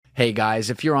Hey guys,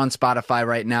 if you're on Spotify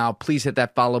right now, please hit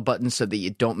that follow button so that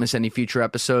you don't miss any future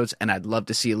episodes, and I'd love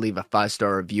to see you leave a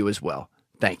 5-star review as well.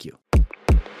 Thank you.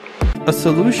 A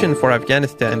solution for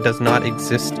Afghanistan does not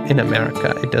exist in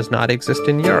America. It does not exist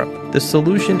in Europe. The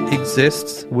solution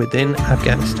exists within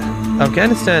Afghanistan.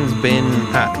 Afghanistan's been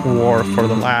at war for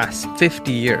the last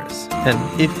 50 years.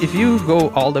 And if you go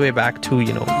all the way back to,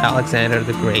 Alexander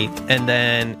the Great, and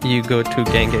then you go to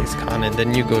Genghis Khan, and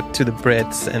then you go to the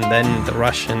Brits, and then the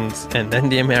Russians, and then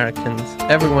the Americans,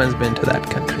 everyone's been to that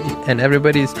country. And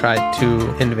everybody's tried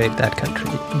to invade that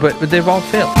country. But they've all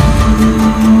failed.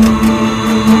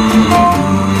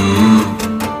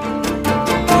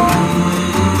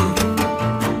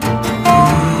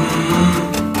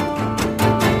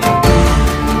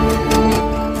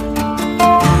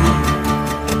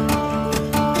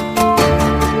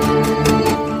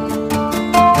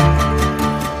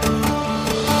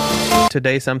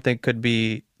 Today, something could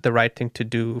be the right thing to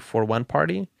do for one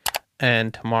party,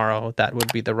 and tomorrow that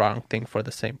would be the wrong thing for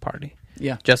the same party.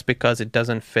 Yeah. Just because it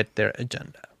doesn't fit their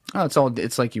agenda. Oh,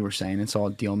 it's like you were saying, it's all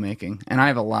deal making. And I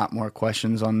have a lot more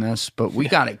questions on this, but we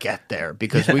got to get there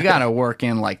because we got to work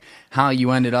in like how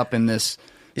you ended up in this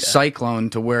cyclone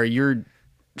to where you're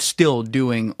still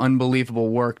doing unbelievable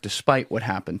work despite what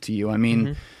happened to you. I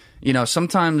mean,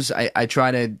 sometimes I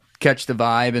try to catch the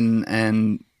vibe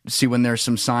and see when there's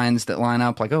some signs that line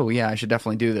up like, oh yeah, I should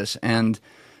definitely do this. And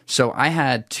so I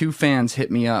had 2 fans hit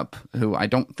me up who I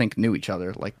don't think knew each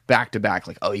other, like back to back,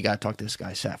 like, oh, you got to talk to this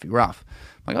guy, Safi, Rauf.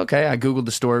 I'm like, okay, I Googled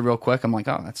the story real quick. I'm like,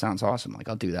 oh, that sounds awesome. Like,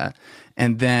 I'll do that.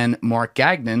 And then Mark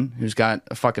Gagnon, who's got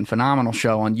a fucking phenomenal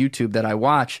show on YouTube that I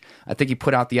watch, I think he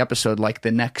put out the episode like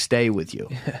the next day with you.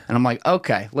 Yeah. And I'm like,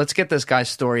 okay, let's get this guy's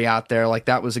story out there. Like,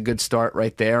 that was a good start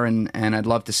right there. And I'd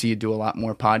love to see you do a lot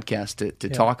more podcasts to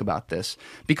talk about this.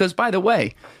 Because, by the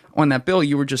way, on that bill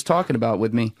you were just talking about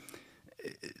with me,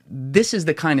 this is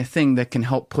the kind of thing that can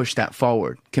help push that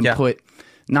forward, can put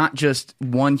not just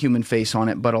one human face on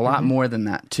it, but a lot more than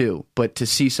that too. But to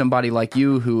see somebody like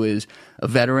you who is a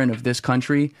veteran of this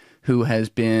country, who has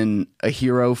been a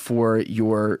hero for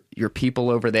your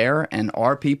people over there and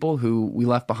our people who we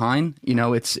left behind,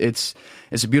 it's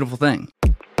a beautiful thing.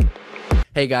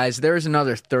 Hey guys, there is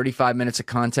another 35 minutes of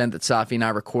content that Safi and I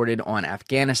recorded on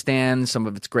Afghanistan, some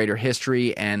of its greater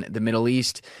history, and the Middle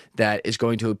East that is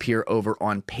going to appear over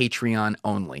on Patreon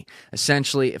only.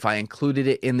 Essentially, if I included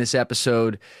it in this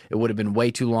episode, it would have been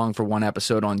way too long for one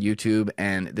episode on YouTube,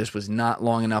 and this was not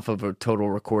long enough of a total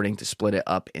recording to split it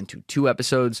up into 2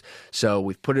 episodes. So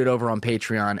we've put it over on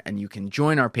Patreon, and you can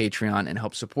join our Patreon and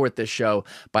help support this show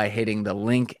by hitting the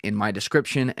link in my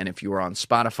description. And if you are on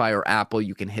Spotify or Apple,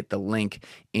 you can hit the link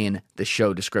in the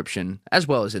show description as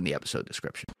well as in the episode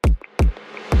description.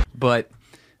 But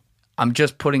I'm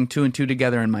just putting 2 and 2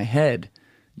 together in my head.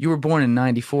 You were born in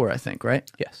 94, I think, right?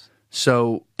 Yes.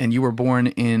 So, and you were born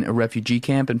in a refugee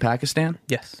camp in Pakistan?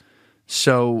 Yes.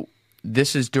 So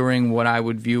this is during what I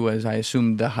would view as, I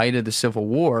assume, the height of the Civil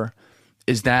War.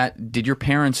 Did your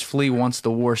parents flee once the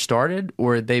war started,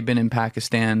 or had they been in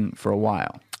Pakistan for a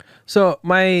while? So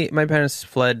my parents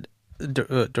fled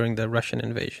during the Russian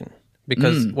invasion.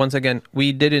 Because, once again,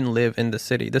 we didn't live in the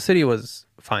city. The city was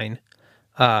fine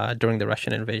during the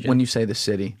Russian invasion. When you say the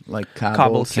city, like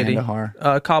Kabul City,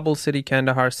 Kandahar? Kabul City,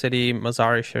 Kandahar City,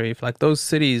 Mazar-e-Sharif, like those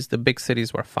cities, the big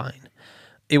cities were fine.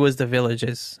 It was the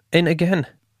villages. And again,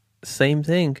 same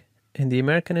thing. In the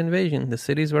American invasion, the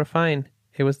cities were fine.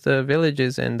 It was the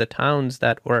villages and the towns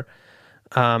that were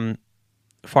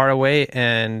far away,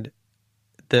 and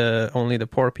only the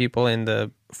poor people and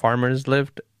the farmers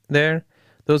lived there.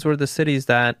 Those were the cities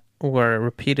that were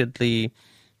repeatedly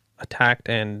attacked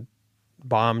and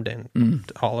bombed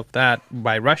and all of that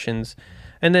by Russians.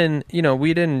 And then,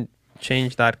 we didn't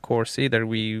change that course either.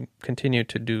 We continued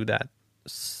to do that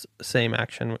same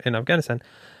action in Afghanistan.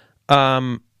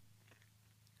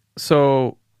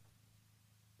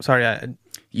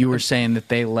 You were saying that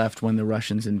they left when the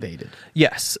Russians invaded.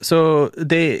 Yes. So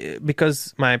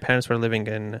because my parents were living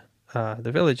in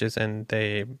the villages, and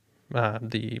the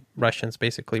Russians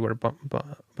basically were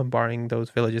bombarding those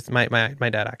villages. My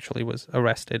dad actually was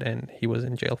arrested, and he was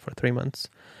in jail for 3 months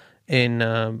in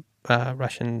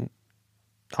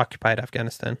Russian-occupied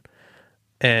Afghanistan.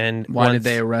 And why did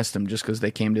they arrest him? Just because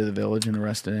they came to the village and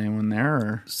arrested anyone there?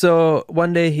 Or? So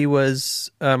one day he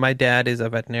was, my dad is a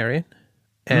veterinarian,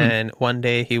 and one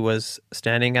day he was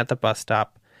standing at the bus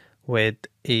stop with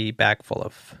a bag full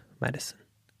of medicine.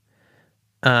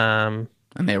 And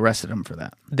they arrested him for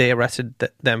that. They arrested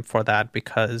them for that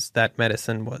because that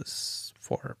medicine was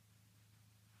for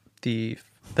the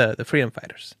freedom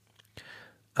fighters,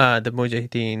 the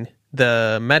Mujahideen.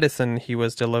 The medicine he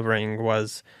was delivering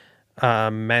was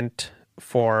meant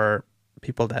for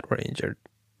people that were injured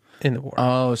in the war.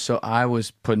 Oh, so I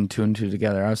was putting two and two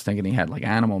together. I was thinking he had like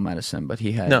animal medicine, but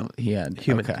he had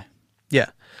human. Okay, Yeah,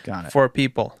 got it. for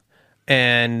people.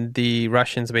 And the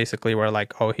Russians basically were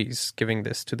like, oh, he's giving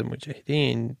this to the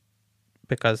Mujahideen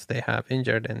because they have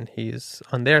injured and he's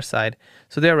on their side.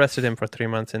 So they arrested him for 3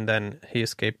 months, and then he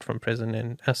escaped from prison.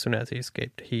 And as soon as he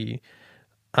escaped, he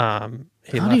How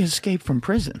left. do you escape from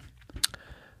prison?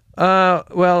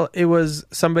 Well, it was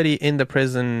somebody in the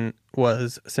prison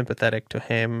was sympathetic to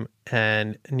him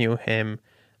and knew him,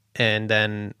 and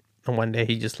then one day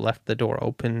he just left the door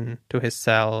open to his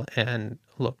cell and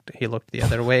he looked the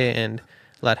other way and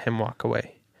let him walk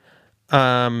away.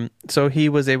 So he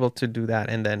was able to do that,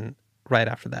 and then right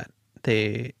after that,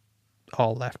 they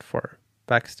all left for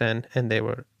Pakistan, and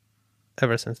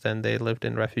ever since then, they lived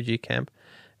in refugee camp,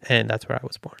 and that's where I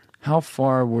was born. How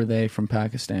far were they from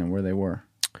Pakistan where they were?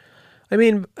 I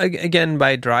mean, again,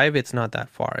 by drive, it's not that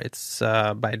far. It's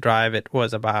by drive, it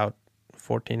was about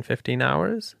 14, 15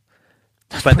 hours.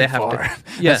 But they have far. to.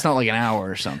 Yeah. That's not like an hour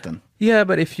or something. Yeah,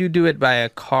 but if you do it by a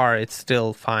car, it's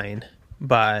still fine.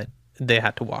 But they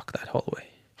had to walk that whole way.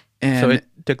 And, so it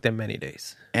took them many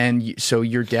days. And so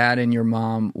your dad and your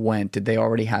mom went. Did they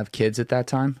already have kids at that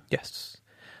time? Yes.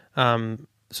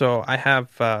 So I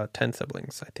have 10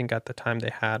 siblings. I think at the time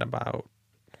they had about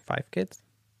 5 kids.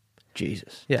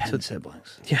 Jesus. Yeah, 10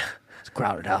 siblings. Yeah. It's a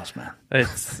crowded house, man.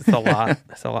 It's a lot.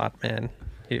 It's a lot, man.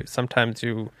 Sometimes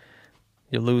you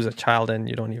lose a child and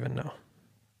you don't even know.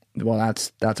 Well,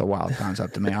 that's a wild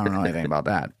concept to me. I don't know anything about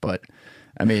that. But,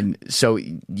 I mean, so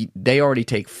they already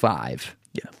take 5.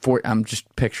 Yeah. I'm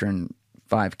just picturing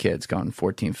 5 kids going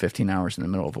 14, 15 hours in the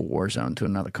middle of a war zone to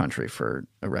another country for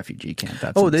a refugee camp.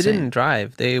 That's they insane. didn't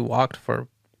drive. They walked for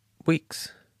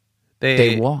weeks.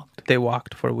 They walked? They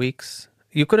walked for weeks.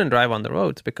 You couldn't drive on the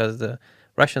roads because the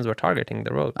Russians were targeting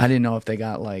the roads. I didn't know if they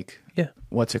got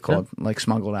what's it called? Yeah. Like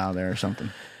smuggled out of there or something.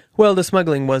 Well, the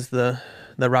smuggling was the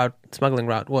route. Smuggling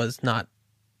route was not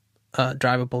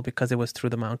drivable because it was through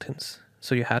the mountains.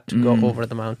 So you had to go over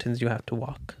the mountains. You had to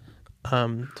walk.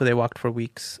 So they walked for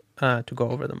weeks to go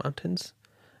over the mountains,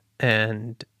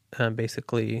 and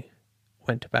basically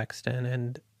went to Pakistan,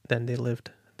 and then they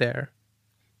lived there.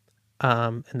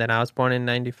 And then I was born in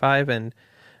 95, and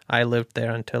I lived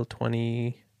there until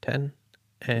 2010.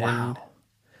 And wow.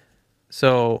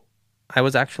 So I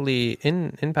was actually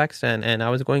in Pakistan, and I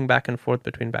was going back and forth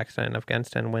between Pakistan and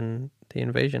Afghanistan when the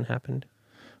invasion happened.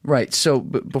 Right. So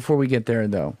before we get there,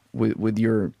 though, with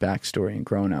your backstory and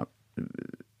growing up,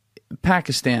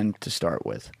 Pakistan to start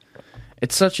with,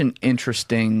 it's such an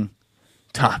interesting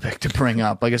topic to bring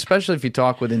up. Like, especially if you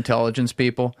talk with intelligence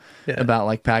people about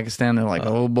like Pakistan, they're like,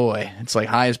 oh boy, it's like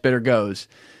highest bidder goes.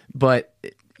 But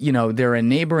they're a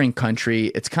neighboring country.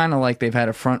 It's kind of like they've had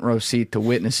a front row seat to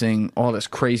witnessing all this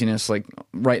craziness, like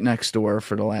right next door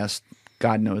for the last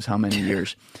God knows how many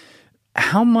years.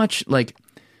 How much,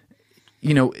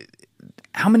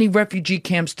 how many refugee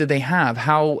camps do they have?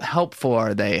 How helpful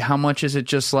are they? How much is it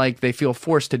just like they feel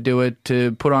forced to do it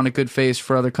to put on a good face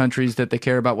for other countries that they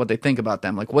care about what they think about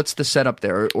them? Like, what's the setup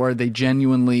there? Or are they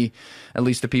genuinely, at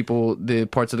least the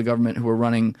parts of the government who are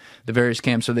running the various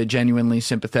camps, are they genuinely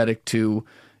sympathetic to,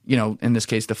 in this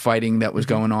case, the fighting that was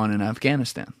going on in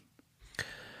Afghanistan?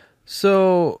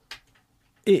 So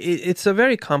it's a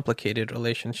very complicated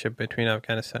relationship between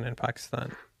Afghanistan and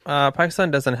Pakistan.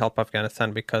 Pakistan doesn't help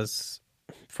Afghanistan because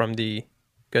from the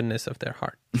goodness of their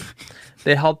heart.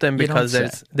 They help them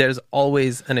because there's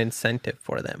always an incentive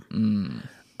for them.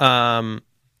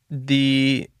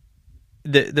 The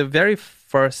very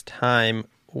first time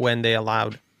when they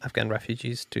allowed Afghan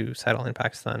refugees to settle in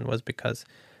Pakistan was because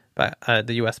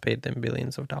the U.S. paid them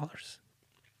billions of dollars.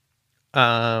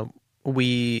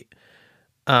 We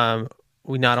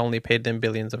not only paid them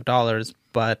billions of dollars,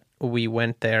 but we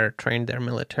went there, trained their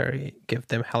military, give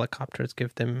them helicopters,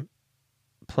 give them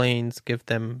planes, give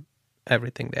them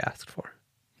everything they asked for.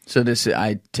 So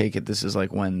I take it this is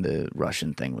like when the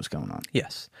Russian thing was going on.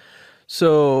 Yes.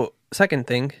 So, second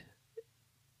thing,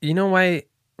 you know why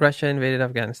Russia invaded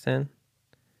Afghanistan?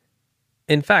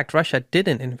 In fact, Russia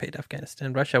didn't invade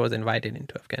Afghanistan. Russia was invited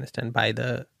into Afghanistan by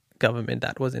the government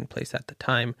that was in place at the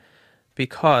time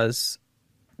because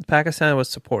Pakistan was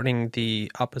supporting the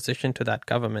opposition to that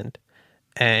government,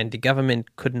 and the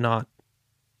government could not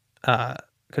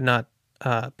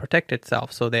protect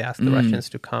itself, so they asked the Russians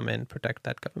to come and protect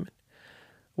that government.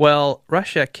 Well,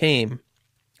 Russia came,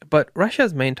 but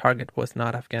Russia's main target was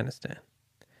not Afghanistan.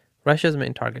 Russia's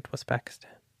main target was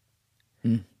Pakistan.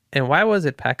 And why was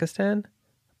it Pakistan?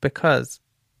 Because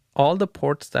all the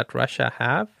ports that Russia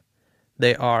have,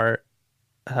 they are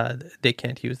they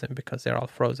can't use them because they're all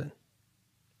frozen.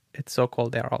 It's so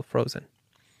cold, they're all frozen.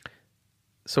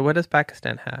 So what does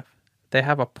Pakistan have? They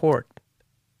have a port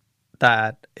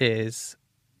that is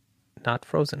not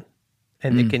frozen,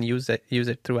 and they can use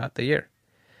it throughout the year.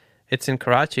 It's in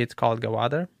Karachi. It's called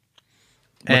Gwadar.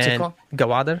 What's it called?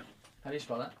 Gwadar. How do you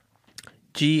spell that?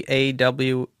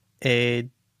 Gwadar.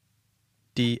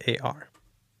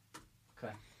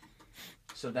 Okay.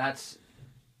 So that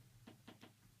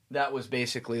was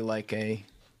basically like a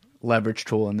leverage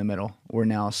tool in the middle where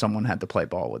now someone had to play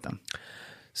ball with them.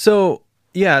 So,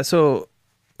 yeah, so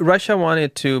Russia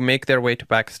wanted to make their way to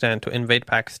Pakistan, to invade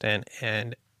Pakistan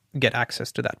and get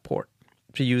access to that port,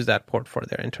 to use that port for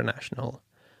their international,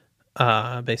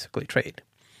 basically, trade.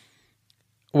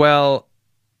 Well,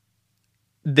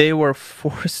 they were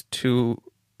forced to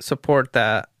support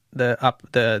the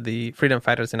freedom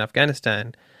fighters in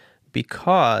Afghanistan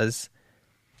because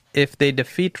if they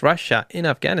defeat Russia in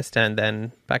Afghanistan,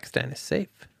 then Pakistan is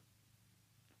safe.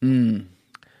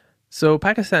 So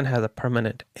Pakistan has a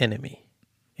permanent enemy,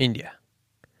 India.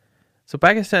 So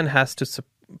Pakistan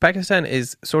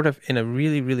is sort of in a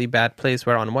really, really bad place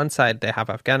where on one side they have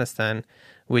Afghanistan,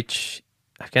 which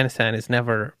Afghanistan is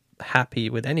never happy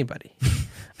with anybody.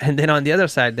 And then on the other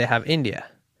side they have India.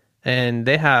 And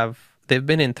they've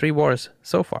been in 3 wars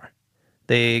so far.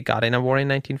 They got in a war in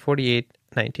 1948,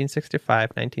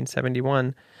 1965,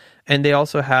 1971, and they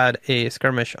also had a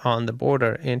skirmish on the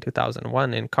border in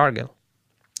 2001 in Kargil.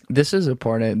 This is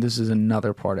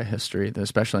another part of history that,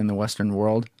 especially in the Western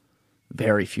world,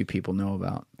 very few people know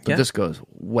about. But this goes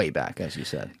way back, as you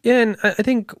said. Yeah, and I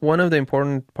think one of the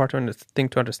important thing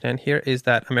to understand here is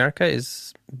that America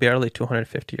is barely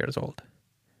 250 years old.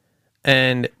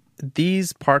 And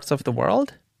these parts of the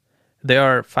world, they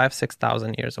are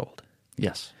 5,000-6,000 years old.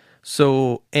 Yes.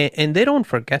 So, and they don't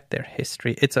forget their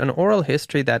history. It's an oral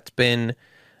history that's been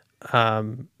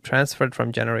transferred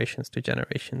from generations to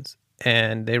generations.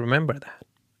 And they remember that.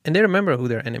 And they remember who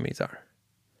their enemies are.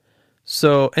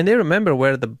 So, and they remember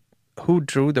who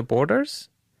drew the borders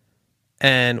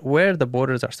and where the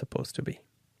borders are supposed to be.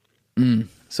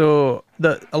 So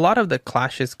a lot of the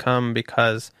clashes come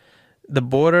because the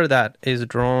border that is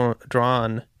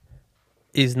drawn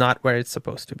is not where it's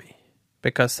supposed to be.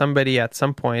 Because somebody at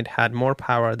some point had more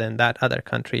power than that other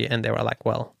country, and they were like,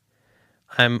 well,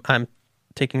 I'm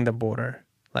taking the border,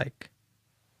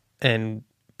 and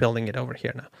building it over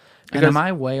here now. And am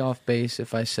I way off base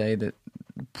if I say that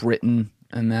Britain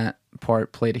and that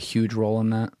part played a huge role in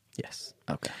that? Yes.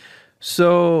 Okay.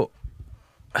 So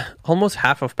almost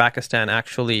half of Pakistan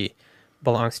actually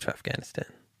belongs to Afghanistan.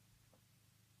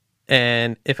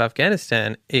 And if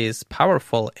Afghanistan is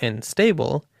powerful and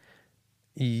stable,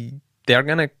 they're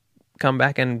going to come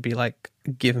back and be like,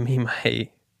 give me my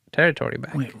territory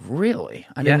back. Wait, really?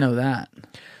 I didn't know that.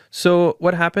 So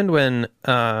what happened when,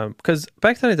 because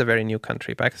Pakistan is a very new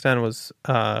country. Pakistan was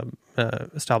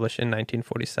established in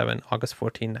 1947, August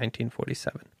 14,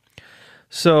 1947.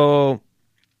 So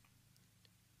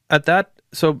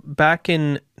back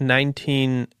in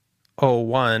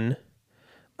 1901,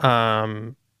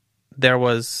 there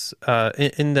was,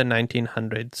 in the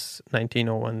 1900s,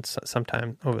 1901,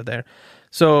 sometime over there.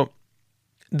 So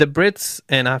the Brits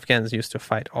and Afghans used to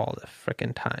fight all the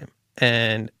frickin' time.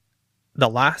 And the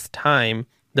last time,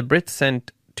 the Brits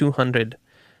sent 200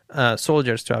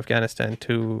 soldiers to Afghanistan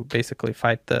to basically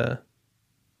fight the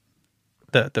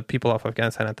people of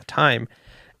Afghanistan at the time.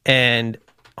 And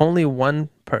only one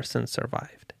person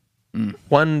survived.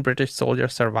 One British soldier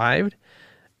survived.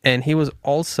 And he was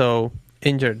also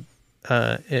injured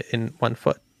in one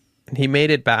foot. And he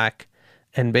made it back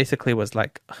and basically was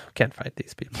like, can't fight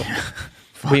these people.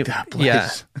 Fuck that place. Yeah,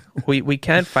 we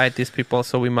can't fight these people,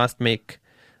 so we must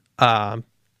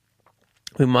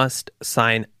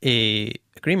sign a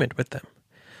agreement with them.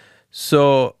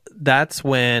 So that's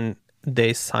when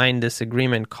they signed this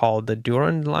agreement called the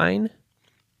Durand Line.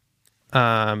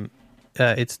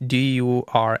 It's Durand,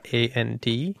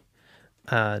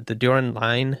 the Durand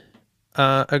Line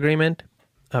agreement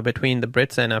between the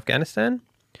Brits and Afghanistan.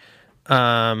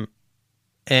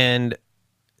 And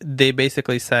they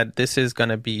basically said, this is going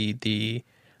to be the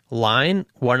line.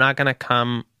 We're not going to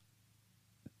come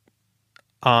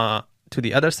to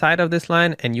the other side of this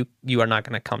line, and you are not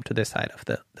going to come to this side of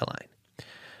the line.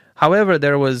 However,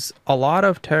 there was a lot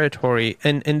of territory,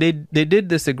 and they did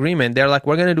this agreement. They're like,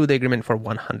 we're going to do the agreement for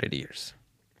 100 years.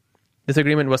 This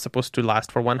agreement was supposed to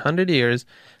last for 100 years.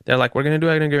 They're like, we're going to do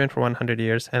an agreement for 100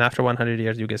 years, and after 100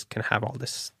 years, you guys can have all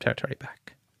this territory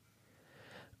back.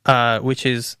 Which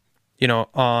is,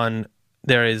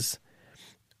 there is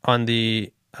on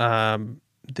the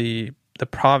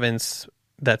province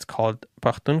that's called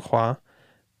Pakhtunkhwa,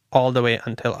 all the way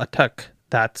until Attock.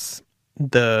 That's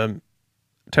the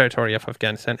territory of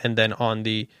Afghanistan. And then on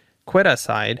the Quetta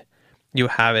side, you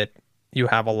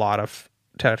have a lot of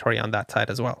territory on that side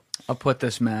as well. I'll put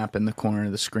this map in the corner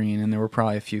of the screen, and there were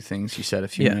probably a few things you said a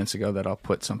few minutes ago that I'll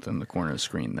put something in the corner of the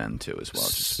screen then too as well,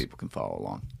 just so people can follow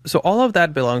along. So all of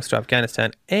that belongs to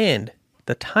Afghanistan, and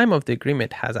the time of the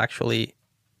agreement has actually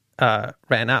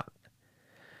ran out.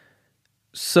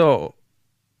 So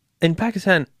in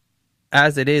Pakistan,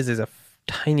 as it is a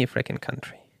tiny freaking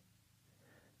country,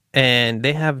 and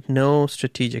they have no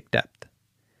strategic depth.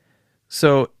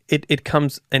 So it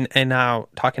comes, and now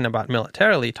talking about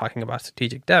militarily, talking about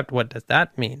strategic depth, what does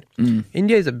that mean?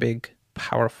 India is a big,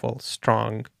 powerful,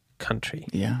 strong country.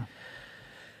 Yeah.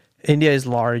 India is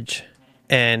large,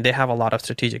 and they have a lot of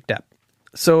strategic depth.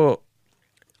 So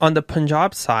on the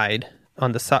Punjab side,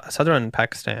 on the southern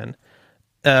Pakistan,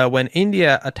 when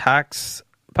India attacks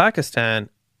Pakistan,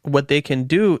 what they can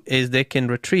do is they can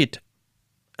retreat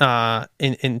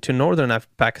into northern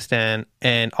Pakistan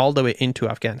and all the way into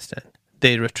Afghanistan.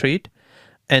 They retreat,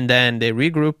 and then they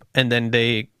regroup, and then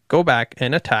they go back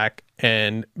and attack,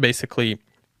 and basically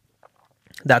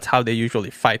that's how they usually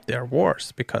fight their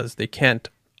wars, because they can't,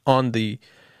 on the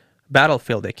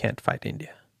battlefield, they can't fight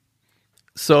India.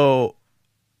 So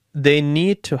they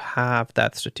need to have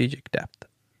that strategic depth.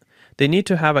 They need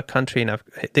to have a country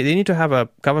they need to have a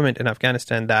government in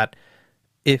Afghanistan that,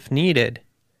 if needed,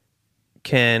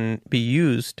 can be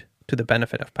used to the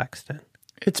benefit of Pakistan.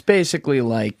 It's basically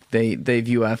like they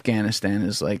view Afghanistan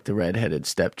as like the redheaded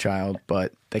stepchild,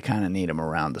 but they kind of need him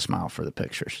around to smile for the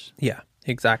pictures. Yeah,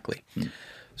 exactly.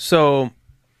 So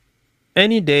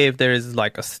any day, if there is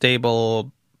like a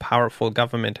stable, powerful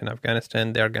government in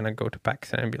Afghanistan, they're going to go to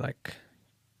Pakistan and be like,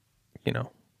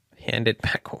 hand it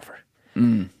back over.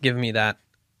 Give me that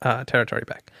territory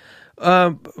back.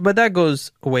 But that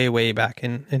goes way, way back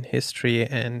in history,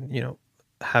 and,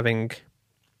 having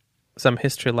some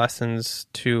history lessons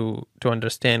to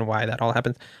understand why that all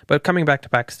happens. But coming back to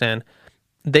Pakistan,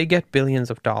 they get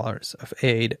billions of dollars of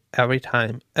aid every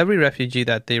time. Every refugee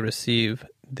that they receive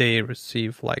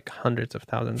like hundreds of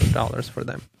thousands of dollars for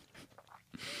them.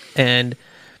 And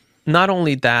not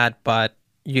only that, but,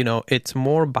 it's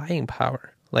more buying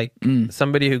power. Like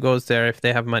somebody who goes there, if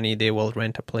they have money, they will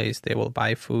rent a place, they will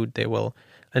buy food, they will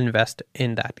invest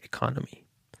in that economy.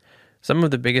 Some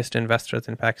of the biggest investors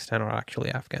in Pakistan are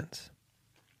actually Afghans.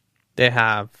 They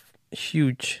have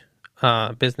huge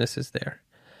businesses there.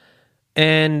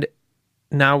 And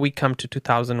now we come to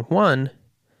 2001.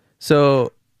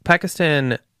 So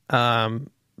Pakistan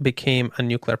became a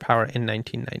nuclear power in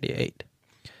 1998.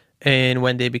 And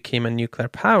when they became a nuclear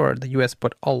power, the U.S.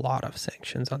 put a lot of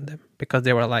sanctions on them because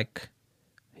they were like,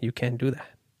 you can't do that.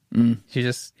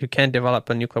 You can't develop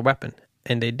a nuclear weapon.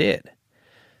 And they did.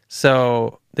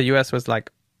 So the U.S. was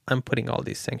like, I'm putting all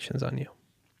these sanctions on you.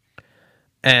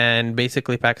 And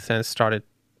basically Pakistan started,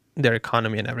 their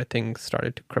economy and everything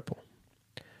started to cripple.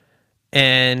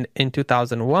 And in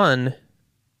 2001,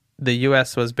 the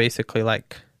U.S. was basically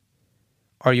like,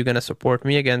 are you going to support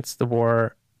me against the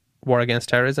war against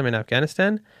terrorism in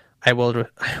Afghanistan? I will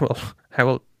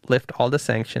lift all the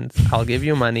sanctions. I'll give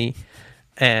you money,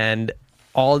 and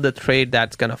all the trade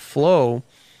that's going to flow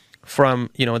from,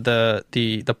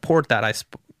 the port that I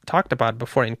talked about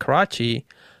before in Karachi,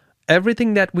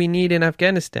 everything that we need in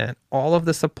Afghanistan, all of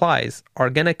the supplies are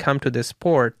going to come to this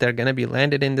port. They're going to be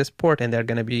landed in this port, and they're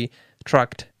going to be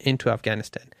trucked into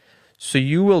Afghanistan. So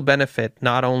you will benefit,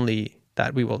 not only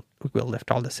that we will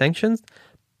lift all the sanctions,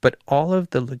 but all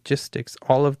of the logistics,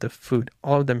 all of the food,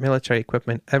 all of the military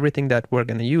equipment, everything that we're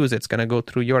going to use, it's going to go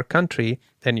through your country,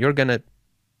 and you're going to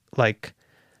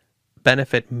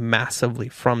benefit massively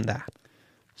from that.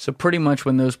 So pretty much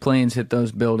when those planes hit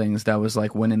those buildings, that was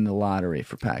like winning the lottery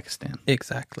for Pakistan.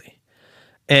 Exactly.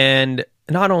 And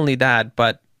not only that,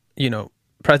 but,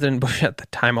 President Bush at the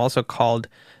time also called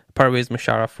Parvez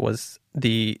Musharraf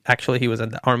he was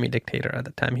an army dictator at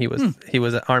the time. He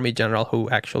was an army general who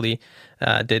actually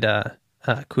did a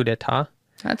coup d'etat.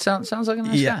 That sounds like a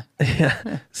nice guy.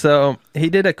 Yeah. So he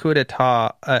did a coup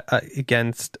d'etat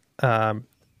against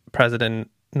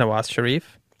President Nawaz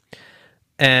Sharif,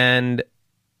 and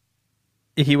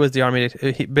he was the army.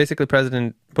 Basically,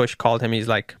 President Bush called him. He's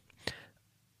like,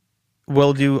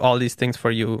 "We'll do all these things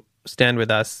for you. Stand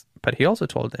with us." But he also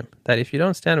told him that if you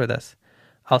don't stand with us,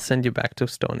 I'll send you back to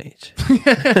Stone Age.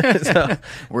 So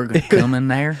we're going to come in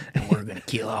there and we're going to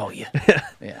kill all you.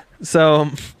 Yeah. So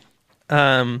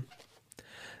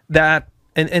that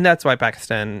and that's why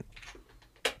Pakistan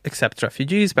accepts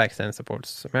refugees. Pakistan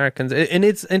supports Americans, and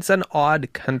it's an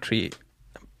odd country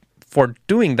for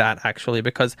doing that, actually,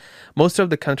 because most of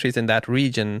the countries in that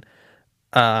region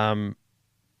are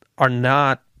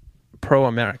not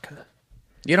pro-America.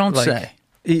 You don't say.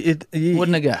 It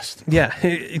Wouldn't have guessed. Yeah,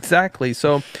 exactly.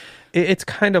 So it's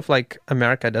kind of like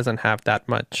America doesn't have that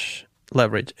much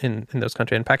leverage in those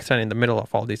countries. And Pakistan in the middle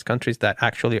of all these countries that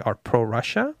actually are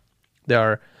pro-Russia. They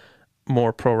are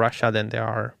more pro-Russia than they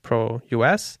are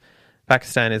pro-US.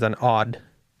 Pakistan is an odd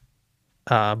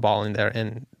ball in there,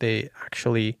 and they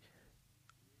actually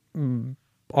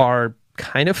are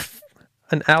kind of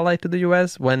an ally to the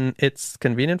US when it's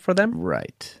convenient for them.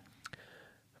 Right.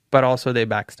 But also they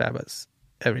backstab us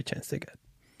every chance they get.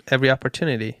 Every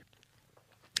opportunity.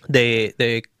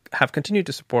 They have continued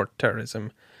to support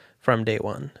terrorism from day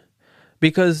one.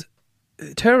 Because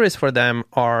terrorists for them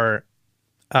are,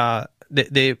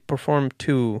 they perform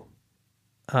two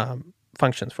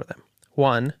functions for them.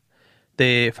 One,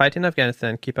 they fight in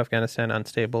Afghanistan, keep Afghanistan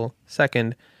unstable.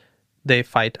 Second, they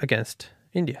fight against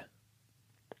India.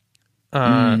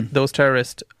 Those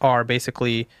terrorists are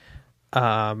basically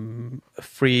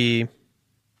free,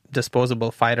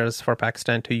 disposable fighters for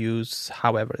Pakistan to use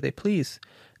however they please.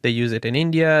 They use it in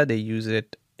India, they use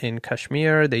it in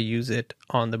Kashmir, they use it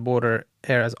on the border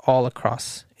areas all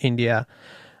across India.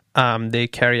 They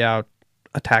carry out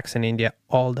attacks in India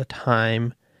all the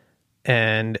time.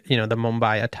 And, the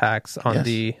Mumbai attacks on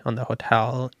the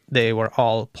hotel, they were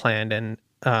all planned in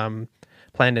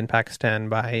Pakistan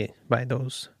by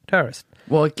those terrorists.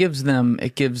 Well, it gives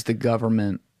the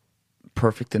government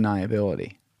perfect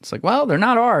deniability. It's like, well, they're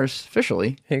not ours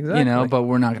officially, exactly. But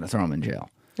we're not going to throw them in jail.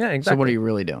 Yeah, exactly. So what are you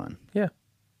really doing? Yeah.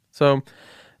 So,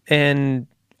 and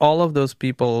all of those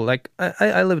people, like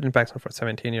I lived in Pakistan for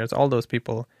 17 years. All those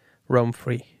people roam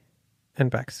free in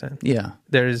Pakistan. Yeah.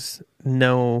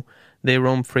 They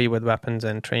roam free with weapons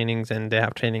and trainings, and they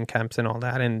have training camps and all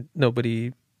that, and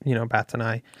nobody, bats an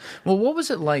eye. Well, what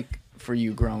was it like for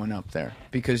you growing up there?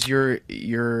 Because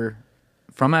you're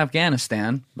from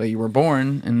Afghanistan, but you were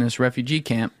born in this refugee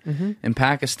camp in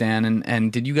Pakistan,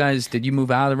 and did you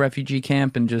move out of the refugee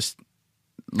camp and just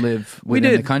live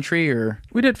within the country, or?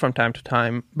 We did from time to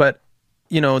time, but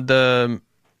the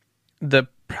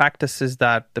practices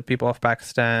that the people of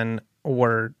Pakistan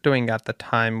were doing at the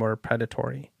time were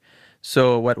predatory.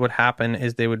 So what would happen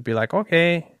is they would be like,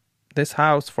 okay, this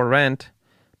house for rent,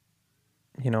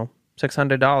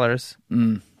 $600,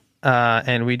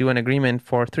 and we do an agreement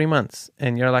for 3 months.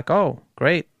 And you're like, oh,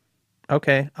 great.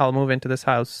 Okay, I'll move into this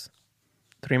house.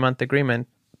 3-month agreement,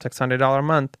 $600 a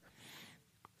month.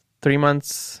 3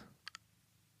 months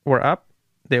were up.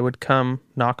 They would come,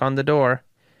 knock on the door.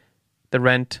 The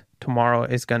rent tomorrow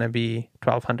is going to be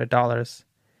 $1,200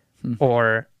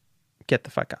 or get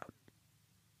the fuck out.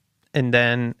 And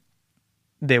then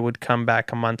they would come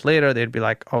back a month later. They'd be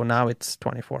like, oh, now it's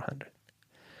 $2,400.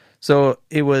 So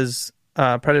it was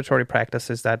predatory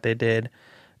practices that they did.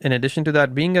 In addition to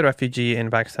that, being a refugee in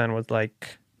Pakistan was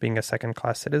like being a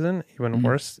second-class citizen. Even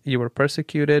worse, you were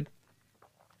persecuted.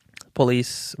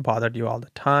 Police bothered you all the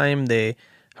time. They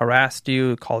harassed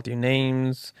you, called you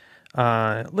names.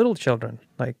 Little children,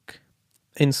 like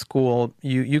in school,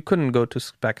 you couldn't go to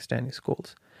Pakistani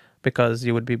schools because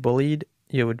you would be bullied.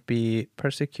 You would be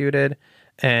persecuted,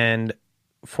 and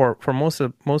for most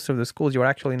of the schools, you were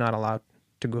actually not allowed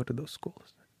to go to those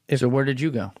schools. So where did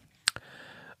you go?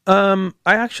 I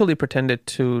actually pretended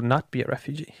to not be a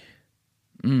refugee.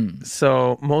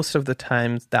 So most of the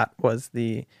times, that was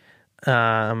the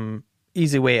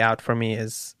easy way out for me,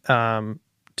 is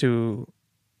to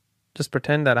just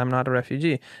pretend that I'm not a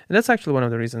refugee. And that's actually one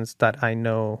of the reasons that I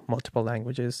know multiple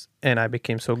languages, and I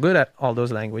became so good at all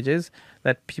those languages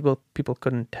that people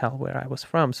couldn't tell where I was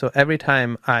from. So every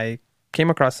time I came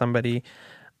across somebody,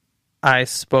 I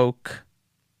spoke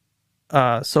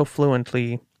so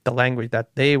fluently the language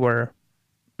that they were,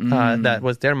 that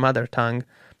was their mother tongue,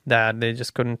 that they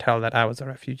just couldn't tell that I was a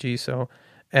refugee. So,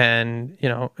 and,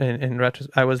 in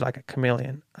retrospect, I was like a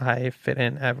chameleon. I fit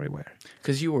in everywhere.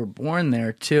 Because you were born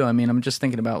there, too. I mean, I'm just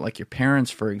thinking about, like, your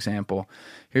parents, for example.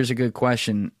 Here's a good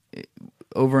question.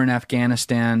 Over in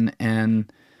Afghanistan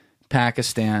and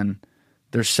Pakistan,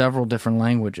 there's several different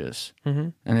languages,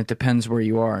 and it depends where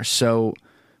you are. So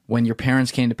when your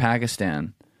parents came to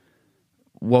Pakistan,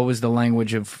 what was the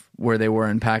language of where they were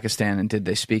in Pakistan, and did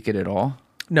they speak it at all?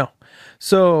 No.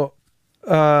 So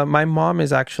my mom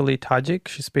is actually Tajik.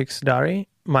 She speaks Dari.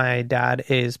 My dad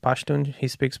is Pashtun. He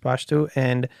speaks Pashto.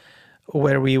 And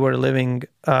where we were living,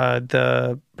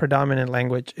 the predominant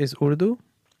language is Urdu.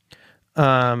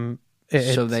 So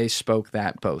they spoke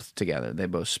that both together. They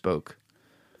both spoke.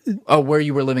 Oh, where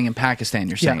you were living in Pakistan,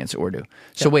 you're saying it's Urdu.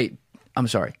 So wait, I'm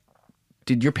sorry.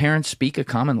 Did your parents speak a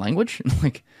common language?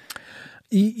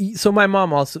 So my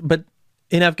mom also, but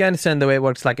in Afghanistan, the way it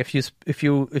works, like if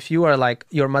you are like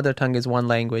your mother tongue is one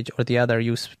language or the other,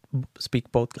 you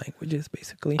speak both languages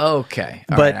basically. Okay,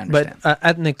 all but right, I understand.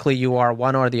 ethnically you are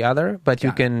one or the other. But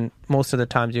you can most of the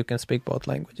times you can speak both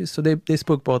languages. So they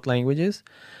spoke both languages,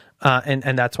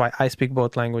 and that's why I speak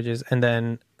both languages, and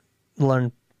then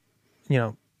learn,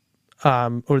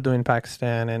 Urdu in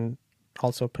Pakistan and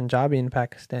also Punjabi in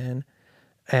Pakistan,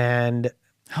 and.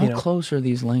 How close are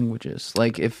these languages?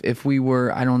 Like, if we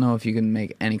were, I don't know if you can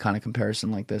make any kind of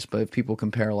comparison like this, but if people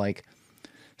compare, like,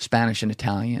 Spanish and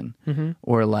Italian,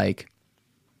 or, like,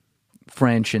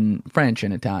 French and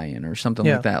Italian, or something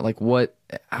like that, like,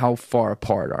 how far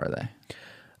apart are they?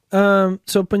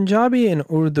 So Punjabi and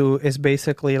Urdu is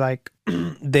basically, like,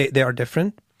 they are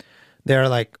different. They're,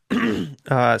 like,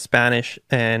 Spanish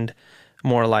and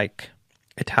more like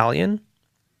Italian.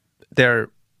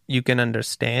 You can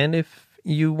understand if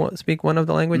you speak one of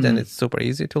the language, and it's super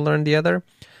easy to learn the other,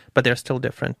 but they're still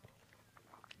different.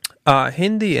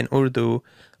 Hindi and Urdu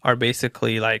are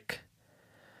basically like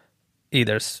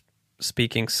either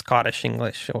speaking Scottish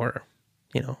English or,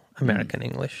 American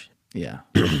English. Yeah.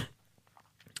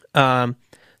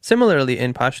 Similarly,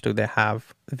 in Pashto, they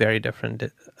have very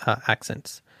different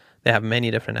accents. They have many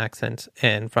different accents,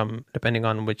 and depending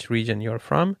on which region you're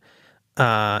from,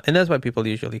 and that's why people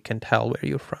usually can tell where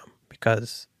you're from,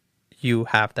 because you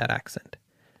have that accent.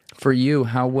 For you,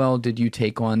 how well did you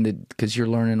take on because you're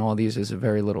learning all these as a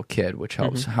very little kid, which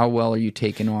helps. How well are you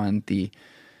taking on the,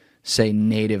 say,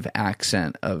 native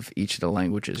accent of each of the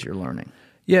languages you're learning?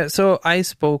 Yeah, so I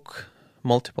spoke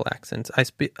multiple accents. I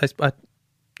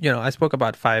spoke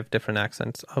about 5 different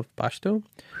accents of Pashto,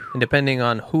 and depending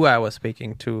on who I was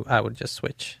speaking to, I would just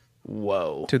switch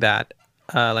to that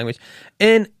language.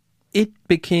 And it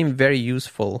became very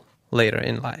useful later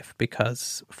in life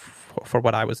because for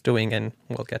what I was doing, and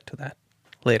we'll get to that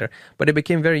later. But it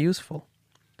became very useful.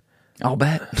 I'll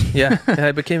bet. Yeah,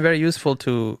 it became very useful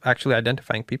to actually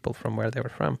identifying people from where they were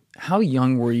from. How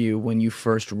young were you when you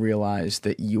first realized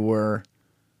that your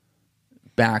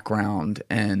background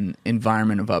and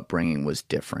environment of upbringing was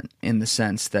different, in the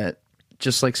sense that,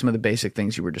 just like some of the basic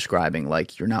things you were describing,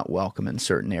 like you're not welcome in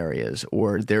certain areas,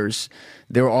 or there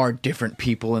are different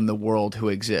people in the world who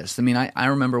exist. I mean, I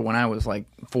remember when I was like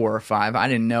 4 or 5, you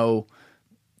didn't know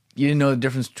the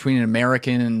difference between an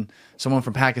American and someone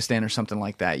from Pakistan or something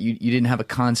like that. You didn't have a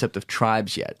concept of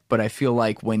tribes yet. But I feel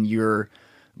like when you're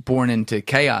born into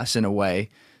chaos in a way,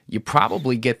 you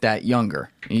probably get that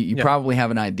younger. You probably have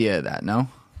an idea of that, no?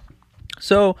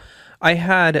 So I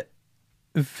had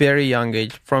very young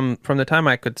age, from the time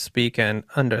I could speak and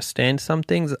understand some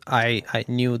things, I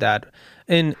knew that.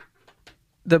 And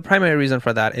the primary reason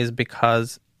for that is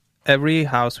because every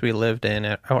house we lived in,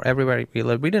 or everywhere we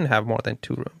lived, we didn't have more than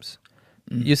 2 rooms.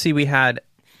 You see, I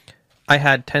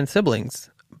had 10 siblings,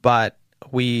 but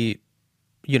most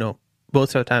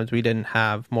of the times we didn't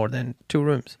have more than 2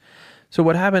 rooms. So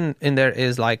what happened in there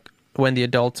is, like, when the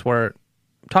adults were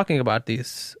talking about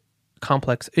these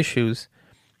complex issues,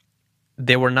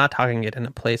 they were not talking it in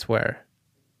a place where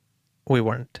we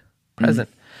weren't present.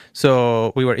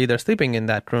 So we were either sleeping in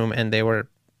that room and they were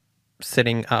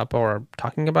sitting up or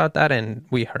talking about that, and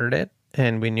we heard it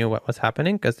and we knew what was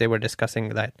happening because they were discussing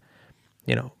that,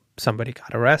 somebody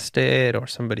got arrested, or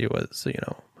somebody was,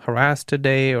 harassed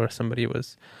today, or somebody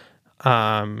was,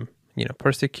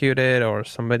 persecuted, or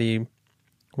somebody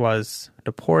was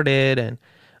deported. And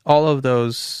all of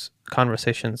those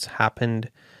conversations happened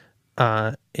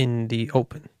in the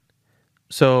open.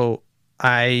 So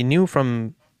I knew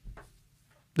from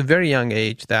the very young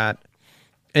age that,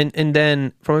 and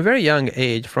then from a very young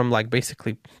age, from like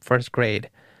basically first grade,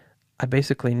 I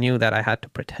basically knew that I had to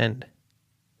pretend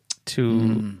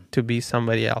to be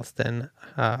somebody else than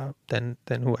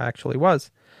who I actually was.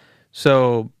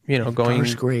 So, going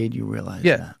first grade, you realized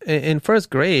that. In first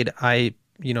grade, the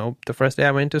first day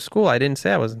I went to school, I didn't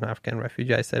say I was an Afghan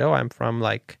refugee. I said, I'm from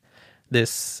like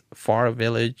this far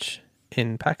village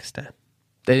in Pakistan.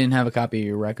 They didn't have a copy of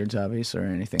your records, obviously, or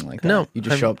anything like that. No. You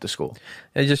just show up to school.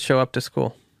 I just show up to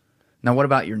school. Now, what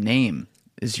about your name?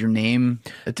 Is your name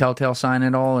a telltale sign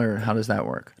at all, or how does that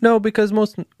work? No, because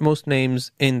most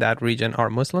names in that region are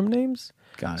Muslim names.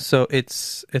 Got it. So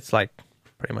it's like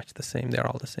pretty much the same. They're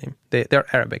all the same. They're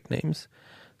Arabic names.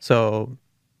 So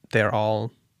they're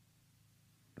all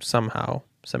somehow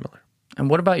similar. And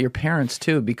what about your parents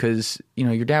too? Because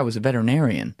your dad was a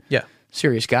veterinarian. Yeah,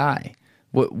 serious guy.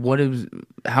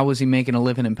 How was he making a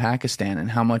living in Pakistan, and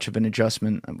how much of an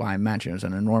adjustment? Well, I imagine it was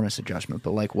an enormous adjustment.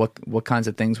 But like, what kinds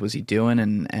of things was he doing?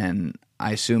 And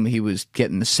I assume he was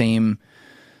getting the same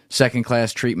second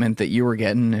class treatment that you were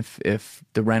getting if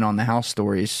the rent on the house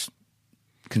story's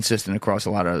consistent across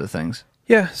a lot of other things.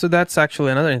 Yeah, so that's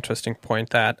actually another interesting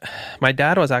point, that my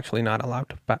dad was actually not allowed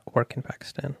to work in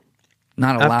Pakistan.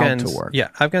 Not allowed Afghans, to work. Yeah,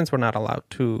 Afghans were not allowed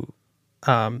to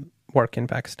work in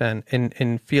Pakistan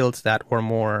in fields that were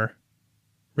more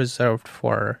reserved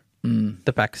for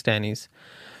the Pakistanis.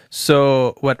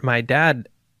 So what my dad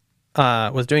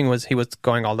was doing was he was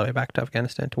going all the way back to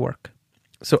Afghanistan to work.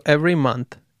 So every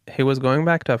month he was going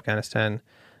back to Afghanistan.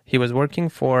 He was working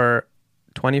for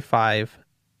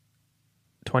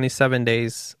 27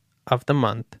 days of the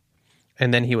month,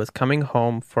 and then he was coming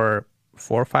home for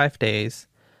 4 or 5 days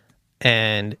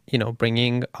and,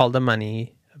 bringing all the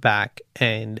money back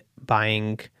and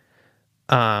buying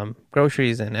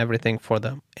groceries and everything for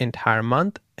the entire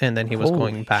month, and then he was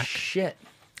going back. Shit.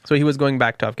 So he was going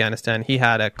back to Afghanistan. He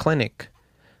had a clinic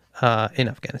in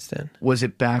Afghanistan. Was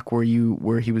it back where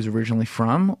he was originally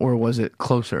from, or was it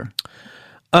closer?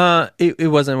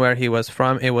 It wasn't where he was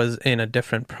from. It was in a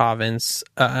different province.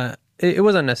 It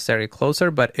wasn't necessarily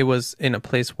closer, but it was in a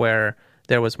place where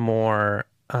there was more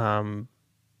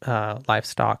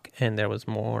livestock, and there was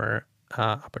more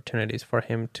opportunities for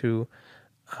him to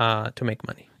make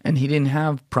money. And he didn't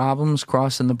have problems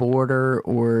crossing the border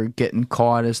or getting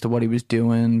caught as to what he was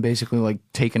doing, basically like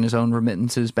taking his own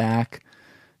remittances back.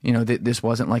 This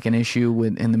wasn't like an issue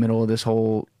in the middle of this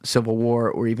whole civil war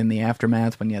or even the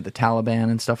aftermath when you had the Taliban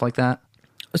and stuff like that?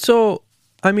 So,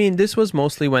 this was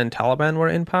mostly when Taliban were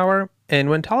in power.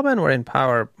 And when Taliban were in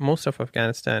power, most of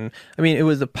Afghanistan, it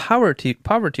was the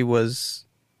poverty was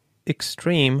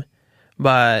extreme,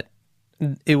 but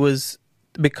it was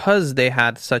because they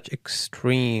had such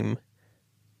extreme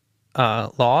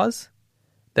laws,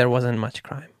 there wasn't much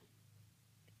crime.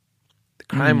 The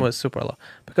crime was super low.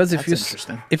 Because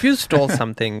if you stole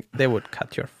something, they would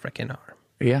cut your freaking arm.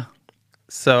 Yeah.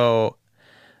 So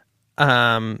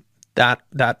that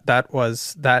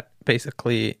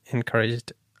basically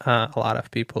encouraged a lot of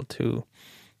people to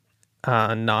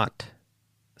not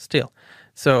steal.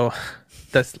 So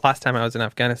this last time I was in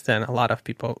Afghanistan, a lot of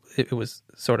people, it was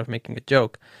sort of making a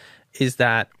joke, is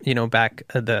that, back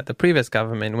the previous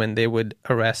government, when they would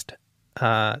arrest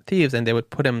thieves and they would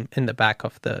put them in the back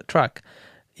of the truck,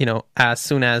 as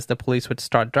soon as the police would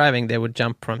start driving, they would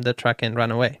jump from the truck and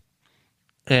run away.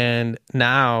 And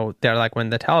now they're like,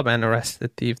 when the Taliban arrests the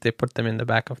thief, they put them in the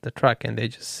back of the truck and they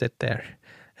just sit there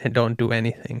and don't do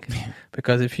anything.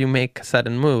 Because if you make a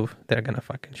sudden move, they're going to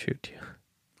fucking shoot you.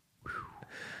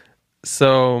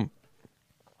 So,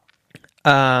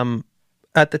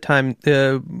 at the time,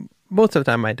 most of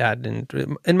the time my dad didn't,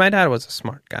 and my dad was a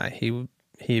smart guy. He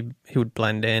would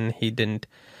blend in. He didn't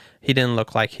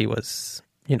look like he was,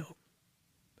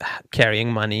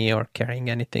 carrying money or carrying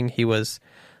anything. He was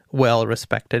well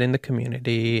respected in the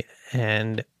community,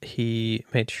 and he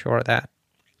made sure that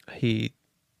it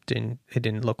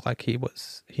didn't look like he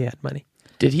had money.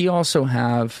 Did he also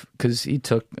have, because he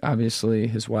took, obviously,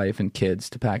 his wife and kids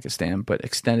to Pakistan, but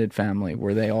extended family,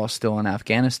 were they all still in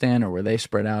Afghanistan, or were they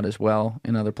spread out as well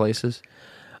in other places?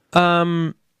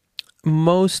 Most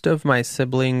of my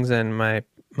siblings and my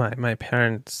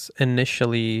parents,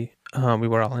 initially, we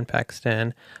were all in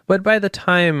Pakistan. But by the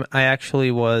time I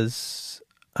actually was,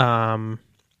 by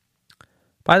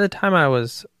the time I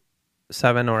was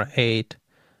 7 or 8,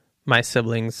 my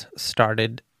siblings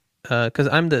started, because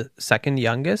I'm the second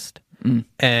youngest,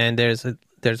 and there's a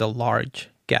large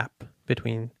gap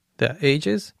between the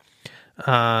ages.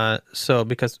 So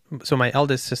my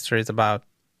eldest sister is about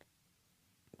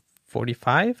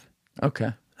 45.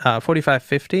 Okay. 45,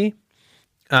 50.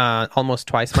 Almost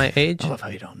twice my age. I love how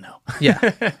you don't know. Yeah.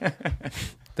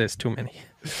 There's too many.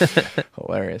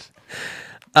 Hilarious.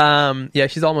 Yeah,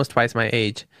 she's almost twice my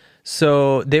age.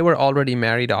 So they were already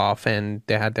married off, and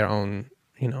they had their own,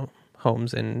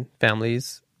 homes and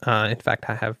families. In fact,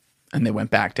 I have... And they went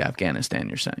back to Afghanistan,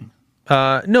 you're saying?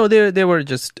 No, they were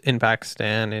just in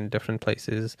Pakistan, in different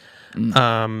places.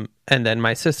 And then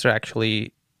my sister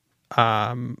actually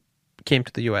came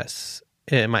to the U.S.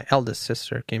 My eldest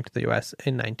sister came to the U.S.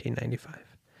 in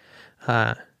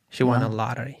 1995. She won a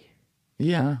lottery.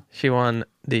 Yeah. She won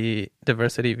the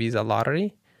diversity visa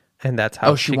lottery, and that's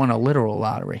how... Oh, she won a literal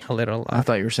lottery. A literal lottery. I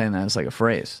thought you were saying that as like a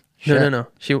phrase. No.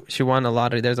 She won a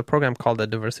lottery. There's a program called the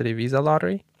diversity visa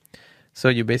lottery. So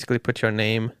you basically put your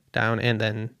name down, and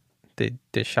then they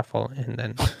shuffle, and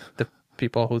then the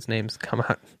people whose names come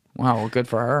out. Wow, well, good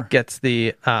for her. Gets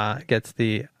the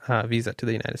visa to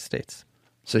the United States.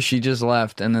 So she just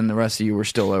left, and then the rest of you were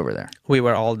still over there. We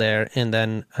were all there, and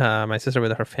then my sister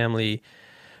with her family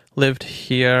lived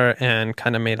here and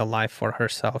kind of made a life for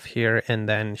herself here, and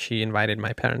then she invited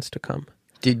my parents to come.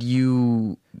 Did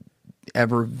you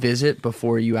ever visit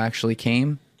before you actually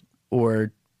came,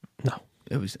 or No.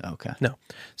 it was okay? No.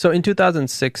 So in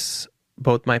 2006,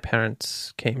 both my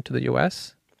parents came to the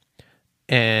U.S.,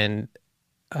 and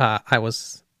I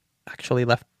was actually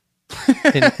left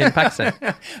in Pakistan.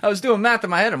 I was doing math in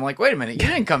my head. I'm like, wait a minute, you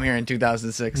didn't come here in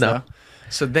 2006, No. though.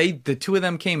 So the two of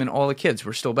them came, and all the kids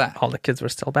were still back. All the kids were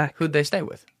still back. Who'd they stay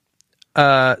with?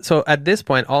 So at this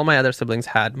point, all my other siblings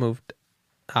had moved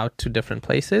out to different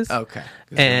places. Okay.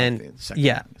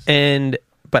 And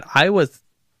but I was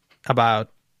about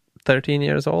 13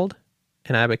 years old,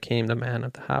 and I became the man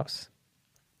of the house.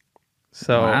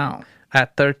 So wow.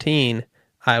 At 13,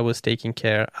 I was taking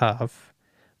care of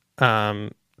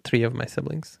 3 of my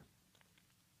siblings.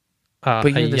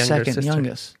 But you're the second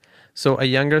youngest. So a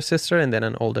younger sister and then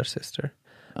an older sister.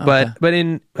 Okay. But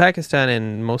in Pakistan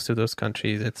and most of those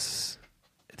countries, it's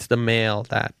the male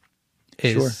that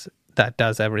that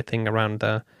does everything around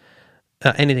the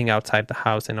anything outside the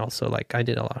house, and also like I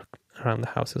did a lot around the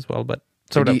house as well. But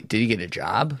did you get a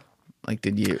job? Like,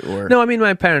 did you or no? I mean,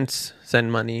 my parents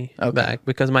send money back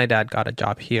because my dad got a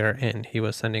job here and he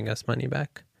was sending us money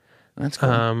back. That's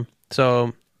cool.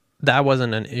 So that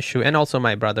wasn't an issue, and also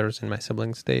my brothers and my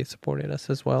siblings, they supported us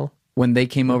as well. When they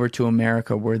came over to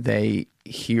America, were they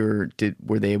here?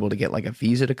 Were they able to get like a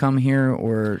visa to come here,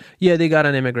 or? Yeah, they got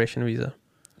an immigration visa.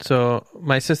 So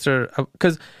my sister,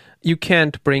 because you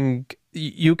can't bring,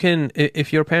 you can,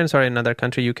 if your parents are in another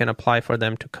country, you can apply for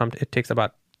them to come. It takes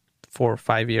about 4 or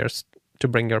 5 years to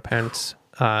bring your parents,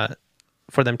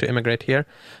 for them to immigrate here.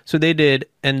 So they did,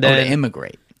 and then to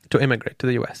immigrate to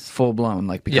the U.S. full blown,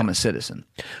 like become a citizen.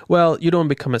 Well, you don't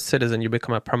become a citizen; you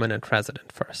become a permanent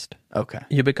resident first. Okay.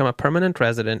 You become a permanent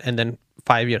resident, and then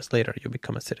 5 years later, you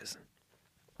become a citizen.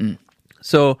 Mm.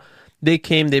 So they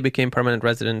became permanent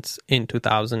residents in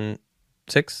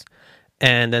 2006,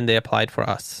 and then they applied for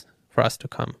us to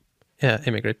come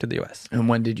immigrate to the U.S. And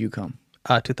when did you come?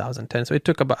 2010. So it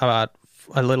took about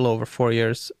a little over 4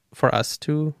 years for us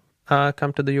to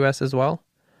come to the U.S. as well.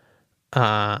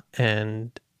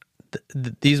 And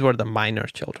these were the minor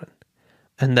children.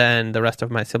 And then the rest of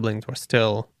my siblings were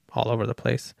still all over the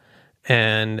place.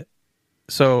 And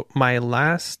so my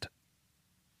last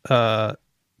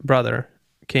brother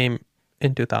came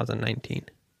in 2019.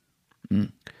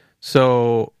 Mm.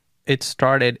 So it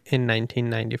started in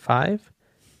 1995,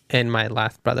 and my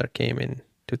last brother came in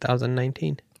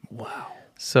 2019. Wow.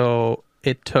 So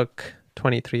it took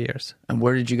 23 years. And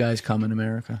where did you guys come in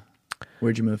America?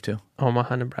 Where'd you move to?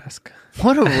 Omaha, Nebraska.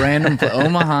 What a random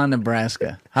Omaha,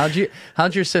 Nebraska. How'd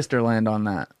your sister land on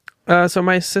that? So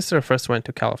my sister first went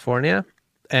to California,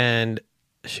 and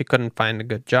she couldn't find a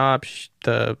good job.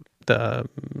 The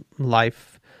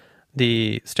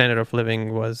standard of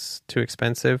living was too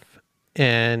expensive,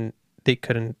 and they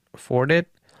couldn't afford it.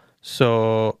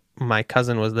 So my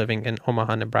cousin was living in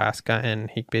Omaha, Nebraska, and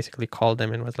he basically called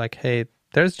them and was like, "Hey,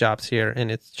 there's jobs here,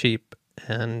 and it's cheap,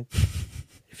 and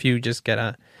if you just get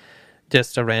a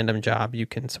random job, you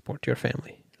can support your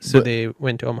family." So they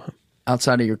went to Omaha.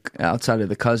 Outside of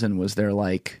the cousin, was there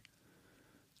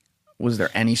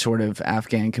any sort of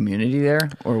Afghan community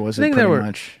there, or was it pretty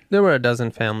much? There were a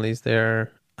dozen families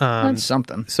there. That's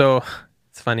something. So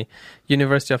it's funny.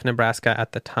 University of Nebraska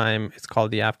at the time, it's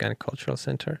called the Afghan Cultural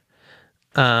Center.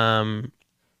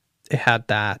 It had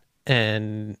that,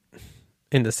 and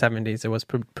in the 70s, it was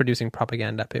producing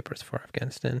propaganda papers for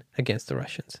Afghanistan against the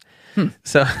Russians.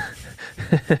 So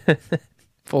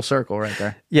full circle right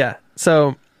there. Yeah.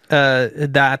 So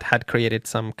that had created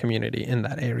some community in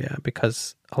that area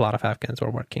because a lot of Afghans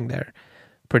were working there,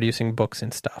 producing books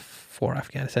and stuff for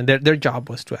Afghanistan. Their job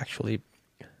was to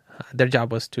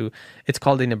it's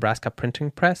called the Nebraska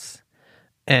Printing Press,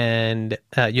 and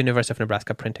University of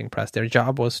Nebraska Printing Press. Their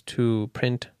job was to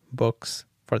print books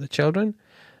for the children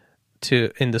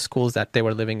in the schools that they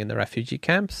were living in the refugee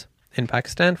camps in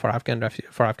Pakistan for Afghan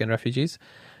refugees.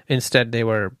 Instead, they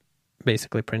were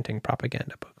basically printing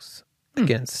propaganda books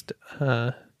against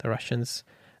the Russians,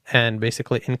 and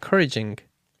basically encouraging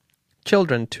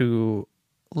children to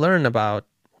learn about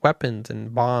weapons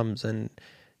and bombs, and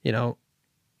you know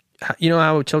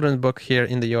how children's book here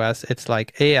in the U.S. it's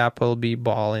like A apple, B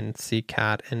ball, and C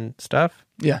cat and stuff.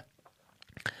 Yeah,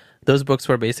 those books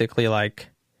were basically like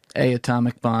A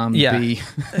atomic bomb, yeah, B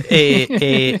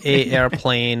A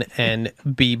airplane, and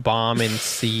B bomb, and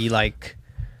C like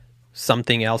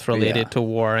something else related to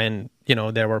war. And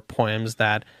there were poems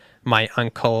that my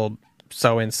uncle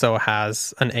so and so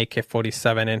has an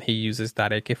AK-47 and he uses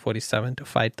that AK-47 to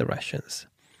fight the Russians.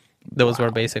 Those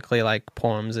were basically like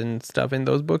poems and stuff in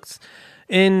those books.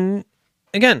 And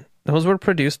again, those were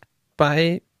produced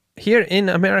by here in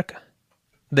America.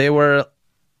 They were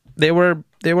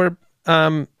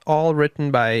all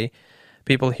written by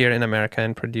people here in America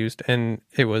and produced, and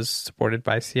it was supported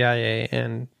by CIA,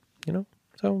 and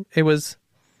so it was.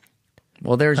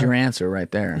 Well, there's your answer right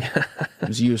there. It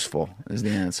was useful is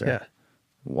the answer. Yeah.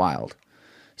 Wild.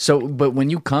 So, but when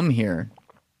you come here,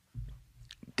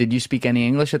 did you speak any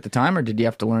English at the time, or did you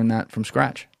have to learn that from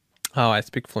scratch? Oh, I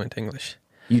speak fluent English.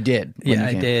 You did? Yeah,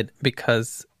 I did,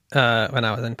 because when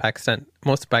I was in Pakistan,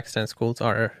 most Pakistan schools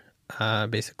are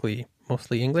basically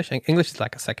mostly English. And English is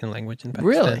like a second language in Pakistan.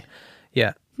 Really?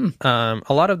 Yeah.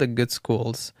 A lot of the good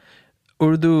schools,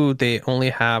 Urdu, they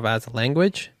only have as a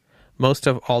language. Most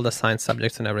of all the science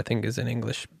subjects and everything is in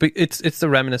English. But it's the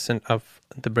reminiscent of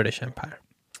the British Empire.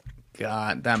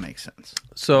 God, that makes sense.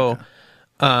 So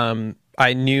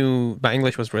I knew my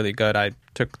English was really good. I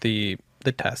took the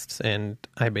tests, and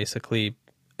I basically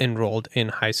enrolled in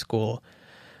high school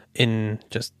in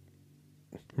just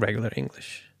regular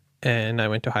English. And I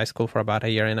went to high school for about a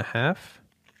year and a half.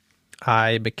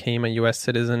 I became a U.S.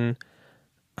 citizen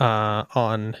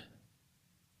on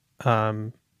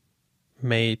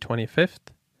May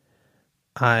 25th.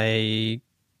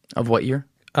 Of what year?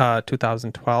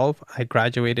 2012. I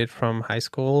graduated from high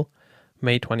school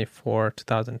May 24,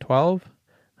 2012.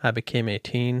 I became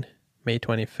 18 May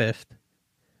 25th,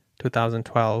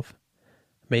 2012.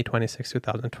 May 26,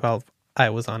 2012. I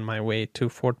was on my way to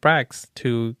Fort Bragg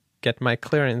to get my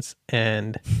clearance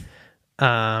and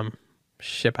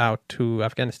ship out to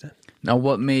Afghanistan. Now,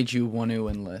 what made you want to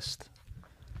enlist?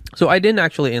 So I didn't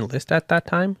actually enlist at that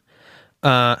time.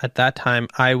 At that time,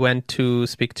 I went to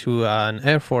speak to an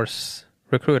Air Force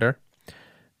recruiter,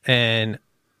 and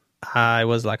I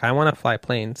was like, I want to fly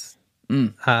planes.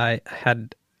 I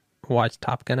had watched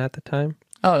Top Gun at the time.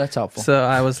 Oh, that's helpful. So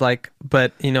I was like,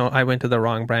 but, I went to the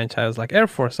wrong branch. I was like, Air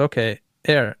Force, okay,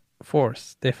 Air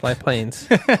Force, they fly planes.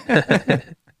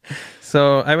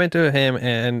 So I went to him,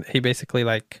 and he basically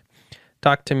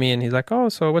talked to me, and he's like, oh,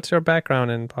 so what's your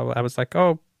background? And blah, blah. I was like,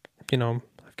 oh,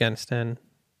 Afghanistan.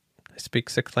 I speak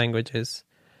 6 languages.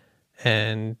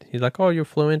 And he's like, oh, you're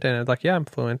fluent? And I was like, yeah, I'm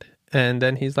fluent. And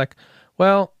then he's like,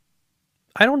 well,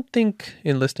 I don't think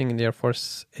enlisting in the Air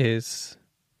Force is,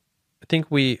 I think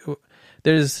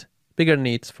there's bigger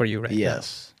needs for you right now.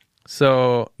 Yes.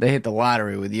 So they hit the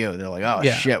lottery with you. They're like, oh,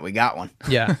 shit, we got one.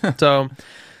 Yeah. So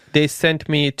they sent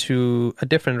me to a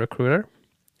different recruiter,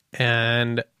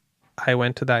 and I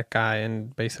went to that guy,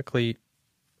 and basically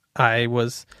I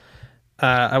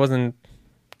wasn't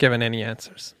given any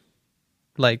answers.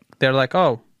 They're like,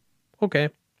 oh, okay.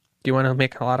 Do you want to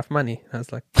make a lot of money? I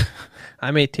was like,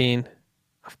 I'm 18.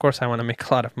 Of course I want to make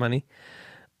a lot of money.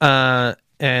 And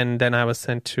then I was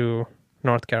sent to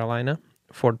North Carolina,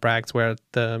 Fort Bragg, where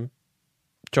the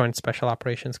Joint Special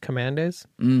Operations Command is.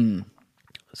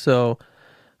 So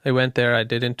I went there. I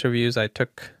did interviews. I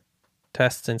took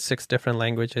tests in 6 different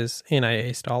languages, and I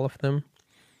aced all of them.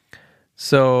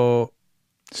 So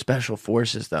Special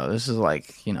Forces, though, this is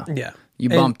yeah. You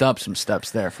bumped up some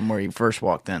steps there from where you first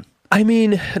walked in. I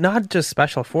mean, not just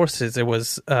Special Forces. It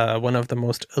was one of the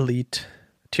most elite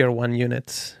Tier 1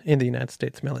 units in the United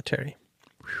States military.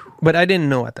 But I didn't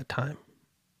know at the time.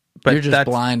 But you're just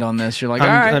blind on this. You're like, all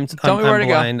right, tell me where to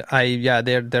blind. Go.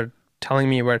 They're telling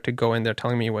me where to go, and they're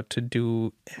telling me what to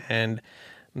do, and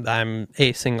I'm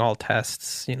acing all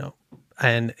tests,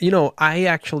 And, I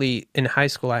actually, in high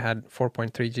school, I had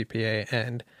 4.3 GPA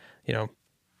and,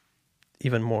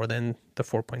 even more than the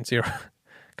 4.0.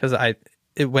 Because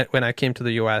when I came to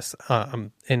the U.S.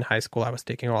 In high school, I was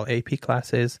taking all AP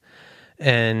classes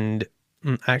and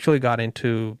actually got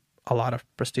into a lot of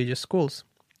prestigious schools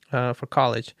for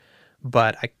college.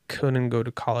 But I couldn't go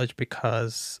to college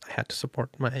because I had to support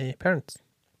my parents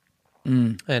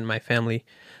and my family.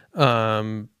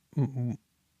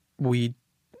 We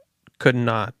could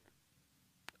not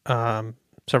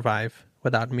survive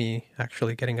without me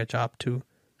actually getting a job to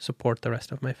support the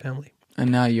rest of my family.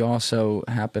 And now you also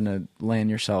happen to land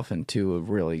yourself into a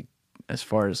really, as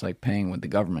far as paying with the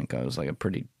government goes, a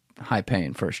pretty high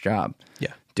paying first job.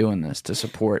 Yeah. Doing this to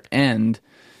support, and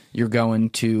you're going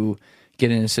to get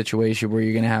in a situation where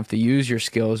you're going to have to use your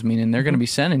skills, meaning they're going to be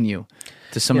sending you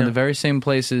to some of the very same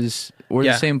places or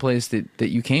the same place that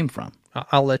you came from.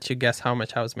 I'll let you guess how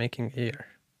much I was making a year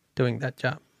doing that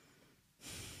job.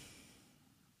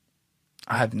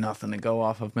 I have nothing to go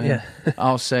off of, man. Yeah.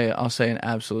 I'll say an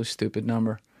absolutely stupid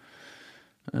number.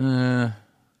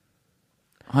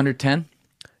 110?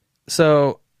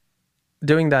 So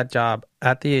doing that job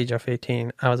at the age of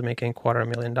 18, I was making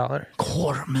 $250,000.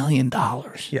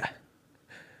 $250,000? Yeah.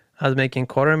 I was making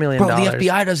 $250,000. Bro, the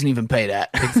FBI doesn't even pay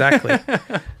that. Exactly.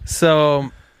 So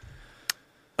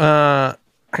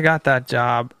I got that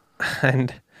job,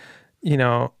 and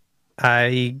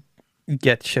I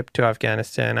get shipped to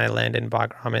Afghanistan. I land in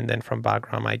Bagram, and then from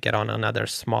Bagram, I get on another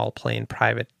small plane,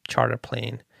 private charter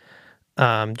plane,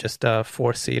 just a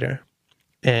 4-seater,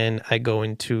 and I go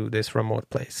into this remote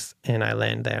place, and I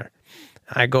land there.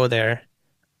 I go there,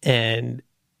 and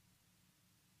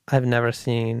I've never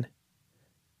seen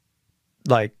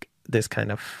like this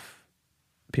kind of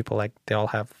people. Like, they all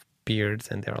have beards,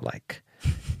 and they're like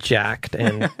jacked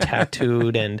and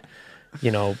tattooed, and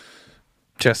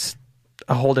just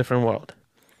a whole different world.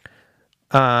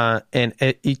 And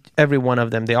every one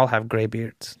of them, they all have gray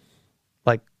beards.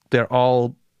 Like, they're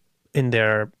all in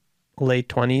their late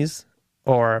 20s,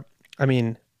 or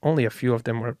only a few of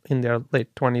them were in their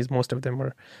late 20s. Most of them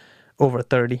were over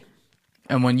 30.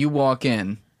 And when you walk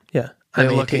in, yeah, they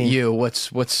look at you. What's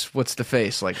the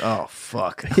face like? Oh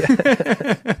fuck!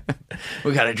 Yeah.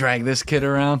 We got to drag this kid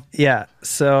around. Yeah.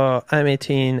 So I'm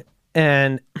 18,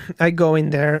 and I go in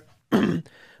there,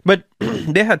 but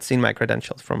they had seen my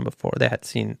credentials from before. They had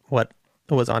seen what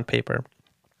was on paper.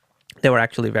 They were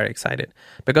actually very excited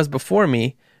because before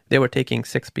me, they were taking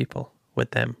 6 people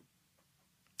with them.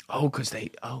 Oh, because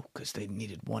they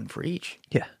needed one for each.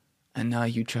 Yeah. And now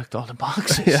you checked all the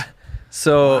boxes. Yeah.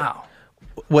 So wow.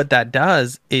 What that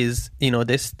does is,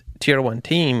 this tier 1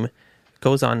 team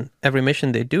goes on, every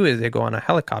mission they do is they go on a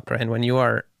helicopter. And when you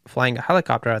are flying a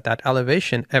helicopter at that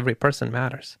elevation, every person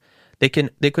matters. They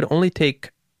could only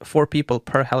take 4 people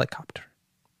per helicopter.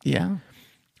 Yeah.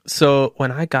 So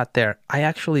when I got there, I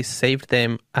actually saved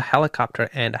them a helicopter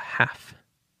and a half.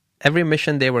 Every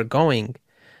mission they were going,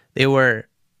 they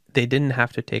didn't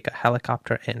have to take a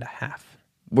helicopter and a half.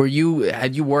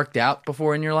 Had you worked out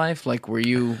before in your life? Like, were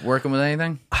you working with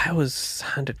anything? I was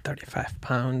 135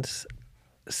 pounds,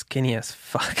 skinny as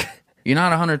fuck. You're not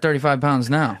 135 pounds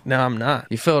now. No, I'm not.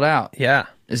 You filled out. Yeah.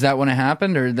 Is that when it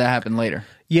happened, or did that happen later?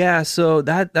 Yeah, so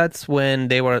that's when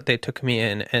they took me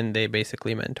in, and they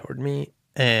basically mentored me.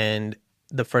 And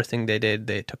the first thing they did,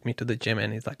 they took me to the gym,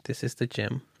 and he's like, "This is the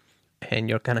gym, and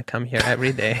you're gonna come here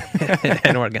every day,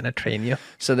 and we're gonna train you."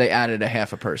 So they added a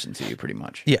half a person to you, pretty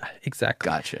much. Yeah, exactly.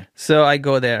 Gotcha. So I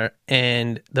go there,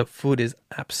 and the food is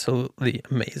absolutely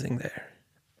amazing there.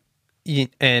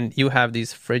 And you have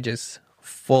these fridges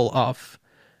full of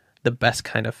the best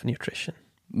kind of nutrition.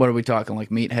 What are we talking,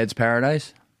 like Meathead's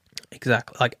Paradise?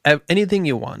 Exactly. Like anything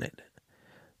you wanted.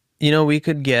 We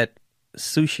could get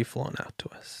sushi flown out to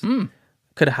us.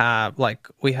 Could have,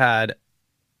 we had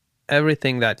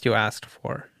everything that you asked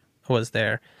for was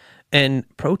there. And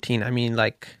protein,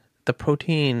 the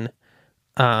protein,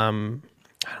 I don't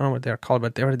know what they're called,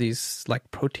 but there were these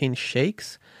protein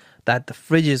shakes that the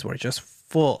fridges were just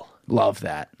full. Love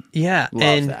that. Yeah.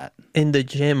 Love that. In the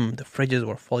gym, the fridges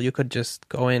were full. You could just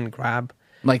go in, grab.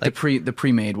 The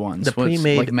pre-made ones. The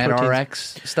pre-made. Like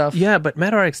MedRx stuff? Yeah, but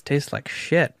MedRx tastes like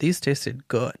shit. These tasted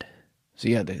good. So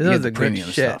you had the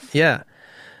premium stuff. Yeah.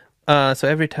 So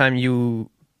every time you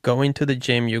go into the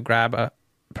gym, you grab a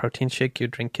protein shake, you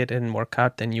drink it and work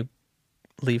out. Then you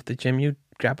leave the gym, you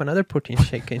grab another protein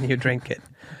shake and you drink it.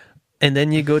 And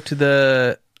then you go to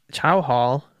the chow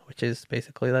hall, which is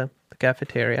basically the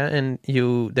cafeteria, and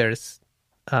there's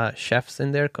chefs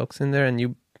in there, cooks in there, and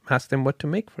you ask them what to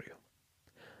make for you.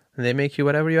 And they make you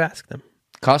whatever you ask them.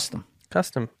 Custom.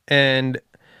 And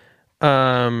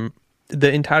the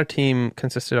entire team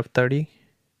consisted of 30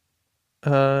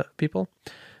 people.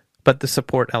 But the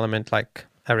support element, like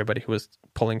everybody who was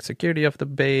pulling security of the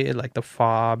bay, like the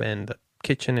fob and the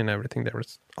kitchen and everything, there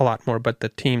was a lot more. But the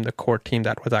core team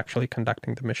that was actually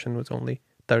conducting the mission was only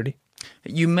 30.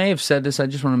 You may have said this. I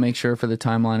just want to make sure for the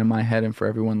timeline in my head and for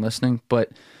everyone listening.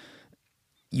 But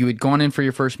you had gone in for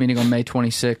your first meeting on May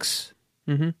 26,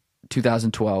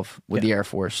 2012 with the Air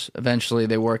Force. Eventually,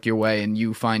 they work your way and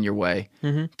you find your way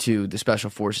to the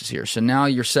Special Forces here. So now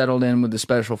you're settled in with the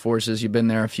Special Forces. You've been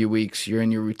there a few weeks. You're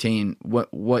in your routine.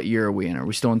 What year are we in? Are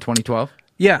we still in 2012?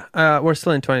 Yeah, we're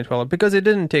still in 2012 because it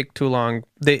didn't take too long.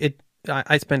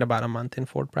 I spent about a month in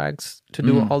Fort Bragg to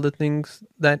do all the things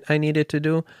that I needed to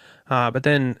do. But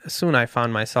then soon I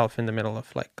found myself in the middle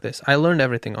of this. I learned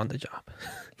everything on the job.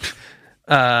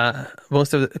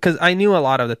 Because I knew a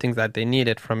lot of the things that they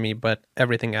needed from me, but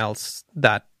everything else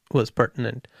that was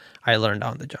pertinent, I learned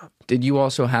on the job. Did you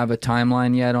also have a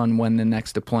timeline yet on when the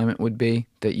next deployment would be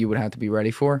that you would have to be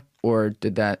ready for? Or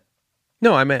did that...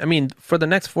 No, I mean, for the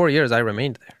next 4 years, I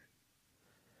remained there.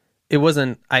 It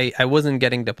wasn't, I wasn't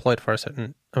getting deployed for a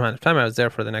certain amount of time. I was there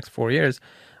for the next 4 years.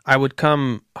 I would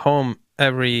come home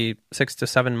every 6 to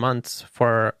 7 months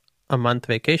for a month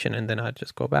vacation, and then I'd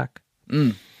just go back.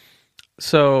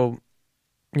 So,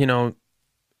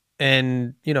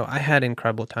 And, I had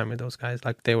incredible time with those guys.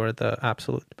 Like, they were the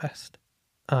absolute best.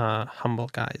 Humble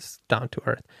guys, down to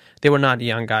earth. They were not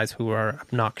young guys who were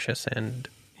obnoxious and,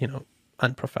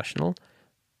 unprofessional.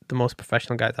 The most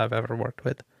professional guys I've ever worked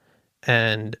with,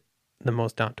 and the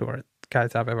most down to earth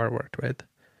guys I've ever worked with.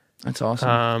 That's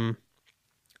awesome.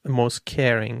 The most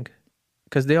caring,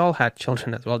 because they all had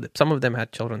children as well. Some of them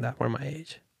had children that were my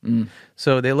age.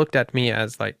 So they looked at me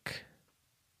as like,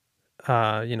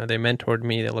 they mentored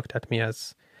me. They looked at me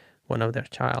as one of their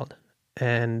child,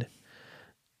 and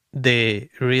they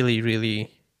really,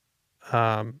 really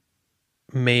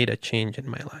made a change in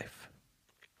my life.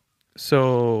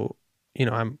 So,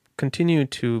 I'm continue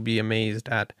to be amazed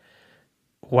at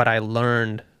what I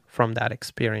learned from that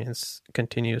experience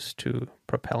continues to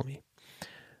propel me.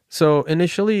 So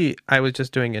initially I was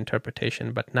just doing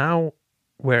interpretation, but now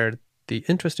where the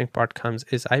interesting part comes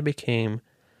is I became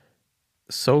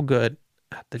so good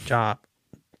at the job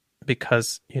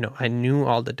because, I knew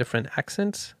all the different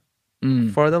accents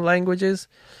for the languages.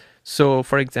 So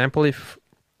for example, if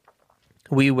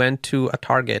we went to a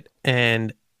target,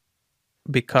 and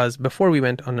because before we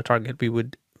went on a target, we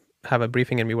would have a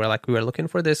briefing, and we were looking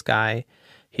for this guy.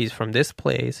 He's from this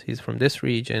place. He's from this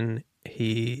region.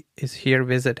 He is here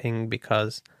visiting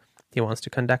because he wants to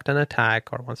conduct an attack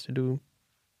or wants to do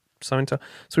so and so.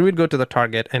 So we would go to the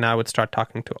target, and I would start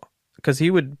talking to him because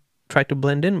he would try to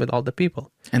blend in with all the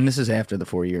people. And this is after the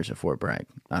 4 years at Fort Bragg,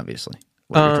 obviously,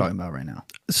 what you're talking about right now.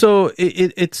 So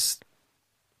it's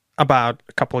about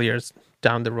a couple of years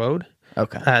down the road.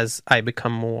 Okay. As I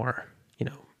become more,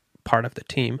 part of the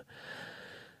team.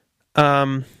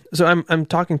 So I'm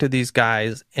talking to these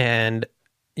guys, and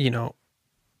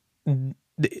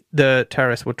the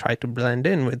terrorists would try to blend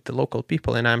in with the local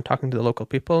people, and I'm talking to the local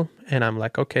people, and I'm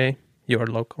like, okay, you're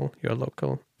local,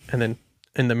 and then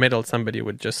in the middle somebody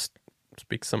would just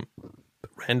speak some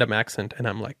random accent, and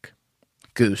I'm like,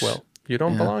 goose. Well, you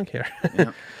don't belong here.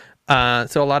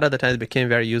 So a lot of the times it became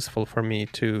very useful for me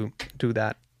to do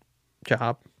that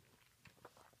job.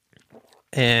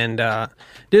 And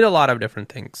did a lot of different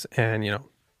things. And,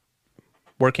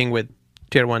 working with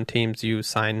tier 1 teams, you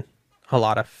sign a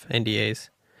lot of NDAs.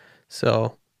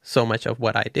 So much of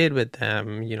what I did with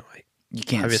them, you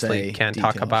can't obviously can't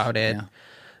details. talk about it. Yeah.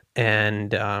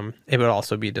 And it would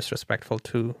also be disrespectful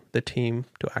to the team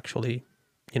to actually,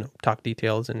 talk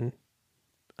details and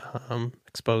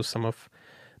expose some of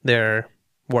their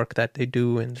work that they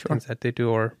do and things that they do,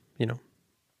 or,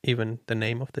 even the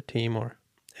name of the team or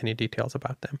any details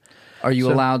about them. Are you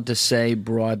allowed to say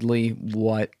broadly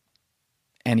what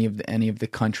any of the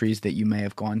countries that you may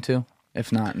have gone to?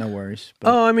 If not, no worries.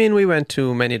 But... we went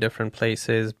to many different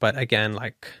places, but again,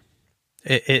 like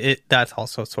it that's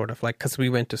also sort of like, because we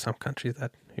went to some countries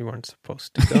that we weren't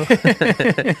supposed to go.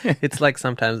 It's like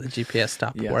sometimes the GPS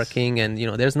stopped working, and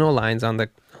there's no lines on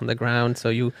the ground, so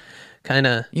you kind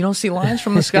of... You don't see lines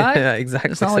from the sky? Yeah,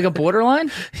 exactly. It's not like a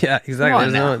borderline? Yeah,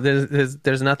 exactly.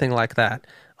 There's nothing like that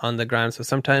on the ground. So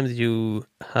sometimes you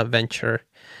venture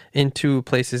into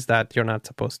places that you're not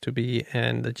supposed to be,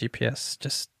 and the GPS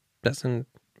just doesn't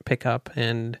pick up,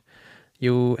 and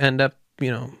you end up,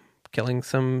 killing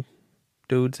some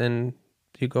dudes, and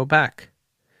you go back.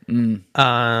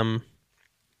 But,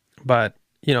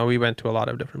 we went to a lot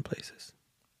of different places.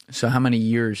 So how many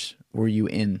years were you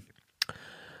in?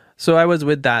 So I was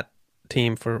with that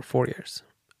team for 4 years.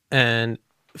 And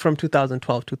from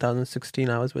 2012, 2016,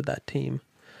 I was with that team.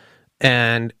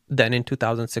 And then in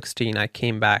 2016, I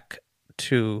came back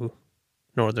to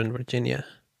Northern Virginia.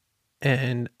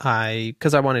 And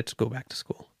because I wanted to go back to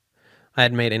school. I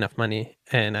had made enough money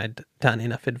and I'd done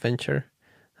enough adventure.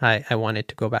 I wanted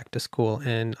to go back to school,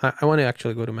 and I want to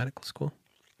actually go to medical school.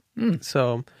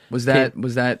 So was that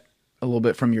a little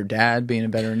bit from your dad being a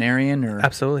veterinarian, or?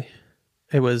 Absolutely.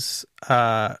 It was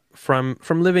from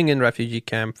living in refugee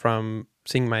camp, from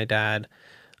seeing my dad,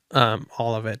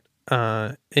 all of it.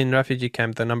 In refugee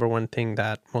camp, the number one thing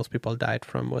that most people died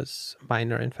from was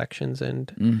minor infections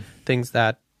and things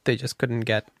that they just couldn't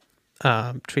get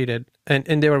treated.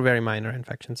 And they were very minor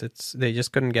infections. They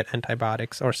just couldn't get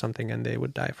antibiotics or something, and they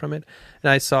would die from it. And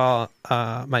I saw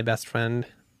my best friend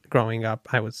growing up.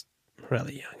 I was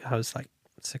really young. I was like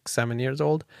 6-7 years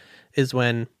old, is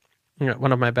when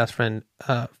one of my best friend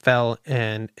fell,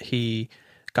 and he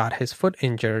got his foot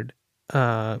injured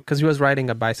because he was riding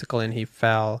a bicycle, and he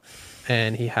fell,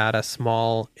 and he had a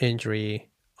small injury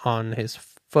on his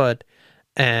foot,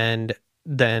 and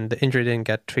then the injury didn't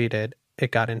get treated.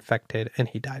 It got infected, and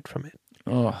he died from it.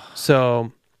 Oh.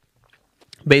 So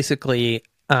basically,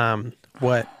 the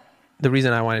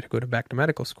reason I wanted to go back to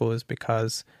medical school is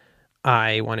because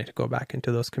I wanted to go back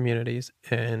into those communities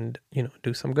and,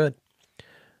 do some good.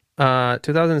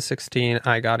 2016,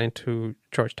 I got into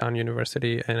Georgetown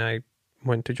University, and I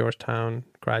went to Georgetown,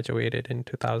 graduated in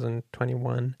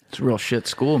 2021. It's a real shit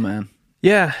school, man.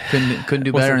 Yeah. Couldn't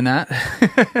do better than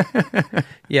that.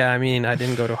 Yeah, I mean, I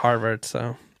didn't go to Harvard,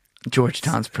 so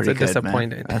Georgetown's pretty good,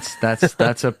 disappointed. Man.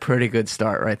 That's a pretty good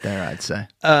start right there, I'd say.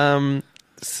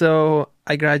 So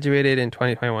I graduated in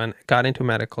 2021, got into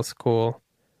medical school,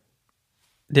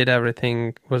 did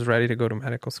everything, was ready to go to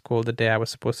medical school. The day I was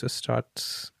supposed to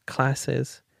start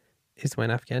classes is when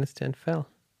Afghanistan fell.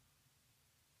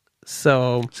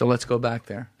 So let's go back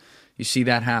there. You see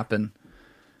that happen.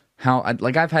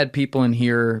 I've had people in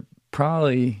here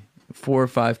probably 4 or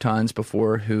 5 times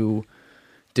before who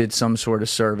did some sort of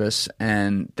service,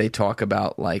 and they talk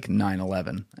about like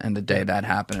 9/11 and the day that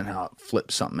happened and how it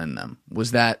flipped something in them.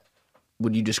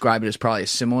 Would you describe it as probably a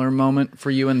similar moment for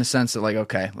you in the sense that like,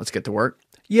 okay, let's get to work?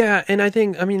 Yeah, and I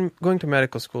mean, going to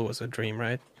medical school was a dream,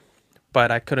 right?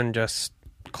 But I couldn't just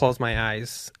close my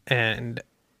eyes and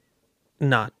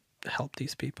not help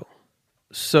these people.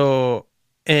 So,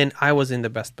 and I was in the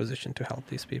best position to help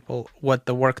these people. What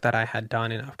the work that I had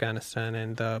done in Afghanistan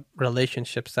and the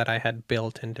relationships that I had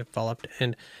built and developed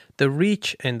and the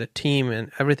reach and the team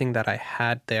and everything that I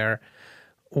had there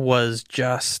was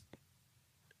just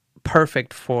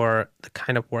perfect for the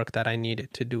kind of work that I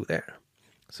needed to do there.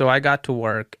 So I got to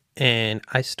work, and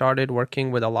I started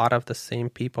working with a lot of the same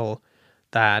people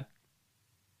that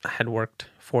I had worked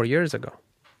 4 years ago.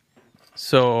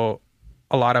 So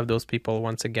a lot of those people,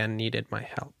 once again, needed my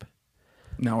help.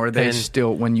 Now, are they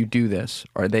still, when you do this,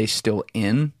 are they still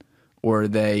in? Or are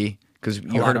they, because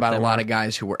you heard about a lot of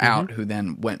guys who were out who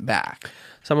then went back.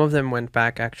 Some of them went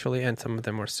back, actually, and some of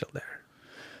them were still there.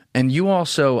 And you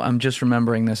also, I'm just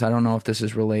remembering this, I don't know if this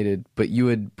is related, but you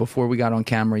had, before we got on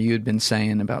camera, you had been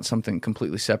saying about something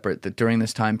completely separate, that during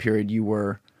this time period you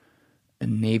were a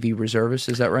Navy reservist,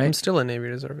 is that right? I'm still a Navy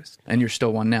reservist. And you're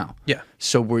still one now? Yeah.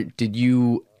 So did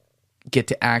you get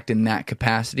to act in that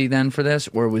capacity then for this,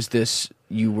 or was this,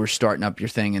 you were starting up your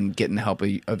thing and getting the help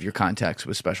of your contacts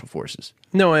with Special Forces?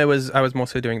 No, I was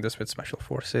mostly doing this with Special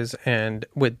Forces and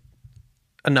with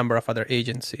a number of other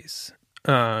agencies.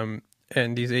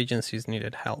 And these agencies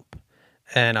needed help,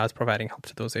 and I was providing help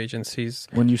to those agencies.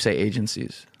 When you say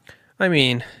agencies? I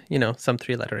mean, some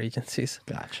 3-letter agencies.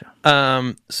 Gotcha.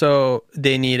 So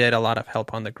they needed a lot of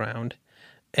help on the ground,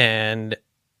 and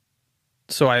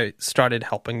so I started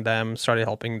helping them, started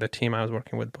helping the team I was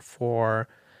working with before,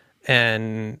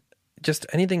 and just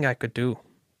anything I could do.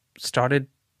 Started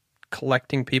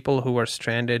collecting people who were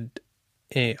stranded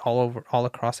all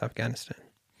across Afghanistan.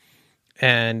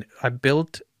 And I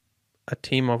built a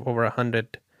team of over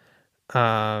 100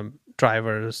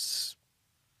 drivers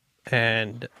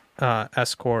and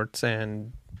escorts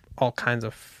and all kinds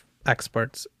of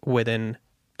experts within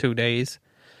 2 days.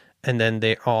 And then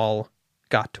they all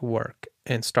got to work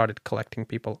and started collecting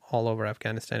people all over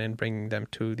Afghanistan and bringing them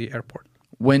to the airport.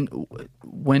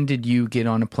 When did you get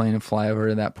on a plane and fly over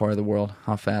to that part of the world?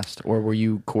 How fast? Or were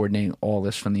you coordinating all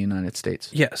this from the United States?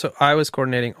 Yeah, so I was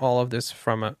coordinating all of this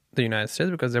from the United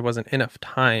States because there wasn't enough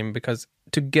time, because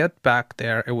to get back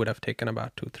there, it would have taken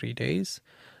about 2-3 days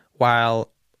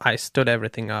while I stood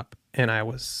everything up and I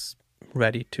was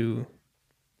ready to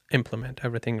implement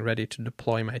everything, ready to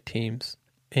deploy my teams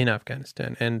in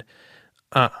Afghanistan. And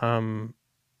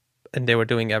they were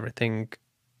doing everything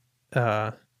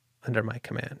under my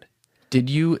command.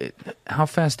 How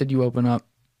fast did you open up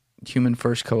Human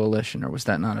First Coalition, or was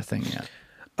that not a thing yet?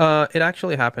 It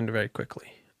actually happened very quickly.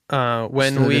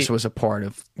 This was a part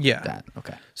of that.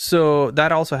 Okay. So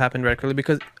that also happened very quickly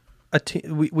because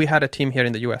we had a team here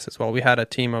in the U.S. as well. We had a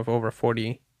team of over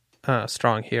 40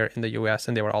 strong here in the U.S.,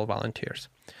 and they were all volunteers.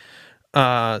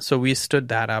 So we stood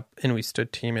that up, and we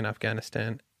stood team in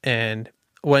Afghanistan. And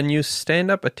when you stand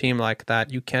up a team like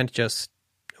that, you can't just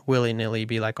willy-nilly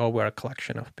be like, oh, we're a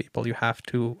collection of people. You have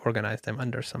to organize them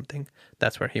under something.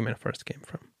 That's where Human First came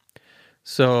from.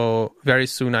 So very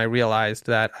soon I realized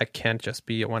that I can't just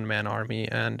be a one-man army,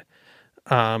 and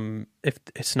if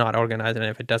it's not organized and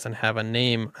if it doesn't have a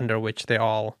name under which they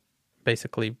all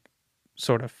basically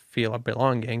sort of feel a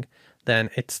belonging, then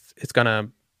it's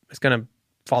gonna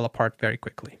fall apart very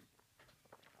quickly.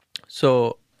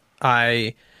 So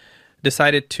I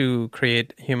decided to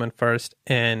create Human First,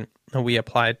 and we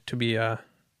applied to be a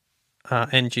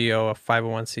NGO, a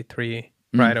 501c3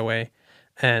 right away.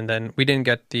 And then we didn't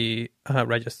get the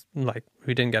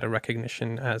we didn't get a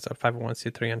recognition as a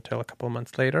 501c3 until a couple of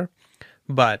months later.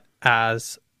 But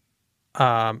as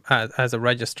a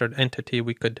registered entity,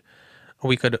 we could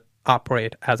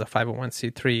operate as a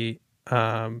 501c3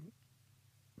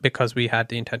 because we had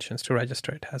the intentions to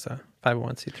register it as a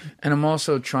 501c3. And I'm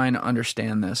also trying to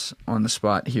understand this on the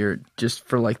spot here, just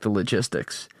for like the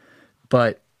logistics.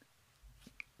 But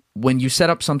when you set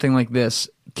up something like this,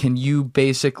 can you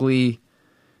basically,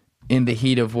 in the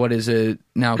heat of what is a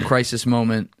now crisis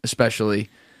moment, especially,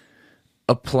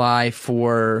 apply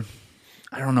for,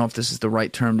 I don't know if this is the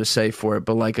right term to say for it,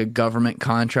 but like a government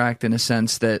contract in a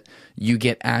sense that you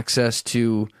get access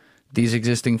to these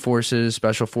existing forces,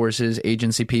 special forces,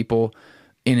 agency people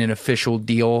in an official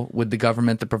deal with the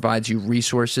government that provides you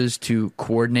resources to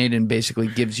coordinate and basically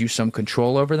gives you some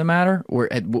control over the matter? Or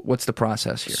what's the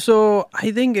process here? So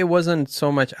I think it wasn't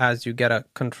so much as you get a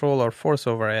control or force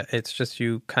over it. It's just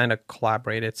you kind of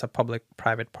collaborate. It's a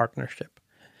public-private partnership.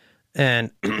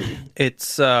 And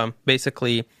it's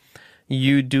basically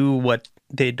you do what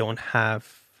they don't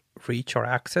have reach or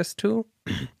access to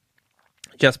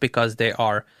just because they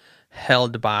are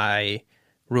held by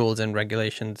rules and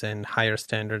regulations and higher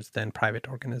standards than private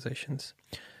organizations.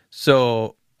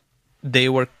 So they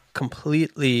were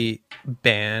completely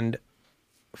banned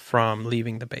from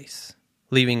leaving the base,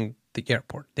 leaving the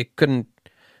airport. They couldn't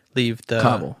leave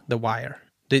the wire.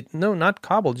 No, not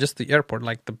Kabul, just the airport,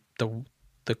 like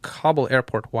the Kabul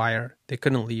airport wire. They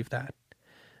couldn't leave that.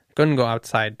 Couldn't go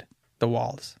outside the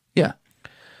walls. Yeah.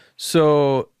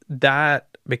 So that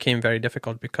became very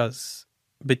difficult because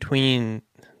between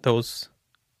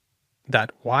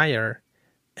that wire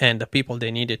and the people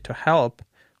they needed to help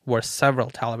were several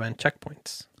Taliban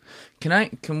checkpoints.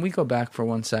 Can we go back for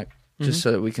 1 sec, just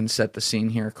so that we can set the scene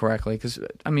here correctly? Because,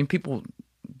 I mean, people,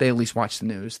 they at least watch the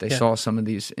news. They saw some of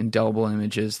these indelible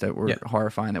images that were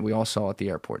horrifying that we all saw at the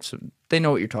airport. So they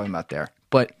know what you're talking about there.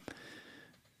 But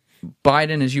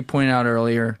Biden, as you pointed out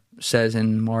earlier, says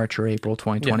in March or April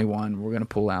 2021, we're going to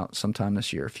pull out sometime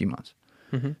this year, a few months.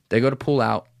 They go to pull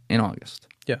out in August.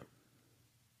 Yeah.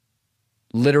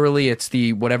 Literally, it's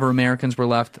whatever Americans were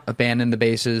left, abandon the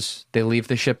bases. They leave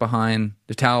the shit behind.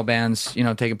 The Taliban's,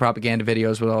 taking propaganda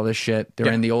videos with all this shit.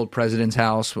 They're in the old president's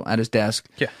house at his desk.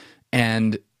 Yeah.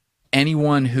 And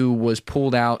anyone who was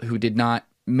pulled out who did not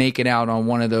make it out on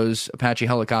one of those Apache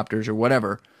helicopters or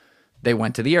whatever, they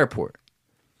went to the airport.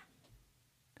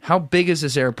 How big is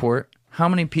this airport? How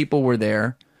many people were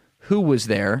there? Who was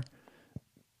there?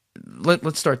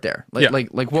 Let's start there.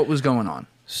 Like what was going on?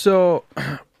 So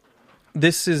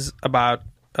this is about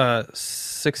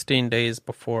 16 days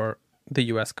before the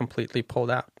U.S. completely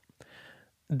pulled out.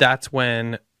 That's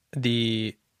when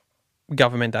the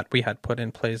government that we had put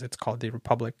in place, it's called the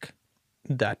Republic,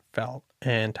 that fell,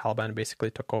 and Taliban basically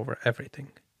took over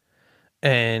everything.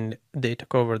 And they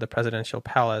took over the presidential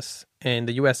palace, and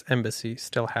the U.S. embassy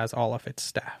still has all of its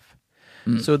staff.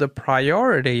 So the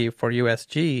priority for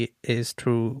USG is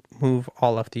to move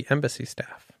all of the embassy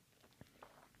staff.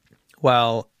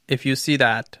 Well, if you see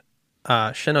that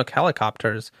Chinook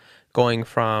helicopters going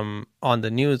from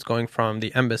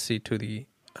the embassy to the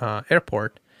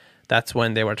airport, that's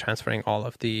when they were transferring all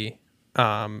of the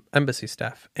embassy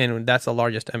staff. And that's the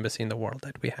largest embassy in the world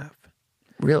that we have.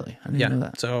 Really? I didn't know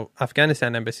that. So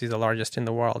Afghanistan embassy is the largest in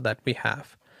the world that we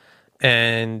have.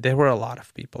 And there were a lot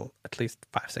of people, at least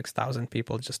 5,000-6,000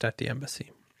 people just at the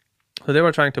embassy. So they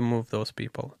were trying to move those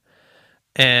people.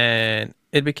 And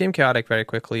it became chaotic very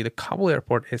quickly. The Kabul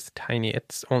airport is tiny.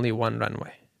 It's only one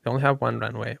runway. They only have one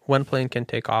runway. One plane can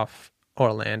take off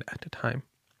or land at a time.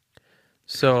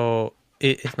 So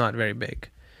it is not very big.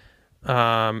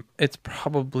 It's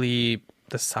probably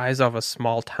the size of a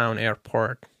small town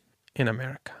airport in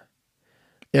America.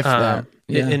 If that.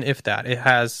 Yeah. If that. It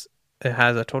has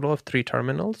a total of 3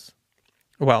 terminals.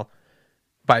 Well,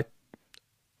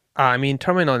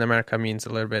 terminal in America means a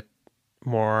little bit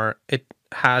more. It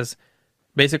has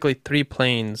basically 3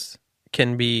 planes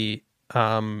can be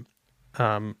loaded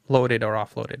or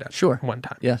offloaded at one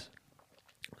time. Yes.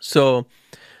 So,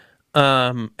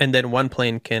 and then one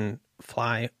plane can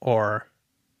fly or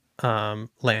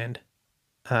land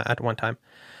at one time.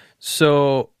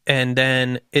 So, and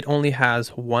then it only has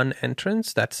one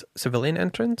entrance, that's civilian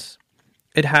entrance.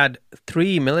 It had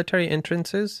 3 military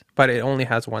entrances, but it only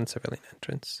has one civilian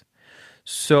entrance.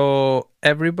 So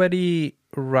everybody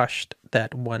rushed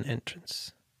that one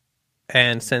entrance.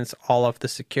 And since all of the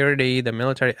security, the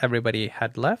military, everybody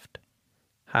had left,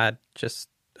 had just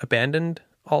abandoned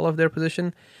all of their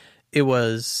position, it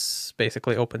was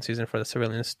basically open season for the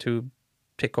civilians to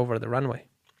take over the runway.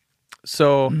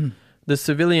 So the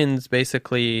civilians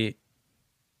basically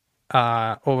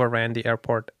overran the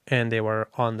airport, and they were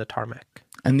on the tarmac.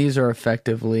 And these are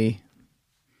effectively,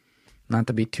 not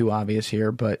to be too obvious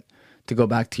here, but to go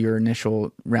back to your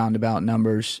initial roundabout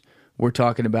numbers, we're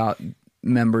talking about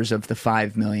members of the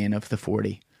 5 million of the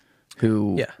 40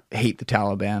 who Yeah. hate the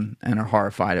Taliban and are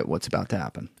horrified at what's about to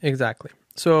happen. Exactly.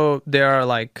 So they are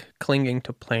like clinging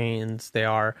to planes.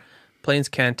 Planes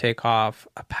can't take off.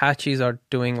 Apaches are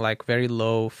doing like very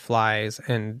low flies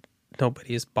and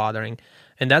nobody is bothering.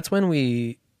 And that's when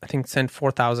we, I think, sent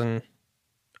 4,000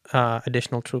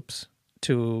 additional troops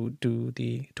to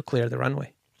clear the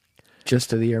runway.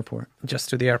 Just to the airport. Just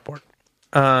to the airport.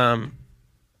 And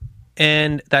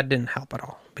that didn't help at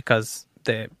all because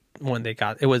when they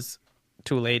got, it was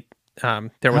too late.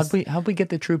 How'd we get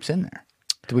the troops in there?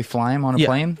 Did we fly them on a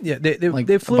plane? Yeah, they Like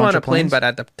flew on a plane, planes? but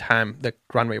at the time the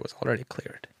runway was already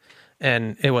cleared,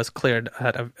 and it was cleared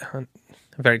at a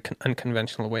very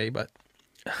unconventional way. But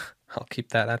I'll keep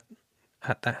that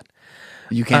at that.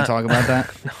 You can't talk about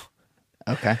that? No.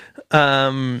 Okay.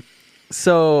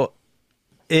 So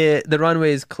the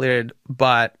runway is cleared,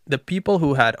 but the people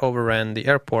who had overrun the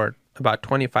airport, about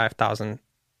 25,000,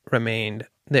 remained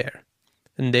there,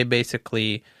 and they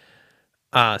basically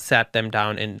sat them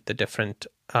down in the different,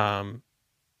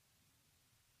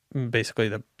 basically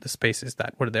the spaces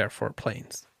that were there for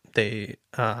planes. They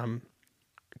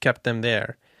kept them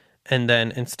there, and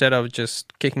then instead of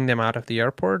just kicking them out of the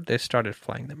airport, they started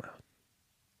flying them out.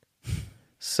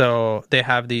 So they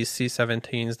have these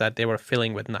C-17s that they were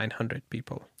filling with 900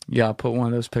 people. Yeah, I'll put one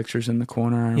of those pictures in the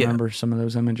corner. I remember some of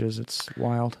those images. It's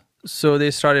wild. So they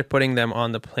started putting them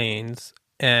on the planes,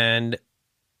 and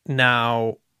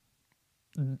now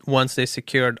once they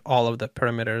secured all of the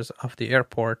perimeters of the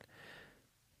airport,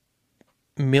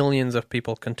 millions of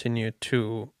people continued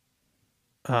to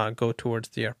go towards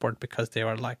the airport because they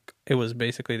were like, it was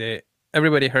basically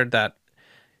everybody heard that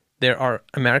there are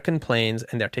American planes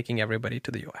and they're taking everybody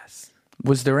to the U.S.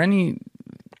 Was there any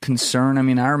concern? I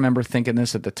mean, I remember thinking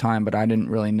this at the time, but I didn't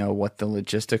really know what the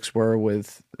logistics were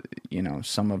with,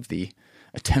 some of the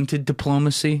attempted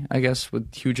diplomacy, I guess,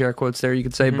 with huge air quotes there, you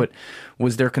could say. Mm-hmm. But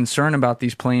was there concern about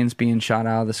these planes being shot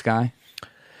out of the sky?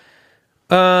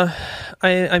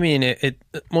 I mean,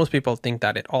 most people think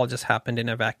that it all just happened in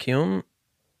a vacuum.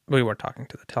 We were talking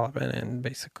to the Taliban, and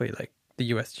basically, like,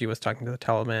 the USG was talking to the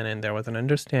Taliban, and there was an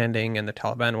understanding, and the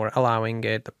Taliban were allowing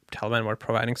it. The Taliban were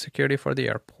providing security for the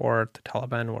airport. The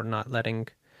Taliban were not letting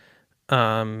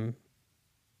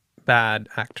bad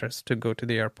actors to go to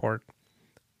the airport.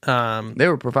 They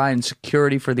were providing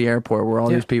security for the airport where all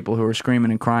these people who were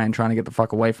screaming and crying, trying to get the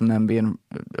fuck away from them, being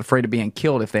afraid of being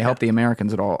killed if they help the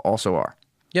Americans at all, also are.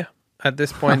 Yeah, at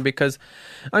this point, because,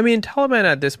 I mean, Taliban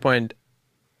at this point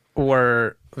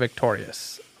were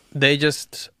victorious. They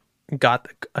just got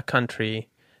a country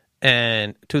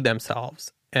and to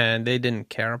themselves, and they didn't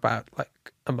care about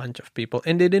like a bunch of people,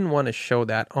 and they didn't want to show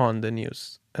that on the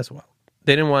news as well.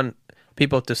 They didn't want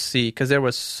people to see, because there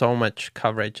was so much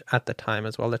coverage at the time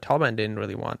as well. The Taliban didn't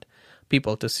really want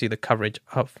people to see the coverage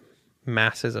of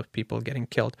masses of people getting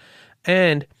killed.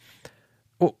 And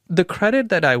the credit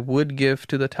that I would give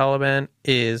to the Taliban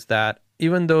is that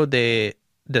even though they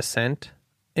dissent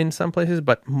in some places,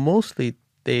 but mostly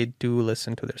they do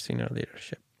listen to their senior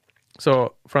leadership.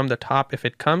 So from the top, if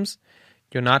it comes,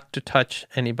 you're not to touch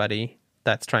anybody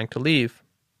that's trying to leave.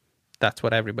 That's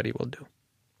what everybody will do.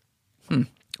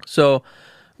 So,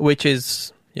 which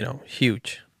is,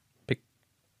 huge,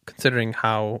 considering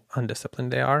how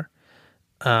undisciplined they are.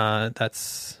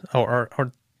 That's,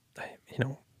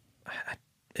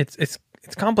 it's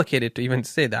complicated to even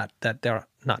say that they're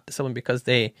not disciplined, because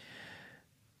they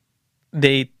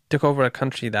took over a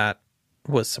country that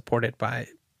was supported by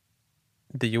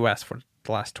the U.S. for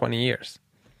the last 20 years.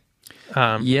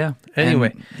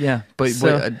 Anyway.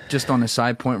 But just on a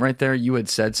side point right there, you had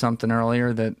said something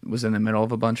earlier that was in the middle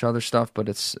of a bunch of other stuff, but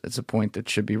it's a point that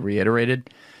should be reiterated.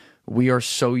 We are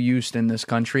so used in this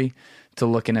country to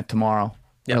looking at tomorrow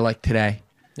or like today.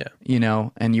 Yeah.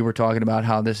 And you were talking about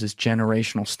how this is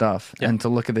generational stuff. Yeah. And to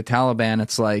look at the Taliban,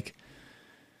 it's like,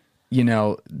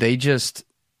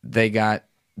 they got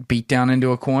beat down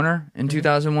into a corner in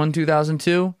 2001,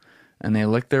 2002, and they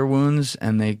licked their wounds,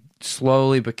 and they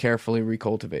slowly but carefully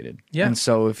recultivated. Yeah. And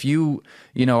so if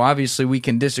obviously we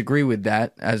can disagree with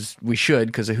that, as we should,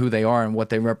 because of who they are and what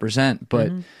they represent,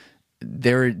 but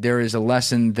there is a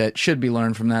lesson that should be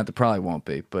learned from that probably won't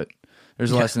be, but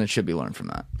there's a lesson that should be learned from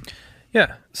that.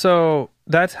 Yeah. So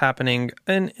that's happening.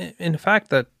 And in fact,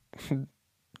 that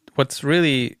what's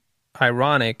really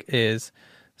ironic is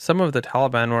some of the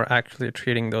Taliban were actually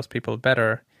treating those people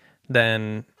better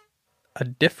than a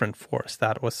different force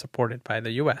that was supported by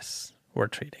the U.S. were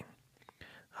treating.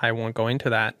 I won't go into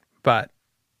that, but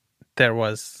there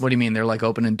was... What do you mean? They're like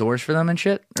opening doors for them and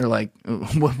shit? Or like,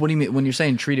 what do you mean when you're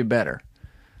saying treated better?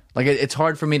 Like, it's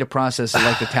hard for me to process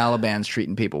like the Taliban's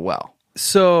treating people well.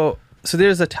 So So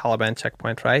there's a Taliban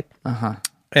checkpoint, right? Uh-huh.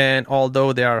 And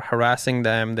although they are harassing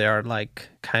them, they are like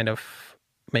kind of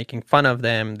making fun of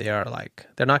them. They are like,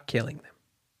 they're not killing them.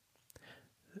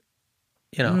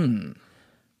 You know,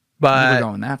 but We're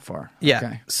going that far. yeah.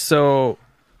 Okay. So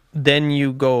then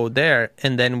you go there,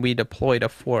 and then we deployed a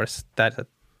force that,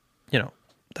 you know,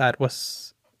 that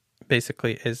was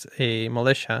basically is a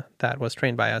militia that was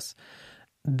trained by us.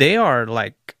 They are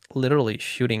like literally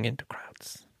shooting into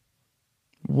crowds.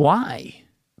 Why?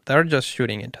 They're just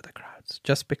shooting into the crowds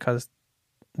just because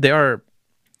they are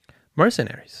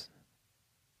mercenaries.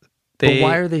 But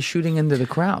why are they shooting into the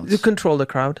crowds? To control the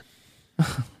crowd.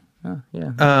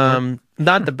 Yeah.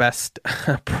 Not the best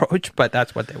approach, but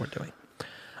that's what they were doing.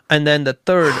 And then the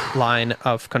third line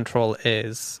of control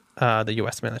is the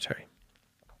U.S. military.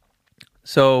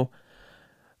 So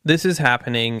this is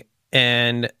happening,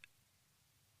 and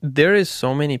there is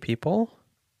so many people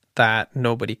that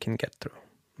nobody can get through.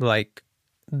 Like,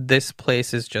 this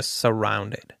place is just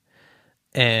surrounded,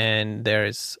 and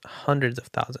there's hundreds of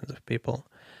thousands of people.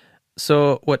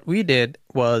 So what we did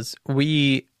was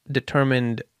we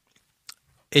determined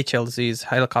HLZs,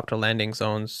 helicopter landing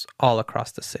zones, all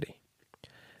across the city.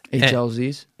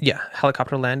 HLZs? Yeah,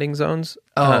 helicopter landing zones.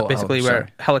 Oh, basically sorry. where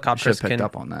helicopters Should have picked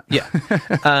up on that.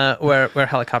 Yeah, where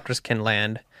helicopters can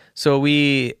land. So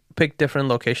we picked different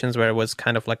locations where it was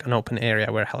kind of like an open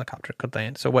area where a helicopter could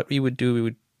land. So what we would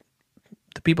do,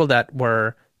 the people that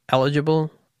were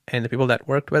eligible and the people that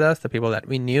worked with us, the people that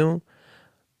we knew,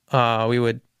 we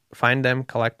would find them,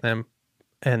 collect them,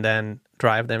 and then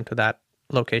drive them to that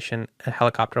location. A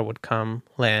helicopter would come,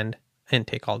 land, and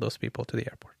take all those people to the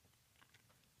airport.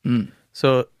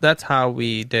 So that's how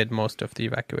we did most of the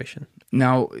evacuation.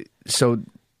 Now, so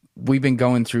we've been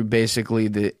going through basically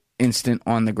the instant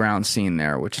on the ground scene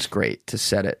there, which is great to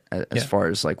set it as far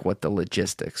as like what the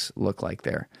logistics look like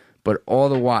there. But all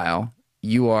the while,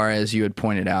 you are, as you had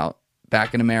pointed out,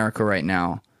 back in America right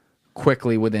now,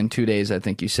 quickly within 2 days, I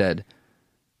think you said,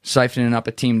 siphoning up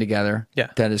a team together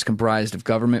that is comprised of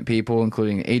government people,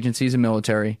 including agencies and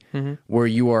military, where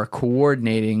you are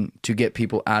coordinating to get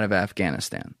people out of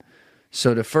Afghanistan.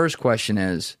 So the first question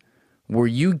is, were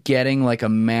you getting like a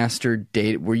master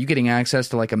data? Were you getting access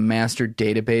to like a master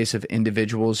database of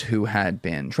individuals who had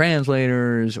been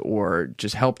translators or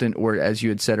just helped in, or as you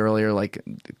had said earlier, like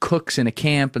cooks in a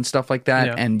camp and stuff like that?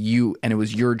 Yeah. And it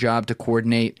was your job to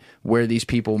coordinate where these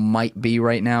people might be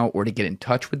right now, or to get in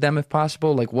touch with them if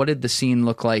possible. Like, what did the scene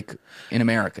look like in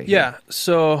America here? Yeah.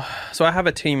 So I have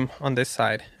a team on this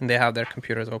side, and they have their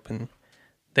computers open.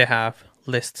 They have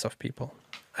lists of people.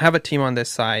 I have a team on this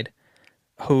side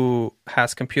who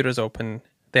has computers open.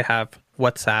 They have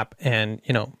WhatsApp and,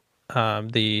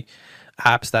 the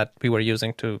apps that we were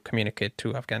using to communicate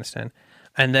to Afghanistan.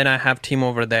 And then I have team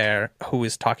over there who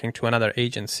is talking to another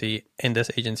agency, and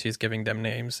this agency is giving them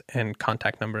names and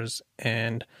contact numbers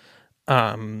and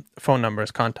phone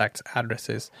numbers, contacts,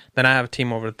 addresses. Then I have a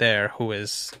team over there who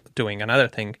is doing another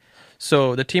thing.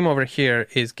 So the team over here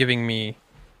is giving me,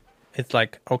 it's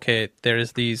like, okay, there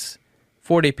is these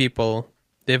 40 people.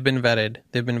 They've been vetted.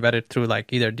 They've been vetted through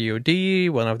like either DOD,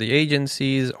 one of the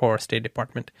agencies, or State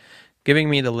Department. Giving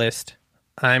me the list.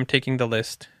 I'm taking the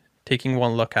list, taking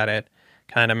one look at it,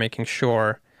 kind of making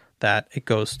sure that it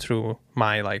goes through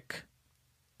my like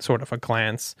sort of a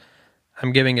glance.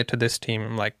 I'm giving it to this team.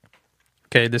 I'm like,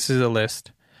 okay, this is a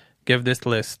list. Give this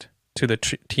list to the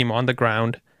team on the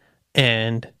ground,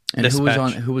 and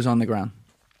dispatch. Who was on the ground?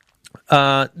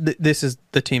 This is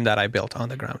the team that I built on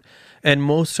the ground. And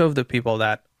most of the people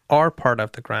that are part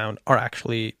of the ground are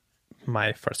actually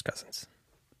my first cousins.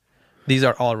 These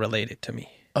are all related to me.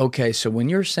 Okay, so when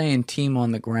you're saying team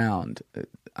on the ground,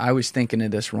 I was thinking of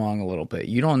this wrong a little bit.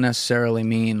 You don't necessarily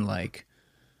mean like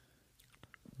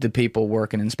the people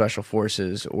working in special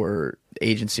forces or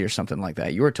agency or something like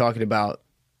that. You were talking about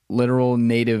literal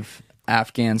native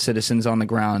Afghan citizens on the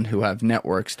ground who have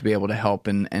networks to be able to help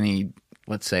in any,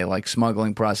 let's say, like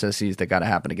smuggling processes that got to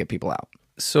happen to get people out.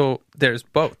 So there's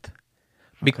both.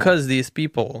 Because these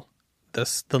people,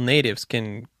 the natives,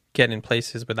 can get in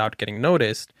places without getting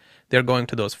noticed, they're going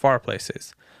to those far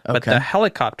places. Okay. But the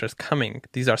helicopters coming,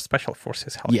 these are special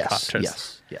forces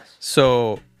helicopters. Yes.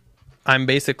 So I'm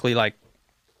basically like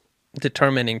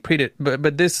determining,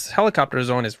 but this helicopter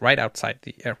zone is right outside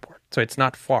the airport, so it's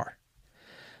not far.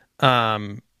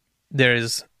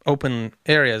 There's open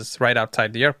areas right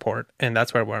outside the airport, and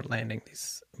that's where we're landing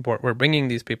these. We're bringing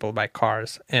these people by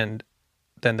cars, and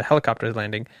then the helicopter is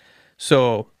landing.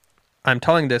 So I'm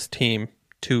telling this team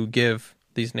to give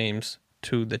these names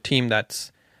to the team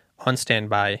that's on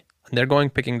standby, and they're going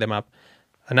picking them up.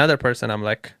 Another person, I'm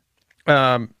like,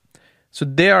 so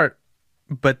they are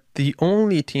But the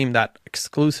only team that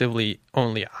exclusively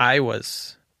only I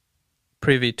was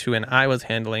privy to and I was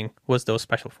handling was those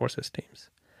special forces teams.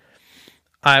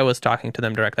 I was talking to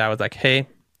them directly. I was like, hey,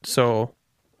 so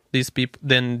these people,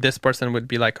 then this person would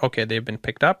be like, okay, they've been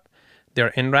picked up.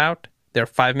 They're en route. They're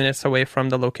 5 minutes away from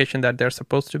the location that they're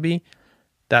supposed to be.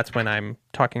 That's when I'm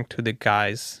talking to the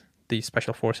guys, the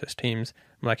special forces teams.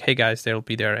 I'm like, hey guys, they'll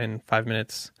be there in 5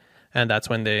 minutes. And that's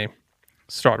when they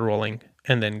start rolling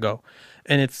and then go.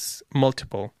 And it's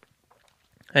multiple.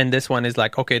 And this one is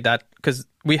like, okay, that, because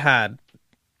we had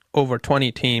over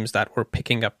 20 teams that were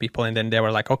picking up people. And then they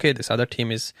were like, okay, this other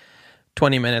team is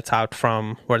 20 minutes out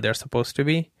from where they're supposed to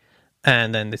be.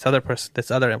 And then this other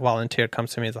volunteer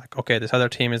comes to me, is like, okay, this other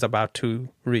team is about to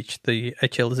reach the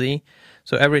HLZ.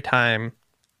 So every time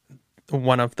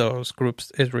one of those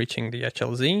groups is reaching the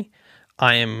HLZ,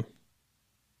 I am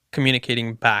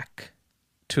communicating back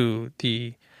to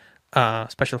the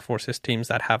special forces teams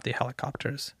that have the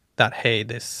helicopters that, hey,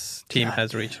 this team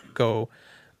has reached, go.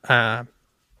 The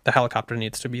helicopter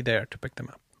needs to be there to pick them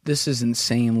up. This is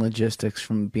insane logistics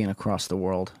from being across the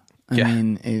world. I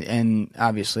mean, and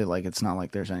obviously, like, it's not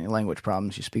like there's any language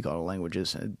problems. You speak all the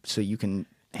languages, so you can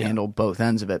handle both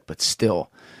ends of it. But still,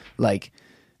 like,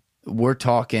 we're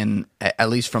talking, at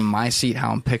least from my seat,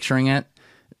 how I'm picturing it,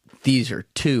 these are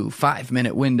 2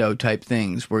 5-minute window type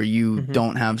things where you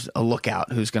don't have a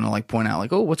lookout who's going to, like, point out,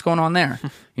 like, oh, what's going on there?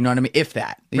 You know what I mean? If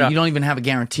that. Yeah. You don't even have a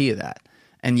guarantee of that.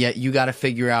 And yet you got to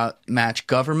figure out, match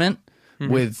government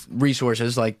with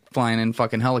resources like flying in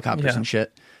fucking helicopters and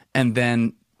shit. And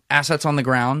then assets on the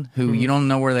ground who you don't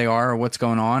know where they are or what's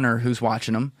going on or who's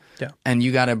watching them. Yeah. And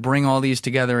you got to bring all these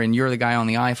together, and you're the guy on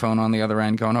the iPhone on the other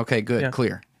end going, okay, good,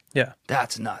 clear. Yeah.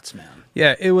 That's nuts, man.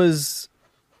 Yeah, it was,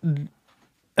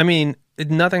 I mean,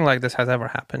 nothing like this has ever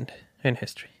happened in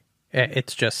history.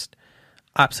 It's just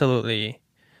absolutely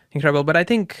incredible. But I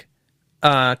think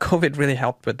COVID really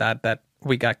helped with that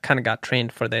we got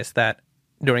trained for this, that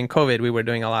during COVID we were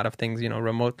doing a lot of things,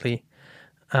 remotely.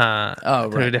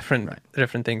 Through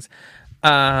different things.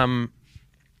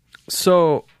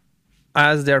 So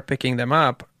as they're picking them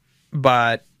up,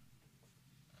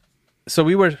 so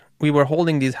we were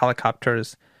holding these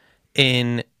helicopters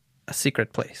in a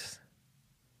secret place.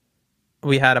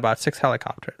 We had about 6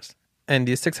 helicopters, and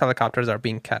these 6 helicopters are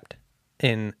being kept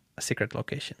in a secret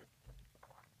location.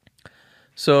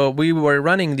 So we were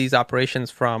running these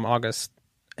operations from August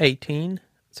 18,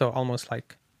 so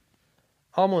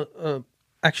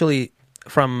actually,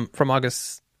 from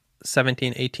August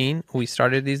 17, 18, we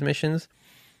started these missions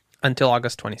until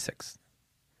August 26th.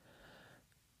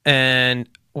 And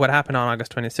what happened on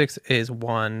August 26th is,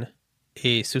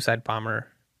 a suicide bomber.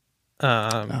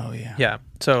 Yeah.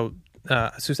 So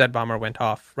a suicide bomber went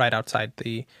off right outside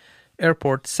the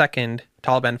airport. Second,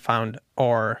 Taliban found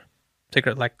our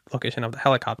secret location of the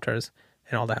helicopters,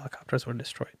 and all the helicopters were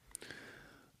destroyed.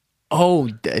 Oh,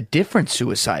 a different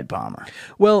suicide bomber.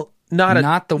 Well,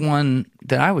 not the one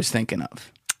that I was thinking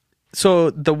of. So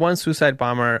the one suicide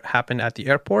bomber happened at the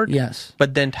airport. Yes.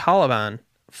 But then Taliban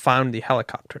found the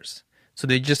helicopters. So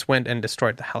they just went and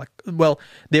destroyed the helicopters. Well,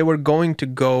 they were going to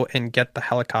go and get the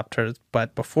helicopters,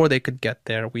 but before they could get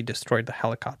there, we destroyed the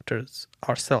helicopters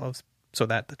ourselves so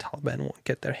that the Taliban won't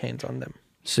get their hands on them.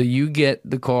 So you get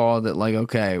the call that, like,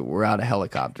 okay, we're out of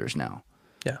helicopters now.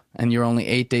 Yeah. And you're only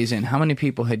 8 days in. How many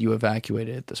people had you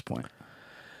evacuated at this point?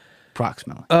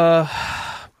 Approximately.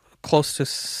 Close to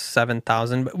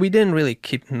 7,000, but we didn't really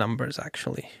keep numbers,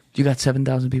 actually. You got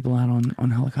 7,000 people out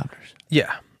on helicopters?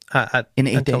 Yeah. In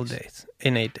 8 days?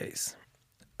 In 8 days.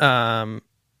 And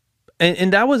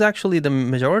that was actually the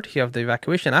majority of the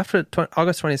evacuation. After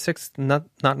August 26th,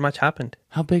 not much happened.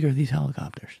 How big are these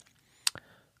helicopters?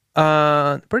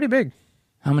 Pretty big.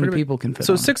 How many people can fit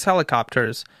So on 6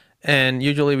 helicopters, and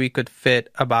usually we could fit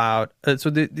about, so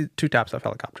the 2 types of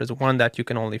helicopters. One that you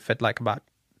can only fit like about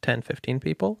 10, 15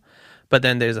 people, but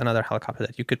then there's another helicopter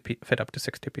that you could fit up to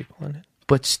 60 people in it.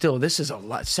 But still, this is a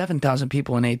lot. 7,000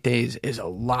 people in 8 days is a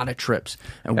lot of trips.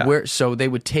 And so they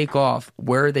would take off.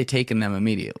 Where are they taking them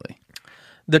immediately?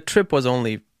 The trip was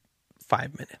only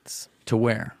 5 minutes. To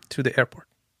where? To the airport.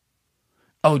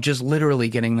 Oh, just literally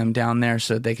getting them down there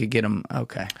so they could get them.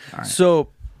 Okay. All right. So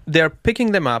they're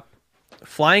picking them up,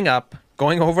 flying up,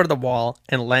 going over the wall,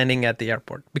 and landing at the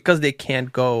airport. Because they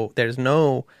can't go, there's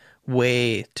no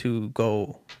way to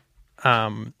go. I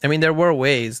mean, there were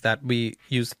ways that we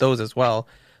used those as well,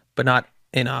 but not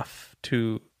enough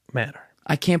to matter.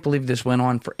 I can't believe this went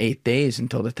on for 8 days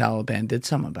until the Taliban did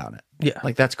something about it. Yeah.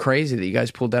 Like, that's crazy that you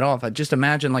guys pulled that off. I just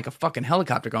imagine like a fucking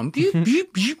helicopter going beep,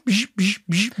 beep, beep, beep, beep,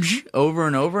 beep, beep, over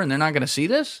and over, and they're not going to see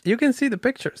this? You can see the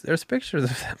pictures. There's pictures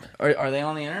of them. Are they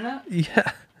on the internet?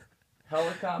 Yeah.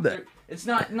 Helicopter. It's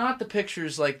not the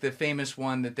pictures like the famous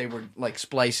one that they were like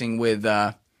splicing with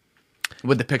the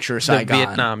picture of Saigon.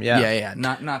 Vietnam, yeah. Yeah.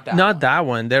 Not that Not one. that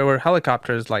one. There were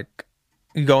helicopters like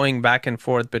going back and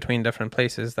forth between different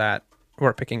places that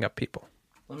were picking up people.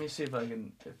 Let me see if I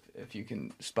can if you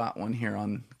can spot one here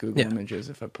on Google Images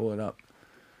if I pull it up.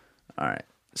 All right.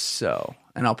 So,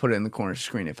 and I'll put it in the corner of the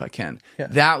screen if I can. Yeah.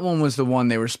 That one was the one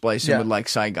they were splicing with like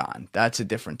Saigon. That's a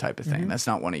different type of thing. That's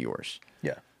not one of yours.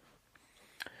 Yeah.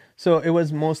 So it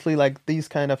was mostly like these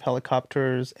kind of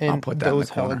helicopters and I'll put that in those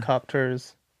the corner.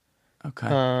 helicopters.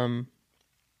 Okay.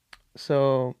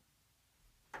 So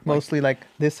mostly like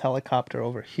this helicopter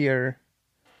over here.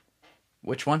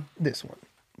 Which one? This one.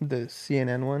 The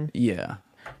CNN one. Yeah.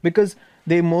 Because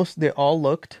they all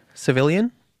looked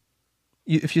civilian.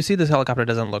 If you see this helicopter, it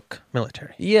doesn't look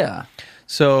military. Yeah.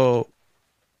 So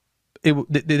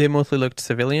they mostly looked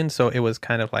civilian, so it was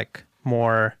kind of like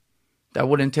more... That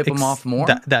wouldn't tip them off more?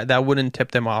 That wouldn't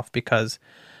tip them off because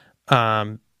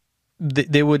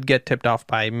they would get tipped off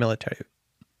by military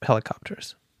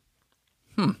helicopters.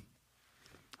 I'll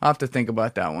have to think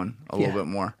about that one a little bit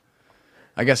more.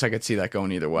 I guess I could see that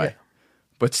going either way. Yeah.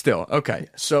 But still, okay.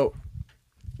 So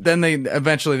then they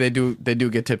eventually do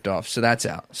get tipped off. So that's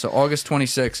out. So August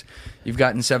 26th, you've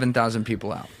gotten 7,000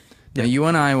 people out. Now you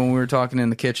and I, when we were talking in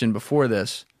the kitchen before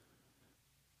this,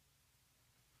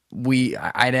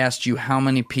 I'd asked you how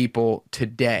many people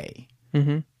today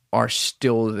are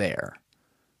still there,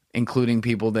 including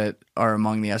people that are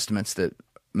among the estimates that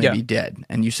may be dead.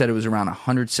 And you said it was around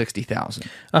 160,000.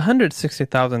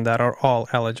 160,000 that are all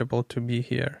eligible to be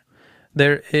here.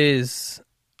 There is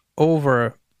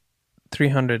over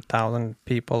 300,000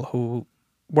 people who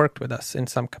worked with us in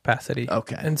some capacity.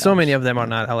 Okay. And so many of them are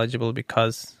not eligible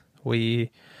because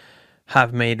we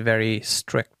have made very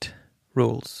strict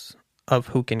rules of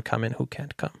who can come and who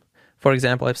can't come. For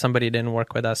example, if somebody didn't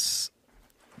work with us,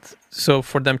 so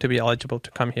for them to be eligible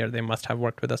to come here, they must have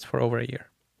worked with us for over a year.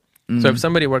 So if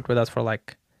somebody worked with us for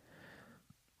like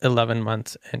 11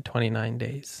 months and 29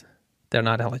 days, they're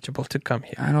not eligible to come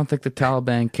here. I don't think the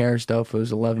Taliban cares, though, if it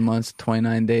was 11 months,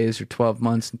 29 days, or 12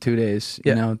 months and 2 days.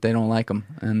 You know, they don't like them,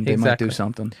 and they might do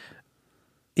something.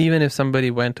 Even if somebody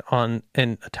went on,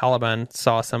 and a Taliban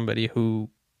saw somebody who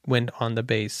went on the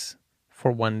base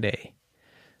for 1 day,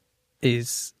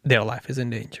 their life is in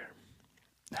danger.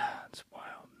 That's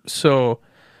wild. So...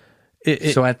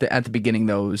 So at the beginning,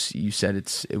 you said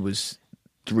it was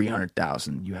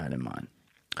 300,000 you had in mind.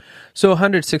 So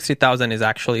 160,000 is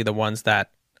actually the ones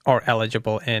that are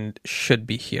eligible and should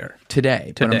be here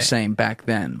Today. But I'm saying back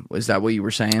then, was that what you were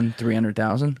saying?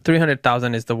 300,000?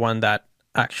 300,000 is the one that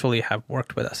actually have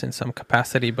worked with us in some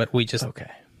capacity, but we just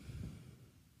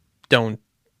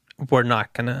we're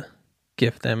not gonna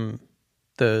give them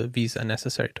the visa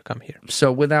necessary to come here.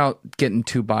 So without getting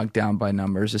too bogged down by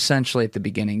numbers, essentially at the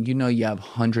beginning, you have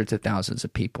hundreds of thousands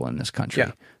of people in this country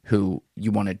who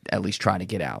you want to at least try to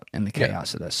get out in the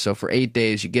chaos of this. So for 8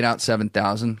 days, you get out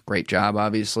 7,000. Great job,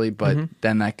 obviously, but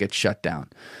then that gets shut down.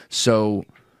 So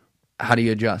how do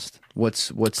you adjust? What's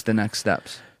the next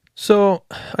steps? So,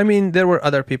 I mean, there were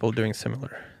other people doing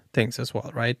similar things as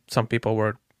well, right? Some people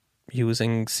were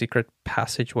using secret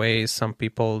passageways. Some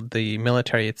people, the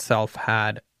military itself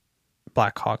had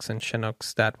Black Hawks and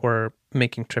Chinooks that were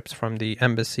making trips from the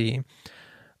embassy.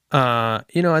 At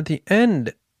the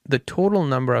end, the total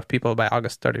number of people by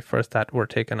August 31st that were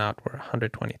taken out were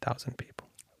 120,000 people.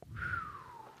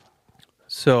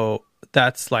 So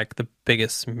that's like the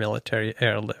biggest military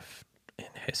airlift in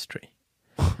history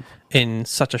in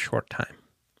such a short time.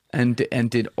 And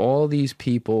did all these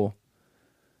people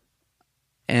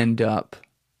end up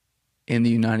in the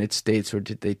United States, or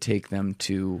did they take them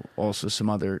to also some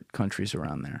other countries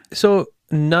around there? So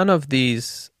none of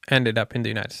these ended up in the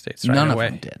United States right away. None of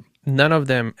them did. None of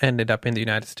them ended up in the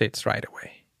United States right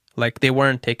away. Like, they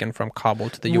weren't taken from Kabul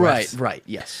to the U.S. Right,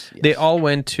 yes. They all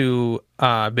went to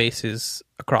bases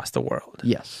across the world.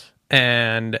 Yes.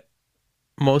 And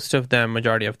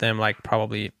majority of them, like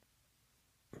probably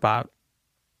about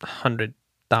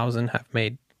 100,000 have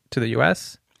made to the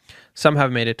U.S., some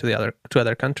have made it to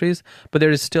other countries, but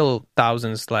there is still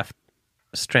thousands left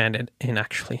stranded in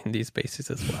these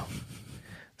bases as well.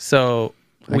 So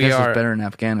I guess it's better in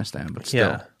Afghanistan, but still.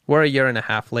 Yeah, we're a year and a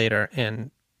half later,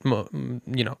 and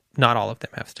not all of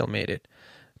them have still made it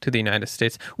to the United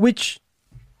States, which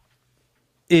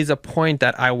is a point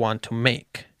that I want to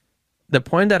make. the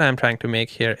point that I'm trying to make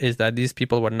here is that these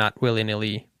people were not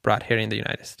willy-nilly brought here in the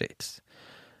United States.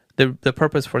 The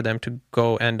purpose for them to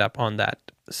go end up on that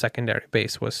secondary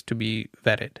base was to be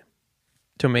vetted,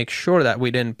 to make sure that we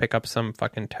didn't pick up some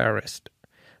fucking terrorist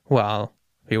while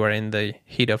we were in the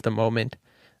heat of the moment,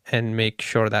 and make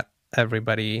sure that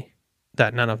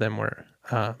that none of them were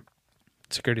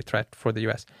security threat for the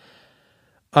U.S.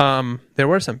 There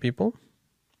were some people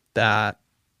that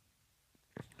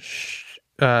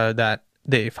that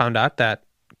they found out that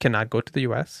cannot go to the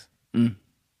U.S.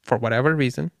 For whatever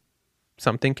reason.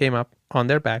 Something came up on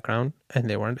their background and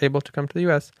they weren't able to come to the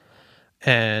U.S.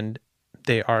 and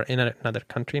they are in another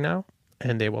country now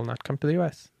and they will not come to the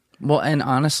U.S. Well, and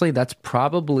honestly, that's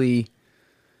probably,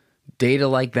 data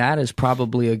like that is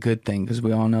probably a good thing, because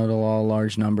we all know the law of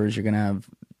large numbers, you're going to have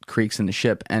creeks in the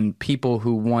ship, and people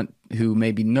who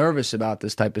may be nervous about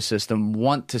this type of system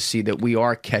want to see that we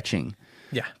are catching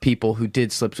people who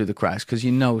did slip through the cracks, because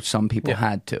some people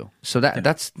had to. So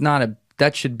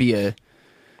that should be a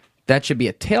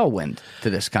tailwind to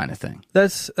this kind of thing.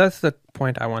 That's the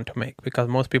point I want to make, because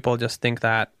most people just think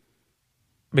that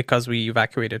because we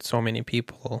evacuated so many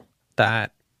people,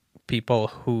 that people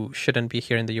who shouldn't be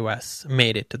here in the U.S.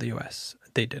 made it to the U.S.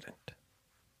 They didn't.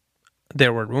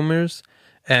 There were rumors,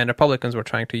 and Republicans were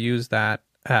trying to use that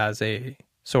as a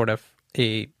sort of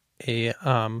a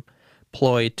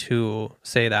ploy to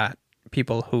say that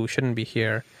people who shouldn't be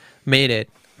here made it,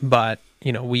 but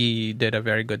we did a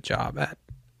very good job at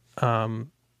vetting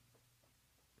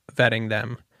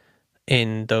them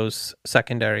in those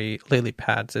secondary lily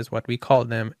pads, is what we called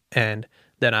them, and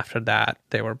then after that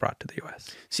they were brought to the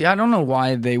U.S. See, I don't know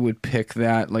why they would pick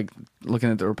that, like looking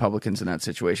at the Republicans in that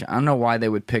situation, I don't know why they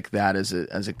would pick that as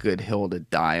a good hill to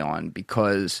die on,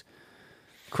 because,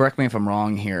 correct me if I'm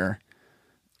wrong here,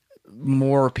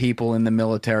 more people in the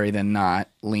military than not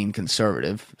lean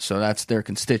conservative, so that's their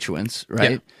constituents,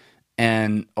 right? Yeah.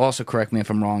 And also, correct me if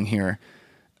I'm wrong here,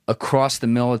 across the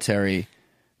military,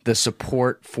 the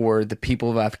support for the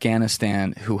people of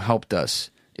Afghanistan who helped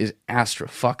us is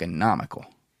astro-fucking-nomical.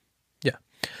 Yeah.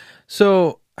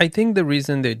 So I think the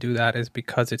reason they do that is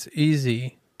because it's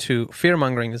easy to...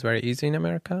 Fear-mongering is very easy in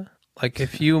America. Like,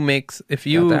 if you...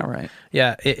 Got that right.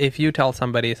 Yeah, if you tell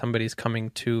somebody's coming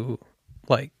to,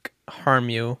 like, harm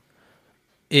you,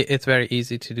 it's very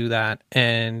easy to do that.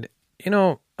 And,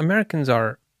 Americans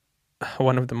are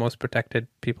one of the most protected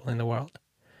people in the world.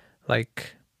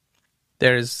 Like,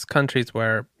 there's countries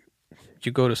where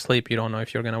you go to sleep, you don't know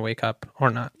if you're going to wake up or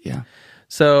not. Yeah.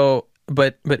 So,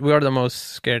 but we are the most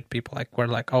scared people. Like, we're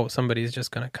like, oh, somebody's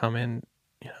just going to come and,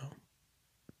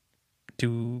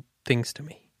 do things to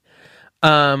me.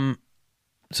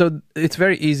 So it's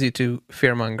very easy to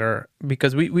fearmonger,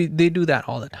 because they do that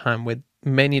all the time with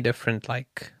many different,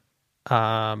 like,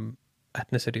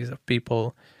 ethnicities of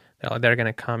people. They're going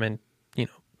to come and,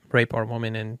 rape our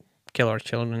women and kill our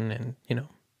children and,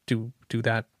 do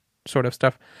that sort of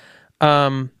stuff.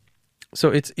 So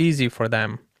it's easy for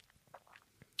them.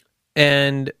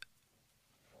 And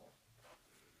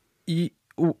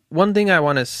one thing I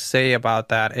want to say about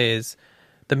that is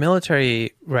the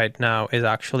military right now is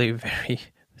actually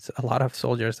a lot of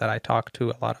soldiers that I talk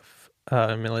to, a lot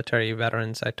of military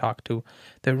veterans I talk to,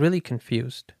 they're really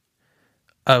confused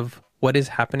of what is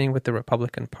happening with the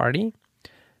Republican Party.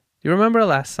 You remember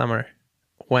last summer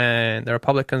when the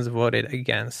Republicans voted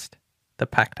against the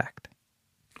PACT Act?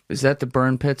 Is that the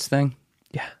burn pits thing?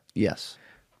 Yeah. Yes.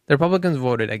 The Republicans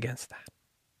voted against that.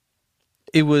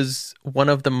 It was one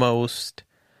of the most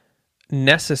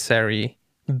necessary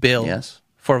bills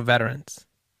for veterans.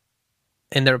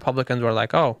 And the Republicans were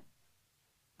like, oh,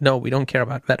 no, we don't care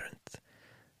about veterans.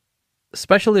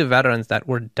 Especially veterans that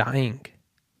were dying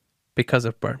because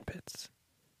of burn pits.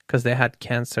 Because they had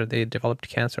cancer. They developed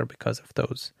cancer because of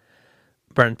those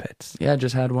burn pits. Yeah, I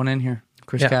just had one in here.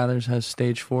 Chris Cathers has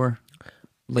stage 4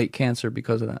 late cancer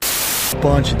because of that.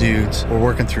 Bunch of dudes were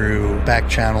working through back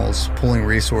channels, pulling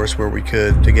resource where we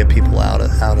could to get people out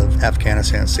of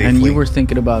Afghanistan safely. And you were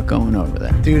thinking about going over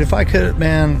there, dude? If I could,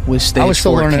 man. With stage 4 I was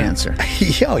still learning cancer.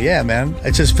 Oh yeah, man.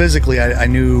 It's just physically, I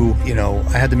knew,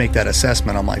 I had to make that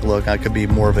assessment. I'm like, look, I could be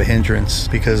more of a hindrance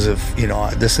because of,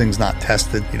 this thing's not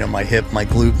tested. My hip, my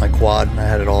glute, my quad, I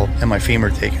had it all, and my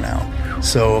femur taken out.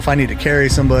 So if I need to carry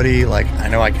somebody, like, I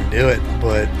know I can do it,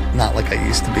 but not like I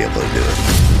used to be able to do it.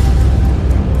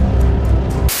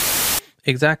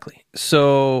 Exactly.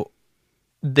 So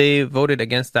they voted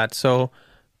against that. So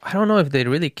I don't know if they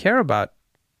really care about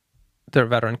their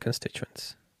veteran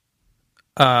constituents.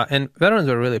 And veterans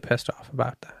were really pissed off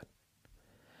about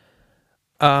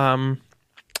that.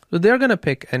 So they're going to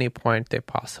pick any point they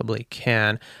possibly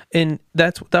can. And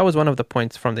that was one of the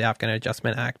points from the Afghan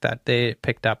Adjustment Act that they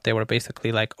picked up. They were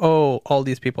basically like, oh, all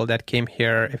these people that came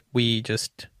here, if we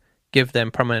just give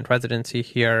them permanent residency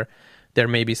here, there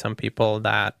may be some people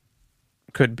that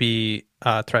could be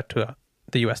a threat to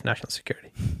the U.S. national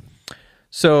security.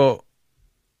 So,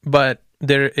 but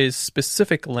there is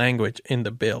specific language in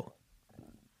the bill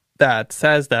that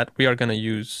says that we are going to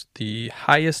use the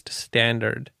highest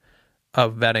standard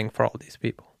of vetting for all these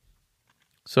people.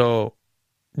 So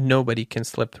nobody can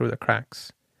slip through the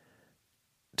cracks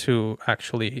to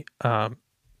actually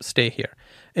stay here.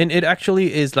 And it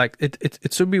actually is like,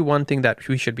 it should be one thing that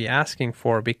we should be asking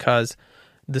for, because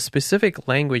the specific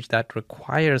language that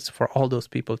requires for all those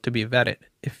people to be vetted,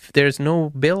 if there's no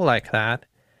bill like that,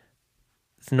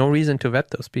 there's no reason to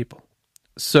vet those people.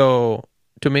 So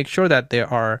to make sure that they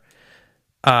are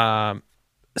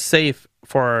safe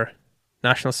for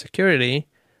national security,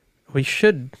 we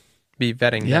should be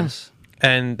vetting them. Yes.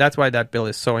 And that's why that bill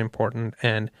is so important.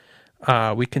 And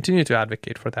we continue to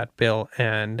advocate for that bill.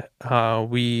 And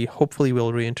we hopefully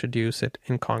will reintroduce it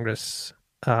in Congress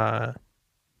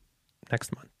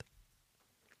next month.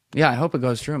 Yeah, I hope it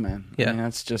goes through, man. Yeah. I mean,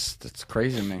 it's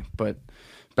crazy to me. But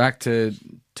back to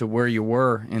where you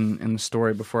were in the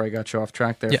story before I got you off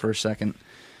track there for a second.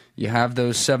 You have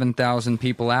those 7,000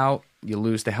 people out. You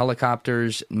lose the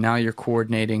helicopters. Now you're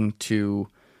coordinating to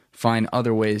find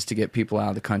other ways to get people out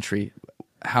of the country.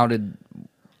 How did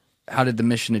the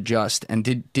mission adjust? And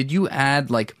did you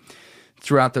add, like,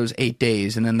 throughout those 8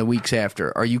 days and then the weeks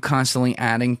after, are you constantly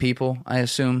adding people, I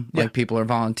assume? Yeah. Like, people are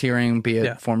volunteering, be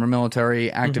it former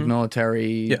military, active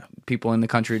military, people in the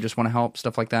country who just want to help,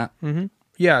 stuff like that? Mm-hmm.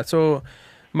 Yeah, so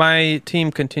my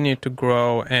team continued to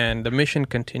grow, and the mission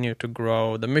continued to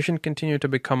grow. The mission continued to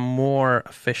become more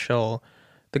official.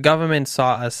 The government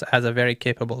saw us as a very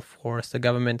capable force. The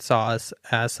government saw us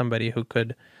as somebody who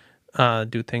could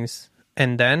do things.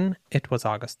 And then it was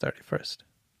August 31st.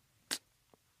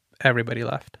 Everybody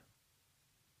left.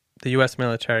 The U.S.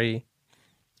 military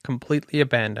completely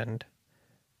abandoned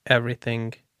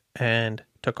everything and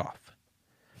took off.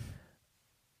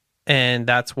 And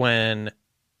that's when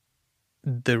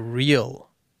the real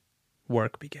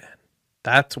work began.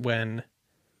 That's when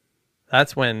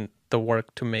the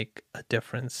work to make a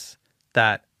difference,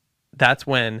 that's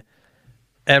when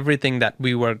everything that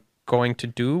we were going to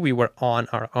do, we were on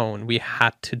our own. We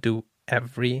had to do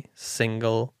every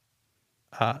single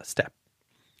step.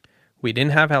 We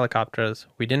didn't have helicopters.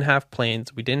 We didn't have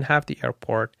planes. We didn't have the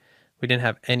airport. We didn't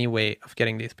have any way of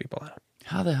getting these people out.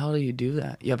 How the hell do you do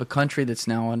that? You have a country that's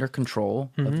now under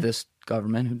control of this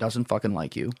government who doesn't fucking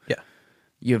like you. Yeah.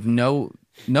 You have no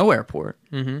airport.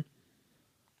 Mm-hmm.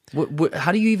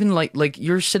 How do you even, like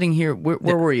you're sitting here,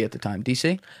 where were you at the time?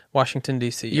 D.C.? Washington,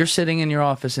 D.C. You're sitting in your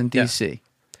office in D.C. Yeah.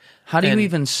 How do you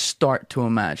even start to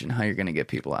imagine how you're going to get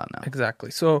people out now? Exactly.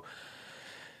 So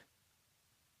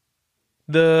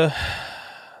the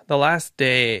last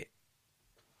day,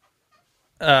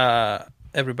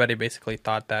 everybody basically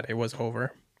thought that it was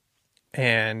over,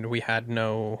 and we had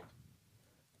no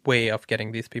way of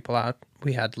getting these people out.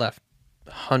 We had left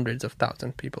hundreds of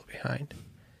thousands of people behind.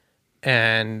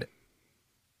 And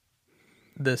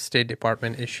the State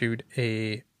Department issued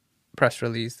a press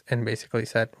release and basically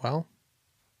said, well,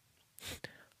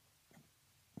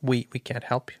 we can't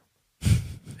help you.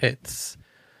 It's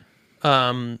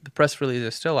the press release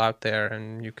is still out there,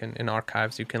 and you can, in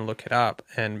archives, you can look it up.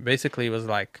 And basically it was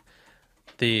like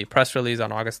the press release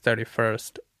on August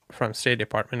 31st from State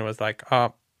Department was like,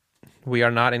 oh, we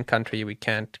are not in country. We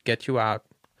can't get you out.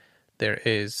 There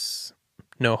is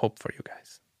no hope for you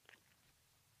guys.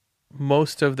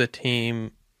 Most of the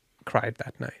team cried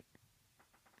that night.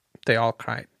 They all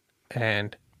cried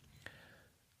and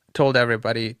told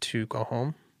everybody to go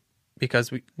home,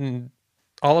 because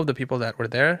all of the people that were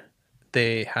there,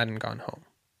 they hadn't gone home.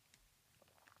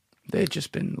 They'd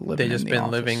just been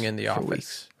living in the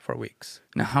office for weeks.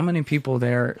 Now, how many people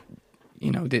there,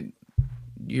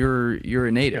 you're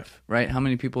a native, right? How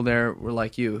many people there were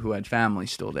like you, who had family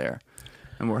still there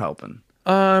and were helping?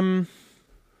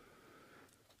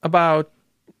 About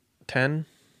 10.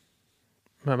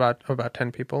 About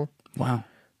 10 people. Wow.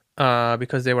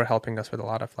 Because they were helping us with a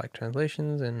lot of like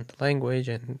translations and language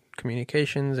and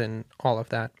communications and all of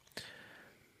that.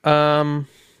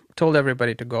 Told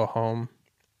everybody to go home,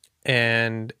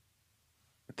 and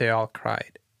they all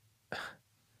cried.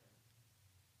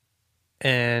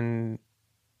 And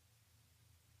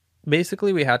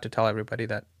basically we had to tell everybody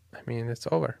that, it's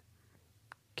over.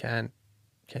 Can't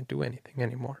do anything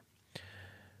anymore.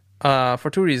 For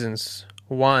two reasons.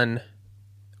 One,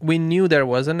 we knew there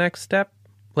was a next step.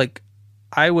 Like,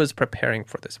 I was preparing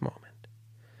for this moment.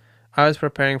 I was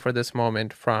preparing for this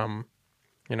moment from,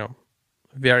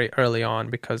 very early on,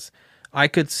 because I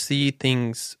could see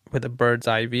things with a bird's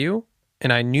eye view,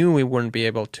 and I knew we wouldn't be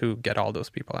able to get all those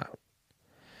people out.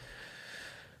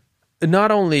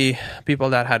 Not only people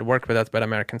that had worked with us, but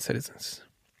American citizens.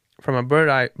 From a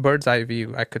bird's eye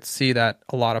view, I could see that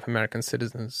a lot of American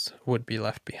citizens would be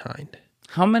left behind.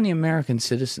 How many American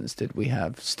citizens did we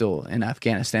have still in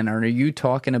Afghanistan? Or are you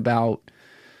talking about,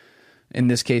 in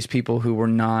this case, people who were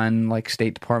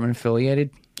State Department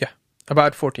affiliated? Yeah,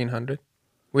 about 1,400.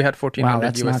 We had 1,400 wow,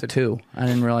 that's U.S. not two. I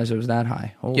didn't realize it was that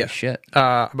high. Holy shit.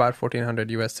 About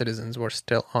 1,400 U.S. citizens were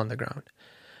still on the ground.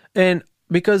 And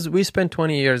because we spent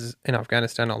 20 years in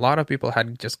Afghanistan, a lot of people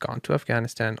had just gone to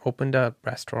Afghanistan, opened a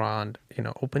restaurant,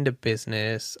 opened a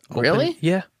business. Really?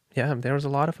 Yeah. There was a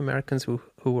lot of Americans who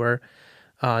were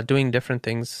doing different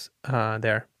things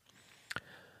there.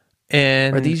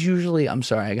 And are these usually, I'm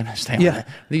sorry, I'm going to stay on that.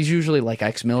 Are these usually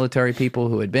ex-military people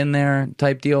who had been there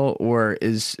type deal? Or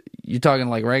is you talking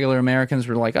regular Americans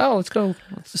who were let's go,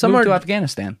 move to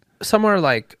Afghanistan? Some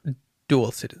are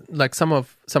dual citizens.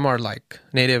 Some are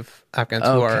native Afghans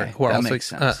who are also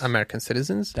American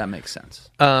citizens. That makes sense.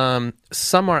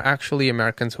 Some are actually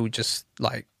Americans who just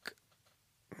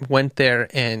went there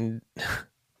and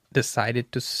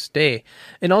decided to stay.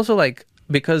 And also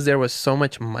because there was so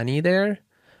much money there,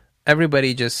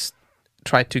 everybody just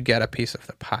tried to get a piece of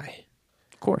the pie.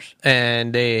 Of course.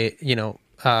 And they,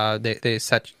 they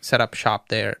set up shop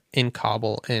there in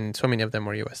Kabul, and so many of them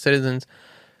were U.S. citizens.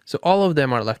 So all of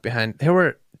them are left behind. There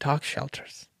were dog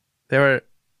shelters. There were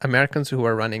Americans who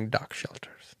were running dog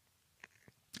shelters.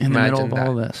 In the middle of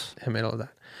all this. In the middle of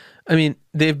that. I mean,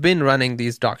 they've been running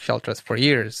these dog shelters for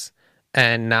years,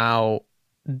 and now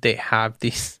they have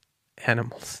these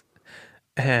animals.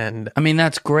 And I mean,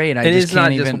 that's great. It's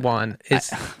not just one.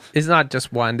 It's not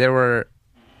just one. There were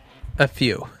a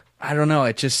few. I don't know.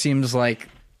 It just seems like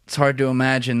it's hard to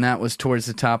imagine that was towards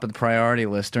the top of the priority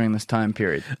list during this time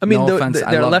period. I mean, no offense,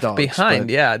 they're left dogs, behind.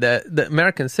 But... Yeah, the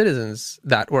American citizens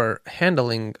that were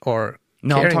handling or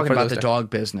no, I'm talking about the dogs. dog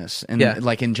business and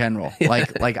in general.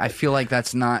 Like I feel like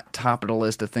that's not top of the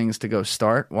list of things to go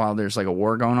start while there's a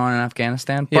war going on in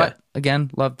Afghanistan. But again,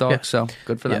 love dogs, so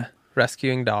good for them.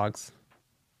 Rescuing dogs.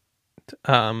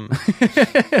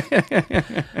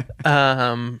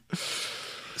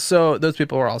 So those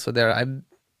people were also there.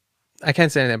 I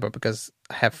can't say anything about because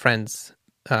I have friends,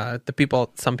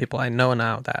 some people I know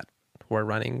now that were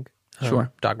running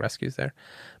dog rescues there.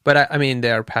 But I mean,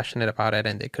 they're passionate about it,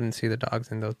 and they couldn't see the dogs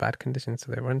in those bad conditions,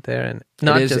 so they weren't there. And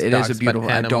it is a beautiful.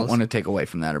 I don't want to take away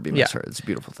from that or be misheard. It's a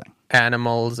beautiful thing.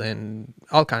 Animals and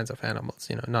all kinds of animals,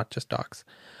 not just dogs.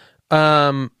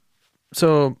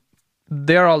 So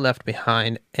they're all left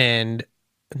behind, and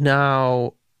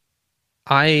now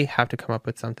I have to come up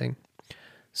with something.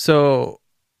 So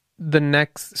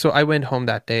I went home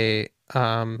that day,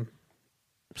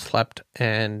 slept,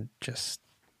 and just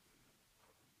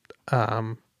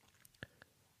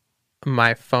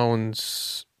my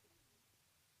phones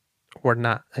were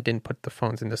not, I didn't put the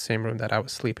phones in the same room that I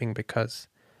was sleeping because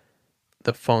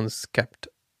the phones kept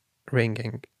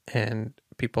ringing and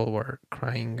people were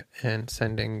crying and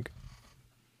sending,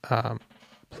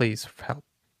 please help.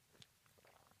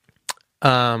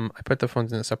 I put the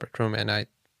phones in a separate room and I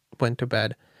went to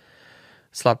bed,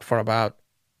 slept for about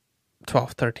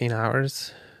 12, 13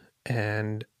 hours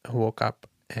and woke up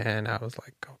and I was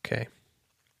like, okay.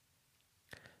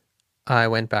 I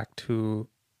went back to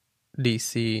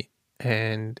DC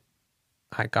and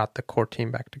I got the core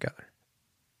team back together.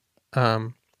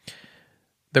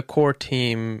 The core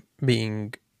team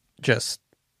being just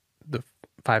the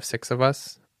 5-6 of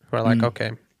us who are like,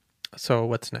 okay, so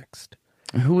what's next?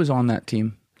 Who was on that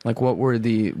team? Where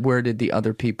did the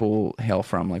other people hail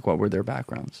from? What were their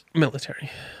backgrounds? Military.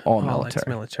 All military.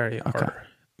 Military okay. Or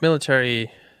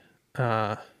military,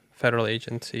 federal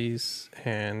agencies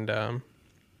and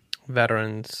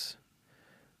veterans,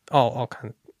 all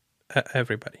kinds,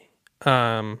 everybody.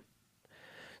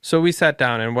 So we sat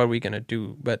down and what are we going to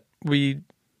do? But we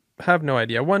have no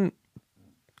idea.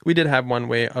 We did have one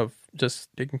way of just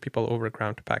taking people over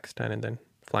ground to Pakistan and then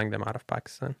flying them out of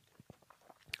Pakistan.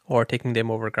 Or taking them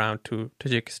over ground to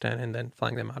Tajikistan and then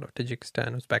flying them out of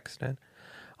Tajikistan, Uzbekistan.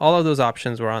 All of those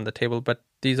options were on the table, but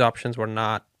these options were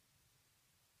not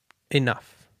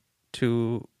enough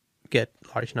to get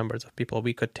large numbers of people.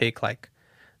 We could take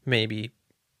maybe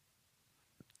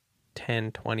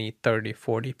 10, 20, 30,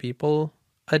 40 people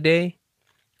a day,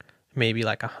 maybe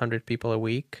 100 people a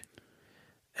week.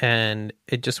 And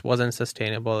it just wasn't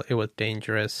sustainable. It was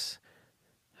dangerous.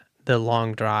 The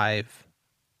long drive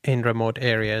in remote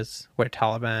areas where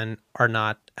Taliban are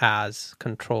not as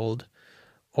controlled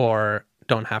or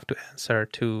don't have to answer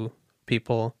to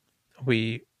people,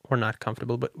 we were not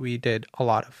comfortable, but we did a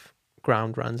lot of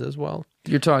ground runs as well.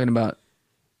 You're talking about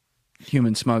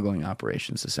human smuggling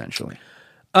operations, essentially.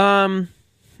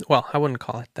 Well, I wouldn't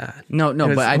call it that. No,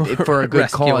 but for a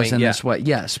good cause in yeah. this way,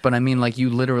 yes. But I mean, like,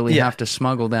 you literally have to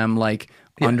smuggle them, like,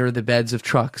 under the beds of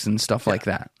trucks and stuff like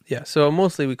that. Yeah, so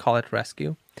mostly we call it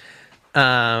rescue,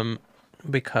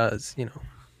 because, you know,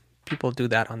 people do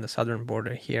that on the southern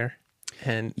border here,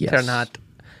 and they're not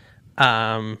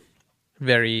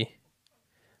very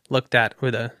looked at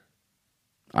with a...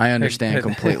 I understand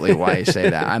completely why you say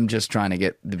that. I'm just trying to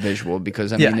get the visual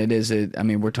because, I mean, it is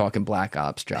we're talking black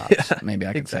ops jobs. Yeah, Maybe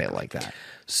I can say it like that.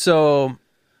 So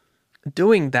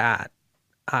doing that,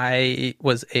 I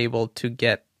was able to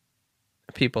get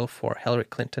people for Hillary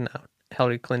Clinton out.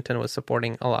 Hillary Clinton was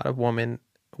supporting a lot of women's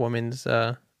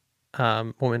women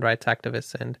rights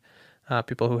activists and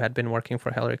people who had been working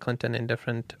for Hillary Clinton in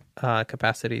different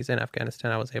capacities in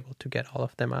Afghanistan. I was able to get all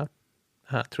of them out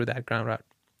through that ground route.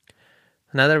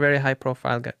 Another very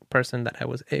high-profile person that I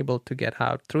was able to get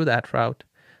out through that route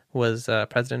was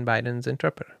President Biden's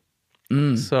interpreter.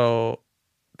 So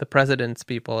the president's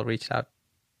people reached out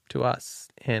to us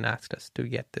and asked us to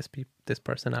get this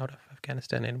person out of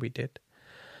Afghanistan, and we did.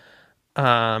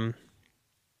 And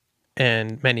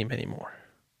many, many more.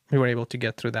 We were able to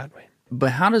get through that way.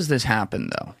 But how does this happen,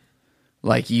 though?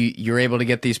 Like, you're able to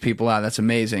get these people out. That's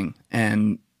amazing.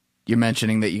 And you're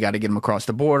mentioning that you got to get them across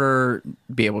the border,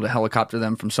 be able to helicopter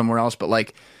them from somewhere else. But,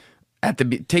 like,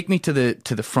 take me to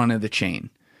the front of the chain.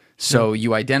 So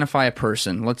you identify a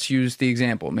person. Let's use the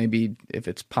example. Maybe if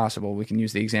it's possible, we can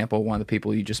use the example of one of the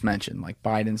people you just mentioned, like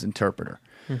Biden's interpreter.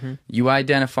 Mm-hmm. You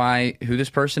identify who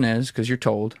this person is because you're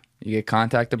told. You get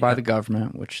contacted by the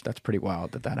government, which that's pretty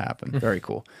wild that happened. Very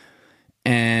cool.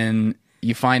 And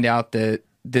you find out that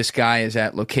this guy is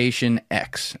at location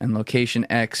X, and location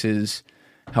X is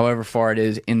however far it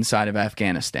is inside of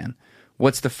Afghanistan.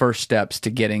 What's the first steps to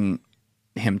getting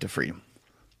him to freedom?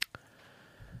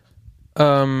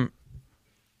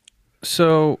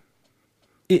 So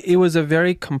it was a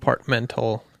very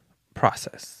compartmental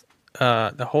process.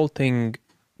 The whole thing,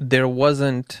 there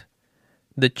wasn't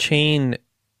the chain,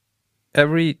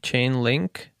 every chain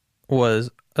link was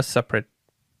a separate,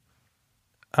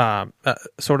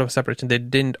 sort of a separate chain. They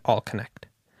didn't all connect.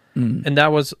 And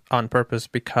that was on purpose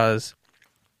because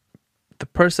the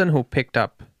person who picked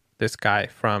up this guy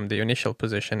from the initial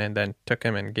position and then took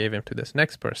him and gave him to this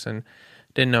next person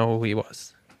didn't know who he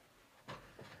was.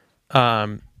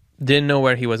 Didn't know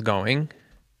where he was going.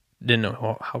 Didn't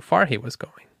know how far he was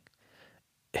going.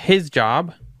 His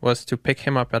job was to pick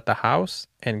him up at the house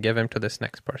and give him to this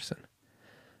next person.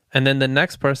 And then the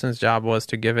next person's job was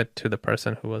to give it to the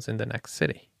person who was in the next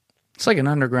city. It's like an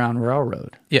underground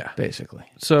railroad. Yeah. Basically.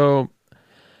 So,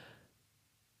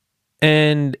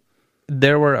 and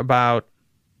there were about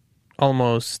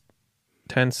almost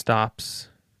 10 stops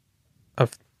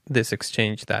of this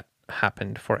exchange that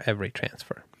happened for every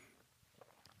transfer.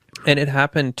 And it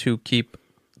happened to keep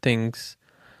things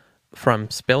from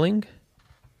spilling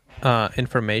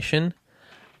information.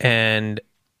 And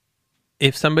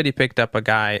if somebody picked up a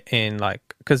guy in, like,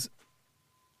 because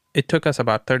it took us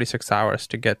about 36 hours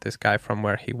to get this guy from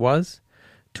where he was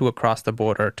to across the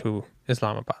border to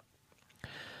Islamabad,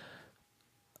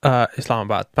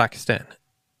 Pakistan.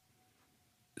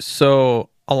 So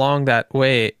along that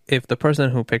way, if the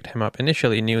person who picked him up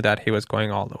initially knew that he was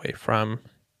going all the way from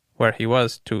where he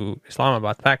was to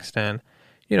Islamabad, Pakistan,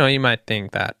 you know, you might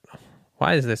think that,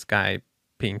 why is this guy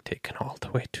being taken all the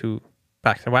way to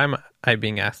Pakistan? Why am I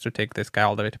being asked to take this guy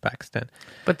all the way to Pakistan?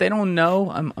 But they don't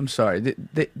know. I'm sorry.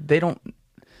 They don't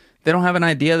have an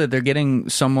idea that they're getting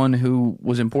someone who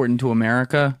was important to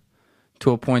America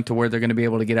to a point to where they're going to be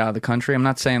able to get out of the country. I'm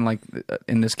not saying, like,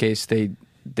 in this case they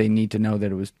need to know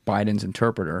that it was Biden's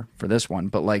interpreter for this one,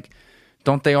 but, like,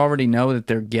 don't they already know that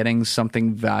they're getting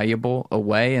something valuable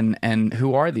away? And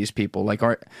who are these people? Like,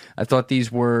 I thought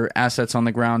these were assets on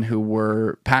the ground who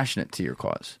were passionate to your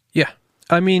cause. Yeah.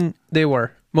 I mean, they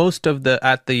were. Most of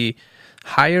at the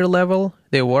higher level,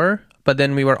 they were. But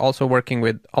then we were also working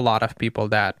with a lot of people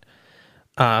that,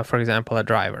 for example, a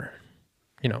driver.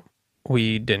 You know,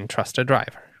 we didn't trust a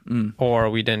driver. Or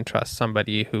we didn't trust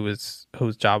somebody whose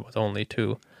job was only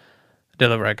to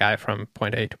deliver a guy from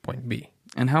point A to point B.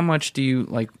 And how much do you,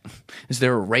 like, is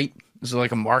there a rate? Is there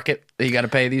like a market that you got to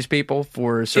pay these people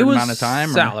for a certain amount of time?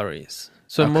 It was salaries.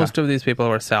 So most of these people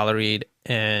were salaried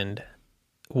and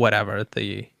whatever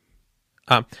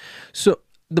so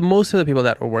the most of the people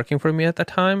that were working for me at the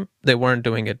time, they weren't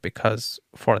doing it because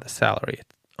for the salary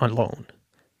alone.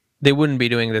 They wouldn't be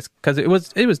doing this because it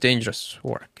was dangerous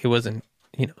work. It wasn't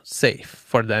safe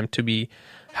for them to be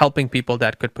helping people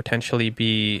that could potentially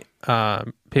be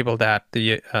people that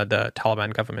the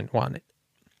Taliban government wanted.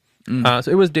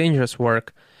 So it was dangerous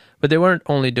work, but they weren't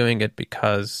only doing it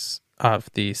because of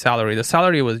the salary. The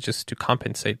salary was just to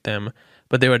compensate them,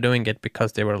 but they were doing it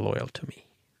because they were loyal to me,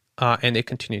 and they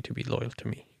continue to be loyal to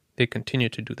me. They continue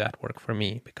to do that work for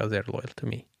me because they're loyal to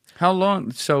me. How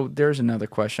long? So there's another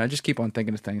question. I just keep on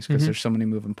thinking of things because there's so many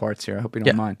moving parts here. I hope you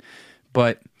don't mind.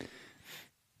 But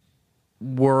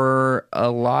were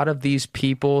a lot of these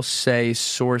people, say,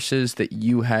 sources that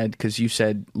you had, because you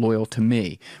said loyal to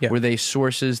me, were they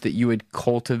sources that you had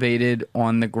cultivated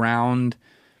on the ground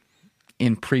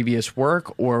in previous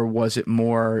work, or was it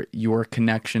more your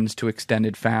connections to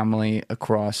extended family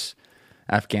across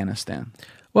Afghanistan?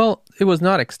 Well, it was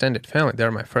not extended family.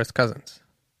 They're my first cousins.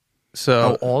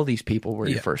 So all these people were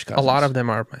your first cousins? A lot of them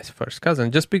are my first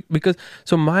cousins. Just because,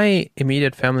 so my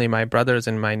immediate family, my brothers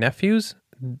and my nephews,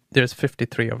 there's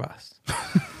 53 of us.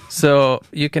 So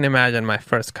you can imagine my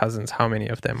first cousins, how many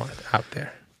of them are out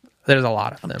there. There's a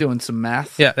lot of them. I'm doing some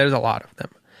math. Yeah, there's a lot of them.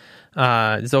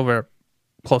 It's over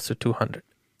close to 200.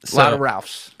 A lot of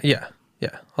Raufs. Yeah,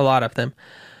 a lot of them.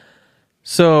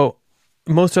 So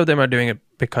most of them are doing it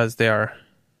because they are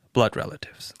blood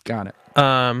relatives. Got it.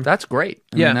 That's great.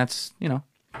 I mean, that's,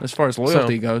 as far as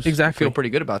loyalty goes, exactly. You feel pretty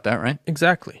good about that, right?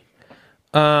 Exactly.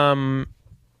 So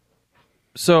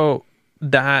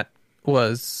that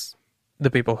was the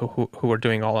people who were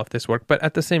doing all of this work. But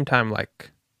at the same time,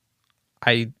 like,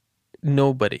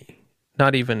 nobody,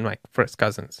 not even my first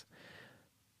cousins,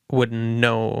 would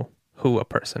know who a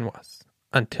person was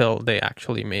until they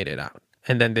actually made it out.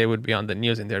 And then they would be on the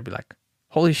news and they'd be like,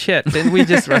 holy shit, didn't we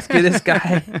just rescue this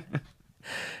guy?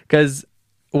 Because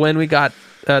when we got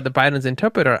the Biden's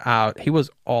interpreter out, he was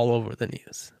all over the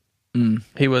news.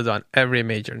 He was on every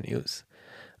major news.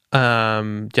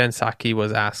 Jen Psaki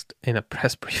was asked in a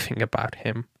press briefing about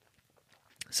him.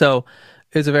 So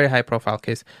it was a very high profile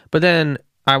case. But then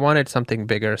I wanted something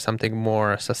bigger, something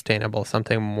more sustainable,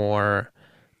 something more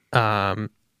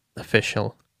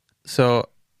official. So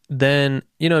then,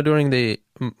 during the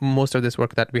most of this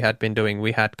work that we had been doing,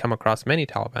 we had come across many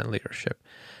Taliban leadership.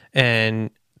 And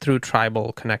through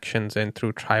tribal connections and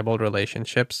through tribal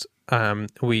relationships,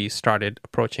 we started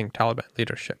approaching Taliban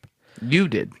leadership. You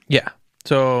did? Yeah.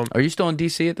 So, are you still in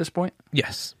DC at this point?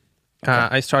 Yes. Okay.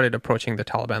 I started approaching the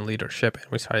Taliban leadership and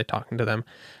we started talking to them.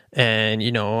 And,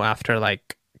 after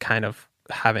like kind of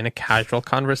having a casual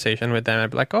conversation with them,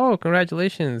 I'd be like, oh,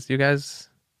 congratulations. You guys,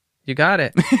 you got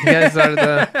it. You guys are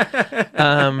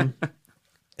the...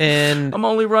 and I'm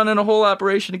only running a whole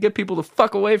operation to get people the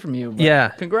fuck away from you. Yeah.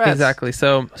 Congrats. Exactly.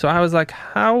 So I was like,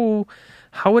 how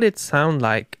would it sound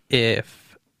like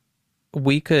if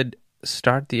we could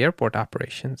start the airport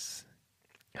operations?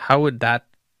 How would that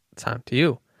sound to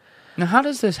you? Now, how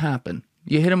does this happen?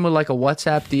 You hit them with like a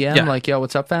WhatsApp DM, like, yo,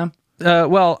 what's up, fam?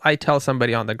 Well, I tell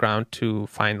somebody on the ground to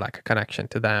find like a connection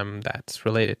to them that's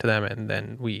related to them, and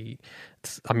then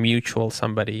it's a mutual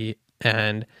somebody,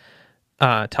 and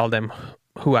tell them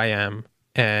who I am,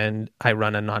 and I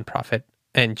run a nonprofit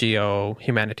NGO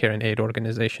humanitarian aid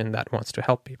organization that wants to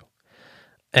help people,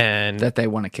 and that they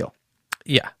want to kill.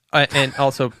 Yeah, and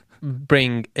also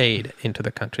bring aid into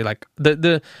the country. Like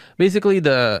basically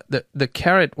the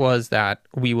carrot was that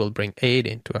we will bring aid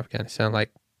into Afghanistan,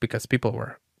 like, because people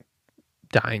were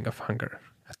dying of hunger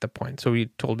at the point. So we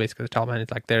told basically the Taliban,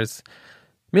 it's like, there's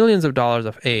millions of dollars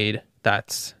of aid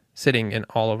that's sitting in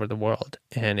all over the world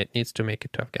and it needs to make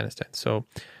it to Afghanistan. So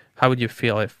how would you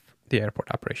feel if the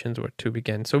airport operations were to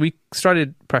begin? So we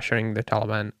started pressuring the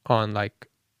Taliban on like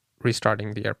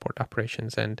restarting the airport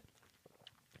operations, and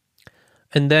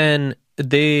then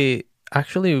they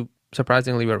actually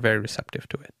surprisingly were very receptive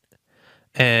to it.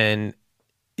 And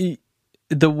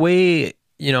the way,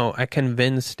 I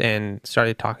convinced and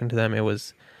started talking to them, it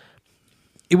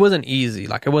wasn't easy.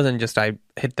 Like, it wasn't just I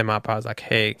hit them up, I was like,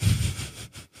 hey,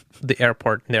 the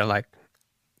airport, and they're like,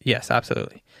 yes,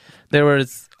 absolutely. There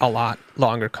was a lot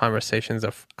longer conversations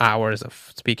of hours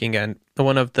of speaking, and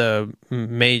one of the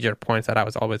major points that I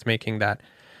was always making, that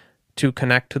to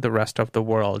connect to the rest of the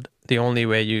world, the only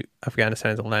way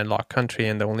Afghanistan is a landlocked country,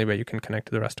 and the only way you can connect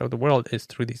to the rest of the world is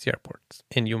through these airports,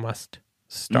 and you must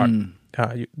start.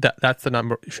 That's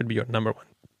should be your number one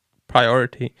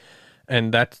priority,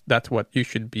 and that's what you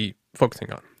should be focusing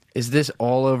on. Is this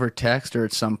all over text, or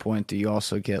at some point do you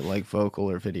also get like vocal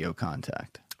or video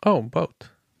contact? Oh, both.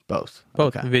 Both.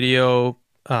 Okay. Video,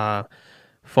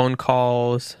 phone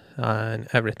calls, and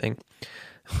everything.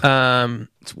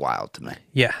 It's wild to me.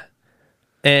 Yeah.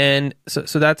 And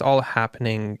so that's all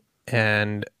happening,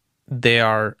 and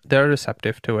they're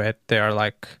receptive to it. They are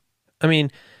like, I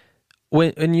mean,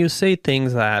 when you say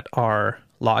things that are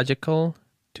logical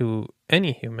to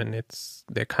any human,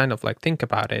 they kind of like think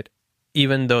about it,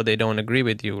 even though they don't agree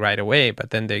with you right away, but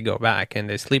then they go back and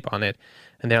they sleep on it,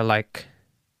 and they're like,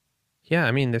 yeah,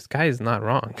 I mean, this guy is not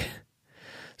wrong.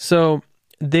 So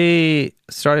they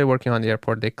started working on the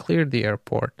airport. They cleared the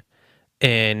airport,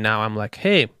 and now I'm like,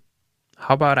 hey,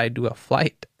 how about I do a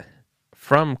flight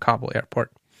from Kabul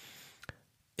airport?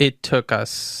 It took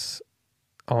us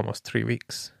almost 3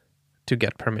 weeks to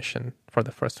get permission for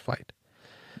the first flight.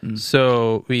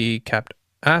 So we kept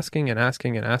asking and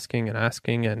asking and asking and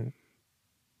asking and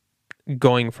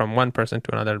going from one person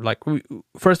to another. Like,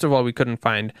 first of all, we couldn't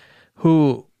find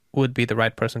who would be the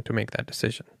right person to make that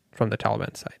decision from the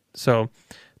Taliban side. So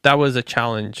that was a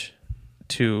challenge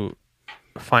to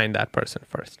find that person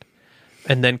first,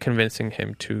 and then convincing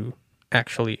him to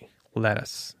actually let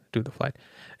us do the flight.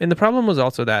 And the problem was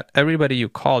also that everybody you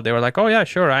called, they were like, oh yeah,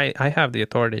 sure, I have the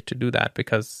authority to do that,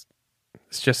 because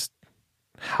it's just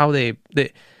how they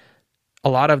a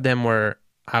lot of them were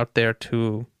out there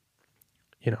to,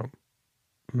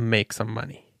 make some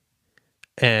money.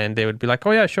 And they would be like,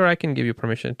 oh yeah, sure, I can give you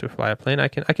permission to fly a plane. I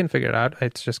can figure it out.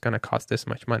 It's just going to cost this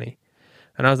much money.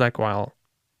 And I was like, well,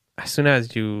 as soon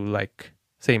as you like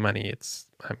say money,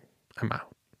 I'm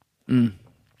out.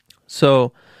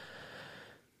 So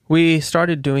we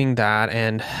started doing that,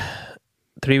 and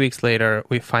 3 weeks later,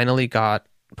 we finally got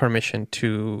permission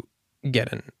to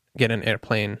get an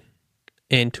airplane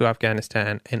into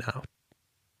Afghanistan and out.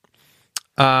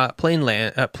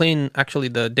 Actually,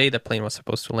 the day the plane was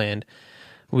supposed to land,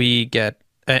 we get,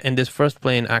 and this first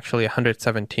plane, actually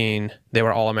 117, they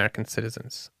were all American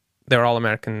citizens. They were all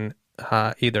American,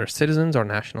 either citizens or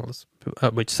nationals,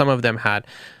 which some of them had.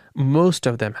 Most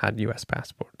of them had U.S.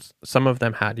 passports. Some of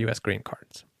them had U.S. green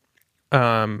cards.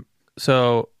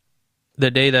 So the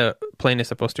day the plane is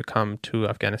supposed to come to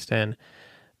Afghanistan,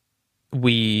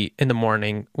 in the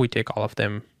morning, we take all of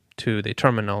them to the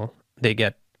terminal. They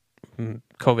get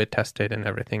COVID tested and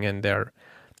everything, and their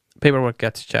paperwork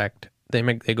gets checked. They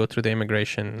go through the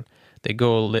immigration. They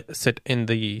go sit in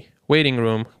the waiting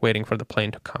room, waiting for the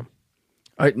plane to come.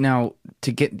 All right, now,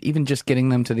 just getting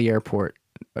them to the airport,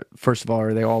 first of all,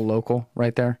 are they all local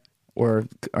right there? Or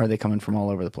are they coming from all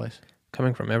over the place?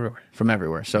 Coming from everywhere. From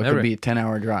everywhere. So it could be a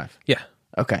 10-hour drive. Yeah.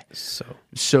 Okay.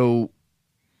 So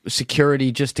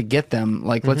security just to get them,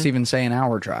 like let's even say an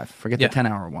hour drive. Forget the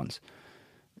 10-hour ones.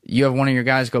 You have one of your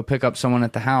guys go pick up someone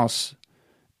at the house,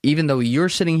 even though you're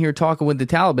sitting here talking with the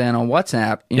Taliban on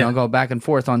WhatsApp, go back and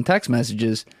forth on text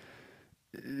messages,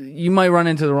 you might run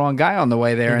into the wrong guy on the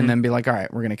way there and then be like, all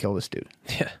right, we're going to kill this dude.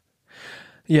 Yeah.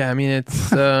 Yeah, I mean, it's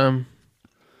done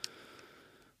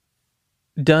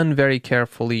very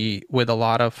carefully with a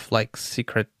lot of like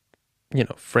secret,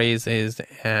 phrases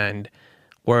and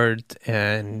words,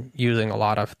 and using a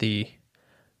lot of the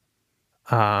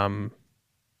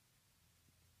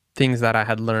things that I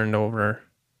had learned over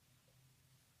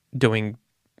doing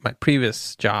my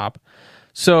previous job.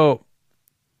 So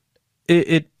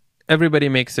everybody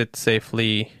makes it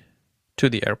safely to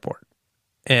the airport,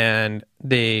 and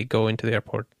they go into the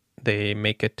airport. They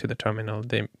make it to the terminal.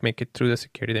 They make it through the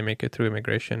security. They make it through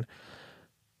immigration.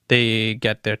 They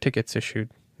get their tickets issued.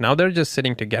 Now they're just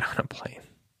sitting to get on a plane.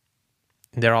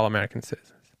 They're all American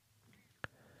citizens.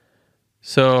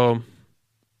 So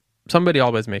somebody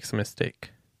always makes a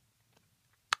mistake.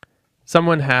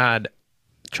 Someone had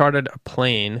chartered a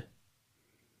plane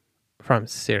from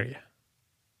Syria.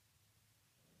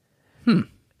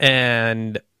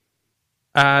 And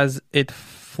as it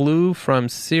flew from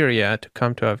Syria to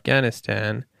come to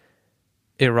Afghanistan,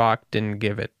 Iraq didn't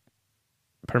give it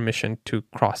permission to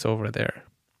cross over there.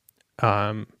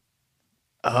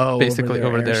 Basically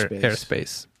over their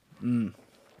airspace.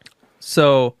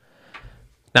 So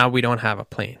now we don't have a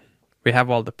plane. We have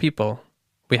all the people.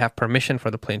 We have permission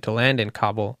for the plane to land in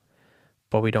Kabul,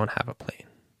 but we don't have a plane.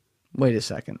 Wait a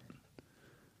second.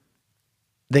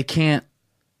 They can't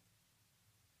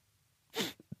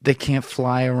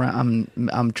fly around.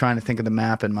 I'm trying to think of the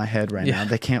map in my head right now.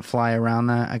 They can't fly around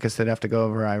that. I guess they'd have to go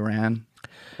over Iran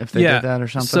if they did that or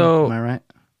something. So am I right?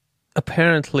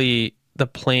 Apparently, the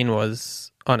plane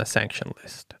was on a sanction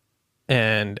list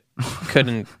and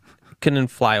couldn't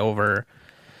fly over.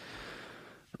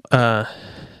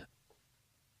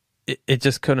 It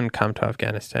just couldn't come to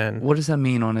Afghanistan. What does that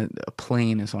mean? A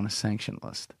plane is on a sanction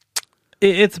list?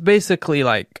 It's basically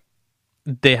like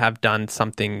they have done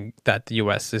something that the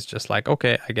U.S. is just like,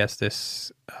 okay, I guess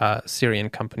this Syrian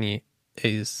company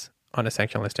is on a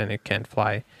sanction list and it can't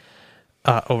fly.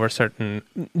 over certain.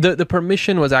 The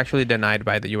permission was actually denied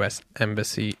by the U.S.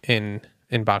 Embassy in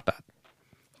Baghdad.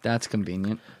 That's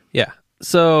convenient. Yeah.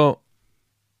 So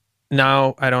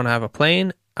now I don't have a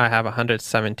plane. I have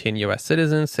 117 U.S.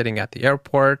 citizens sitting at the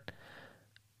airport.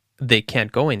 They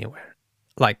can't go anywhere.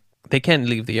 Like, they can't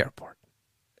leave the airport.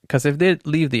 Because if they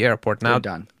leave the airport now,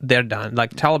 they're done.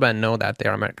 Like, Taliban know that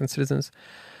they're American citizens.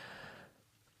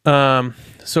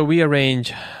 So we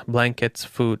arrange blankets,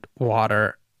 food,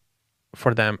 water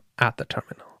for them at the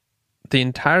terminal. The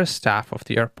entire staff of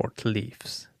the airport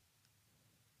leaves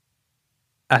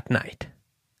at night.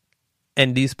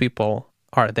 And these people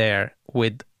are there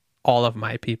with all of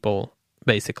my people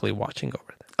basically watching over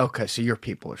them. Okay, so your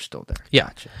people are still there. Yeah.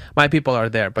 Gotcha. My people are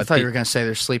there. But I thought you were going to say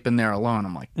they're sleeping there alone.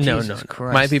 I'm like, Jesus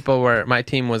Christ. My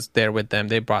team was there with them.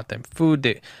 They brought them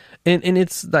food. And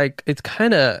it's like, it's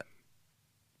kind of,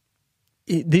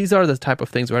 these are the type of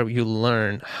things where you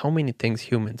learn how many things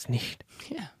humans need.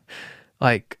 Yeah.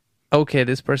 Like, okay,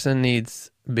 this person needs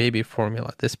baby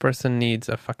formula. This person needs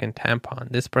a fucking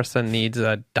tampon. This person needs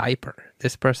a diaper.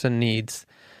 This person needs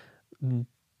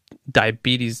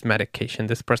diabetes medication.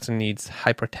 This person needs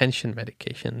hypertension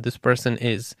medication. This person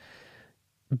is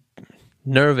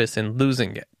nervous and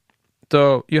losing it.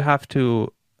 So you have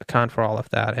to account for all of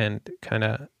that and kind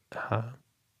of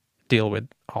deal with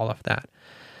all of that.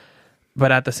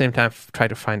 But at the same time, try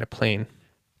to find a plane.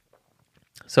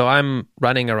 So I'm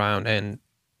running around and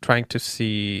trying to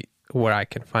see where I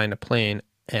can find a plane.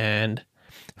 And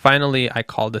finally, I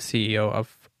called the CEO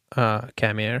of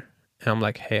Camair. And I'm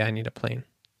like, hey, I need a plane.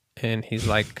 And he's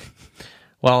like,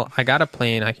 well, I got a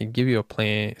plane. I can give you a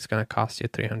plane. It's going to cost you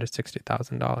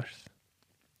 $360,000.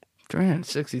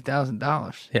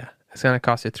 $360,000? Yeah. It's going to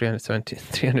cost you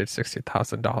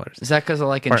 $360,000. Is that because of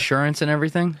like insurance and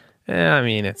everything? Yeah, I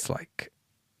mean, it's like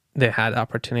they had the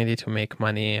opportunity to make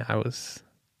money. I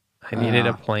needed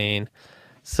a plane.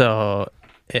 So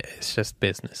it's just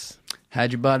business.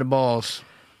 Had you by the balls.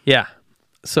 Yeah.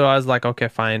 So I was like, okay,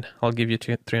 fine. I'll give you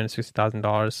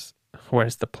 $360,000.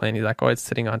 Where's the plane? He's like, oh, it's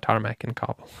sitting on tarmac in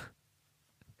Kabul.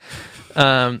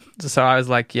 So I was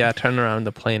like, yeah, turn around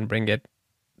the plane, bring it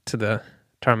to the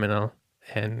terminal,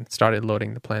 and started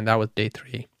loading the plane. That was day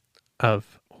 3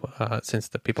 of since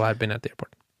the people had been at the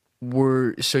airport.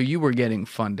 So you were getting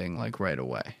funding like right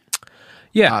away?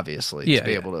 Yeah, obviously, to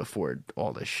be able to afford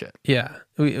all this shit. Yeah,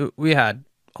 we had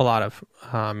a lot of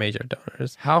major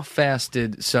donors. How fast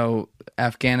so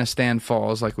Afghanistan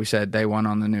falls, like we said, day 1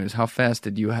 on the news. How fast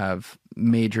did you have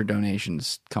major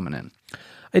donations coming in?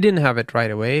 I didn't have it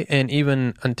right away, and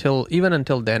even until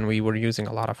then, we were using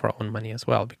a lot of our own money as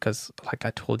well, because, like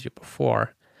I told you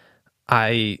before,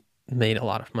 I made a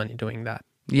lot of money doing that.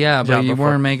 Yeah, but you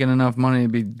weren't making enough money to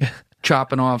be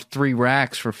chopping off 3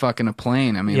 racks for fucking a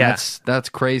plane. I mean, that's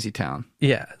crazy town.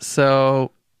 Yeah,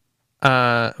 so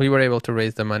we were able to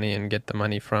raise the money and get the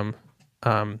money from,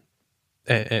 and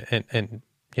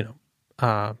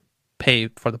pay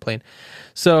for the plane.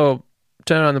 So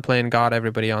turned on the plane, got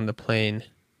everybody on the plane,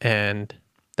 and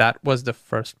that was the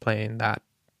first plane that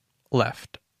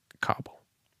left Kabul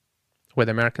with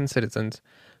American citizens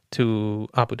to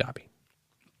Abu Dhabi.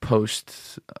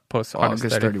 Post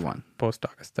August 31. Post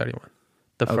August 31.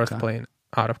 The first plane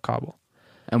out of Kabul.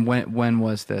 And when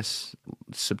was this?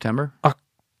 September?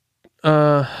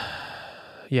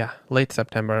 Yeah, late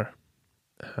September.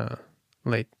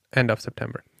 End of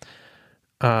September.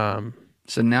 So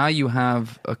now you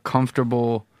have a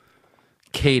comfortable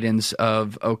cadence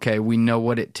of, okay, we know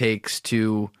what it takes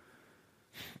to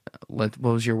what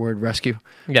was your word? Rescue?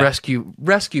 Yeah.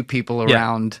 Rescue people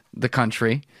around the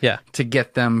country. Yeah. To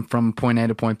get them from point A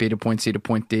to point B to point C to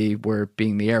point D, where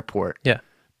being the airport. Yeah.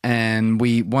 And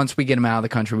once we get them out of the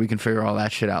country, we can figure all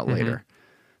that shit out later.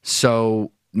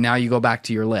 So now you go back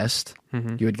to your list.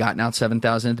 You had gotten out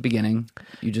 7,000 at the beginning.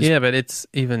 Yeah, but it's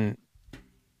even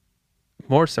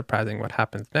more surprising what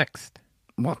happens next.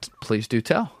 Well, please do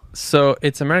tell. So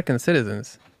it's American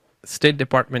citizens. State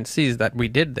Department sees that we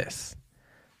did this.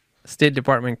 State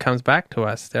Department comes back to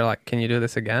us. They're like, can you do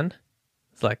this again?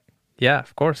 It's like, yeah,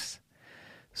 of course.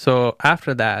 So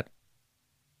after that,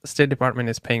 State Department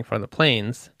is paying for the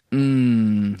planes.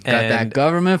 Got that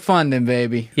government funding,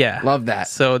 baby. Yeah. Love that.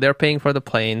 So they're paying for the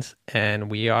planes,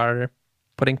 and we are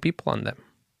putting people on them.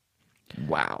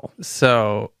 Wow.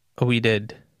 So we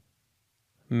did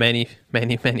many,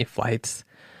 many, many flights,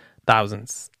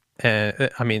 thousands.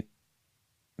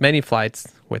 Many flights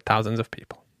with thousands of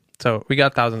people. So we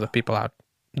got thousands of people out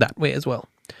that way as well.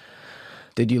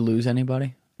 Did you lose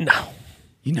anybody? No.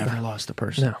 You never lost a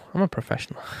person? No, I'm a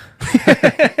professional.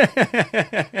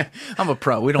 I'm a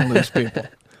pro. We don't lose people.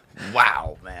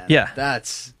 Wow, man. Yeah.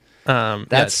 That's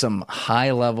That's some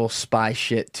high-level spy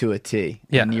shit to a T.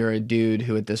 Yeah. And you're a dude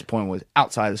who at this point was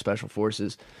outside the Special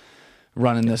Forces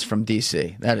running this from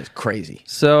D.C. That is crazy.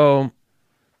 So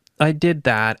I did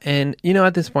that. And,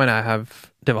 at this point, I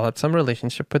have developed some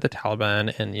relationship with the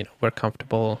Taliban and, we're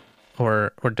comfortable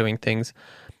or doing things.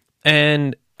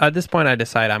 And at this point, I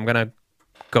decide I'm going to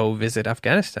go visit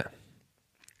Afghanistan.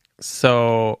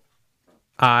 So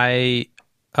I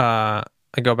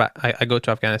go back. I go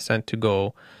to Afghanistan to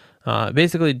go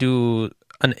basically do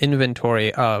an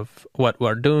inventory of what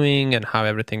we're doing and how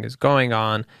everything is going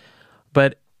on.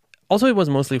 But also, it was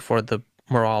mostly for the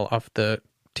morale of the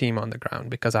team on the ground,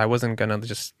 because I wasn't gonna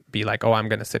just be like, "Oh, I'm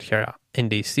gonna sit here in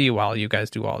DC while you guys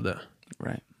do all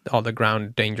the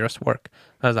ground dangerous work."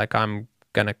 I was like, "I'm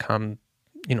gonna come,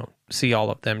 see all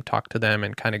of them, talk to them,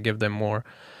 and kind of give them more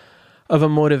of a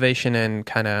motivation and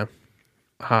kind of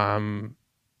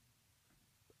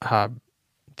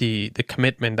the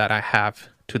commitment that I have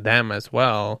to them as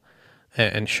well,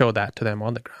 and show that to them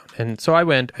on the ground." And so I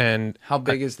went. And how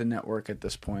big is the network at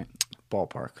this point?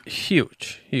 Ballpark.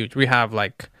 Huge. We have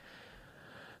like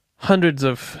hundreds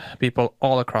of people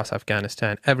all across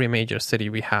Afghanistan. Every major city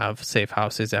we have safe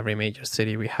houses. Every major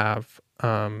city we have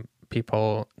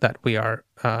people that we are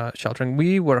sheltering.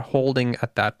 We were holding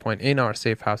at that point in our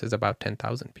safe houses about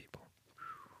 10,000 people.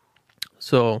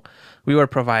 So we were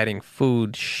providing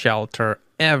food, shelter,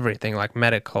 everything, like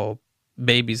medical.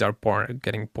 Babies are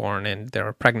getting born, and there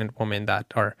are pregnant women that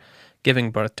are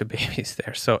giving birth to babies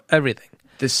there. So everything.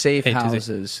 The safe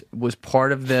houses was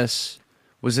part of this.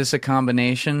 Was this a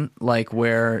combination, like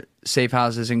where safe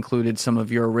houses included some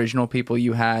of your original people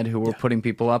you had who were putting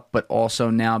people up, but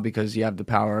also now because you have the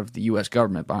power of the U.S.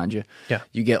 government behind you,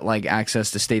 you get like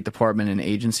access to State Department and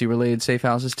agency-related safe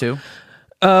houses too?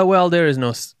 Well, there is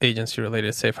no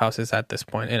agency-related safe houses at this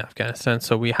point in Afghanistan,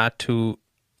 so we had to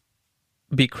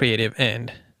be creative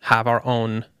and have our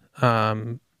own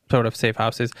sort of safe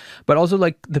houses. But also,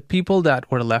 like, the people that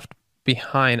were left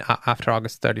behind after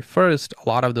August 31st, a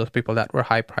lot of those people that were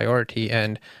high priority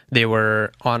and they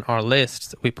were on our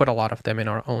lists, we put a lot of them in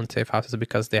our own safe houses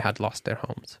because they had lost their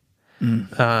homes.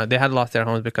 They had lost their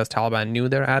homes because Taliban knew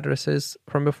their addresses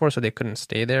from before, so they couldn't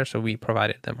stay there. So we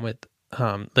provided them with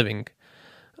living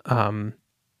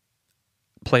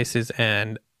places,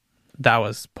 and that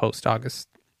was post-August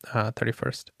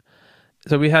 31st.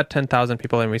 So we had 10,000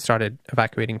 people, and we started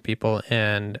evacuating people,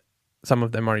 and some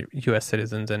of them are U.S.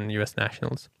 citizens and U.S.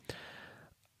 nationals.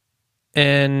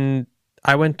 And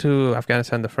I went to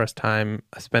Afghanistan the first time.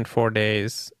 I spent 4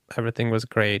 days. Everything was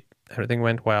great. Everything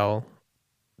went well.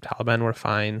 Taliban were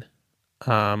fine.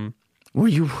 Were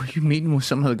you meeting with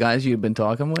some of the guys you had been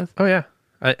talking with? Oh, yeah.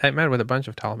 I met with a bunch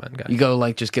of Taliban guys. You go,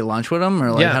 like, just get lunch with them?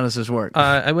 Or, like, how does this work?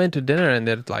 I went to dinner, and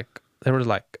there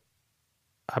were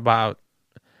about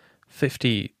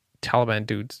 50 Taliban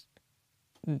dudes.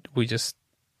 We just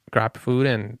grabbed food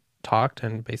and talked,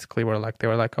 and basically they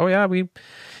were like, "Oh yeah, we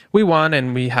won,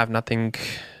 and we have nothing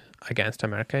against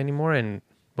America anymore, and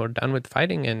we're done with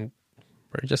fighting, and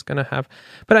we're just gonna have."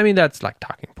 But I mean, that's like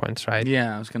talking points, right?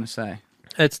 Yeah, I was gonna say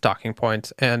it's talking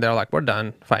points, and they're like, "We're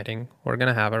done fighting. We're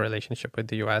gonna have a relationship with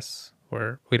the U.S.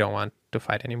 where we don't want to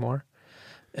fight anymore."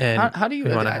 And how do you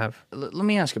want to have? Let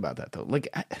me ask about that though. Like,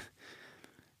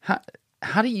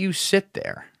 how do you sit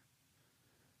there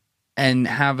and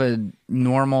have a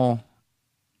normal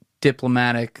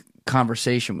diplomatic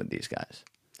conversation with these guys?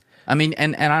 I mean,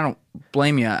 and I don't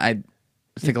blame you. I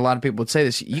think a lot of people would say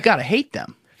this. You got to hate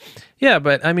them. Yeah,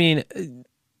 but I mean,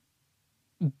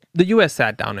 the U.S.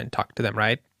 sat down and talked to them,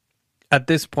 right? At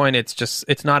this point,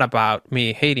 it's not about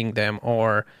me hating them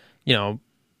or,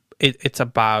 it's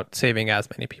about saving as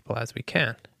many people as we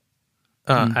can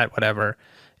at whatever.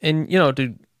 And,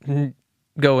 to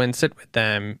go and sit with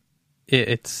them,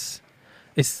 it's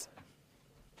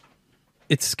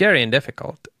scary and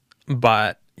difficult,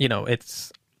 but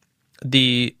it's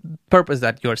the purpose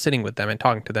that you're sitting with them and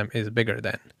talking to them is bigger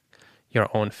than your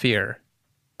own fear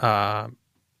and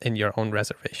your own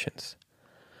reservations.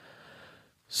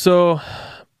 So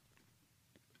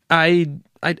I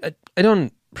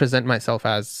don't present myself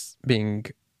as being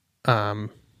that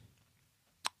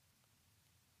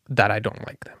I don't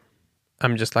like them.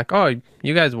 I'm just like, "Oh,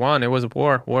 you guys won. It was a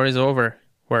war. War is over.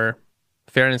 We're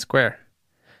fair and square.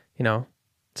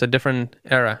 It's a different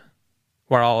era.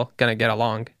 We're all going to get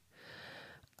along."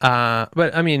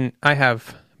 But I mean, I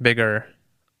have bigger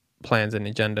plans and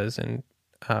agendas and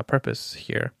purpose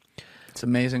here. It's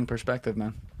amazing perspective,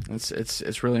 man.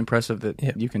 It's really impressive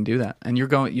that you can do that. And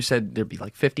you said there'd be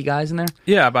like 50 guys in there?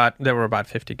 Yeah, there were about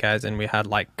 50 guys, and we had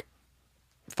like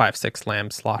 5-6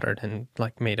 lambs slaughtered and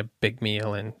like made a big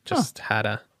meal and just had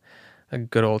a a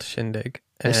good old shindig.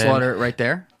 They slaughter it right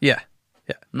there? Yeah.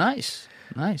 Yeah. Nice.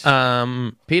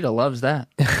 Um, PETA loves that.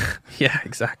 yeah,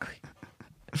 exactly.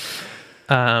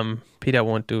 PETA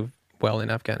won't do well in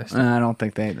Afghanistan. I don't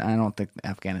think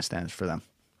Afghanistan is for them.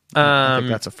 I think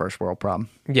that's a first world problem.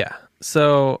 Yeah.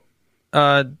 So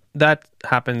that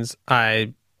happens.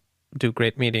 I do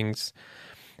great meetings.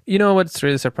 You know what's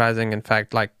really surprising? In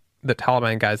fact, like the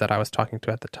Taliban guys that I was talking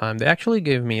to at the time, they actually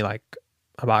gave me like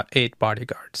about 8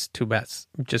 bodyguards, 2 vets,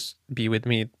 just be with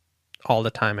me all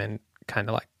the time and kind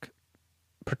of like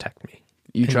protect me.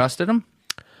 You trusted them?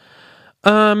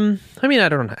 I mean, I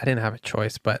didn't have a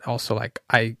choice, but also like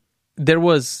there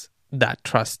was that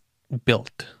trust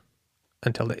built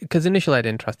because initially I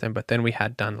didn't trust them, but then we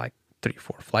had done like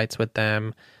 3-4 flights with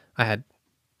them. I had,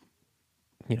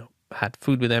 had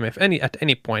food with them. If at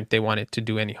any point they wanted to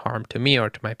do any harm to me or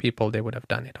to my people, they would have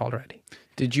done it already.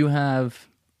 Did you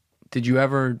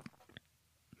ever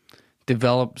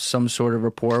develop some sort of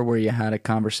rapport where you had a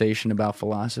conversation about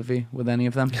philosophy with any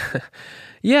of them?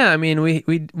 Yeah, I mean,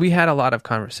 we had a lot of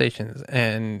conversations,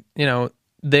 and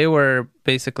they were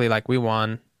basically like, we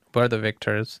won, we're the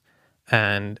victors,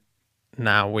 and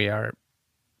now we are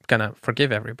gonna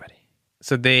forgive everybody.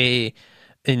 So they,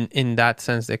 in that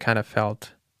sense, they kind of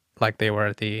felt like they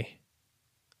were the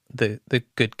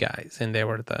good guys, and they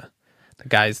were the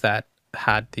guys that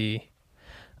had the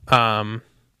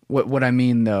What I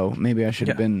mean, though, maybe I should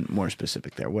have been more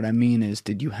specific there. What I mean is,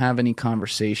 did you have any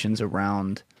conversations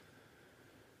around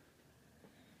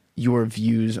your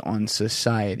views on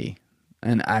society?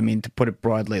 And I mean, to put it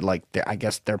broadly, like I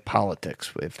guess their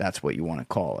politics, if that's what you want to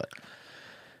call it.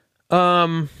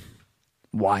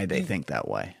 Why they think that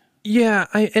way? Yeah,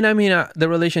 I mean, the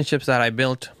relationships that I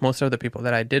built, most of the people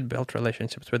that I did build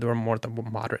relationships with were more the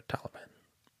moderate Taliban.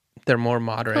 They're more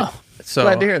moderate. Oh, so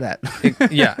glad to hear that.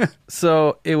 yeah.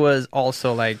 So it was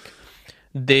also like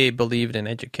they believed in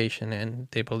education and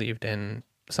they believed in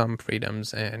some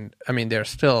freedoms. And I mean, they're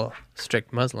still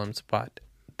strict Muslims, but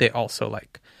they also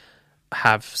like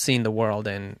have seen the world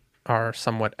and are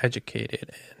somewhat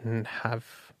educated and have,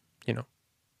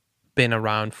 been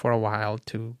around for a while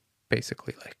to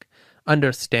basically like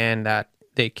understand that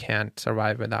they can't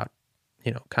survive without,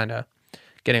 kind of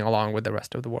getting along with the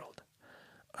rest of the world.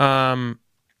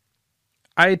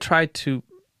 I try to,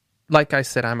 like I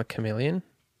said, I'm a chameleon.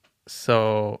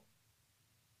 So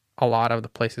a lot of the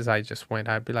places I just went,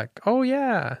 I'd be like, oh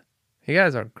yeah, you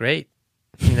guys are great.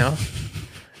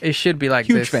 It should be like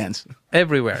huge this fans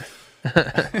everywhere.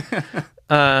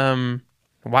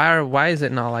 Why is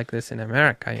it not like this in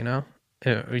America?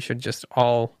 We should just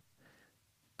all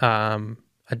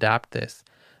adapt this.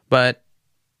 But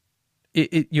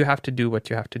you have to do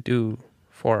what you have to do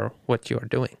for what you are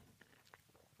doing.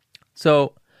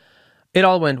 So it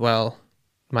all went well.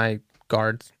 My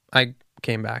guards, I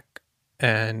came back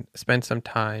and spent some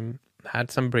time, had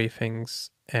some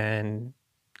briefings, and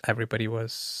everybody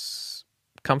was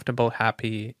comfortable,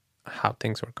 happy how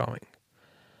things were going.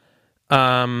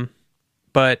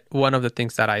 But one of the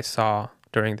things that I saw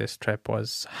during this trip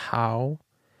was how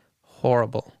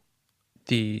horrible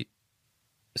the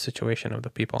situation of the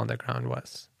people on the ground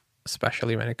was,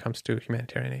 especially when it comes to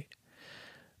humanitarian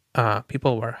aid.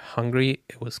 People were hungry,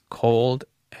 it was cold,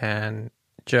 and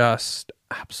just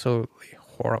absolutely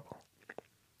horrible.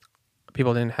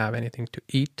 People didn't have anything to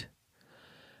eat,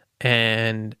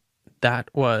 and that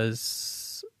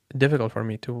was difficult for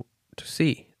me to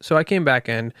see. So I came back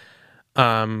and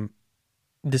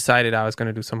decided I was going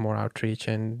to do some more outreach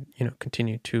and,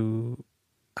 continue to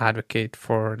advocate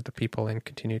for the people and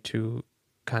continue to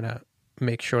kind of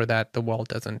make sure that the world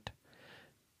doesn't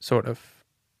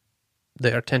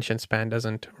their attention span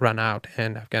doesn't run out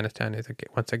and Afghanistan is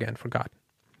once again forgotten.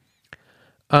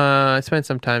 I spent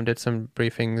some time, did some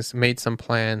briefings, made some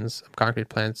plans, some concrete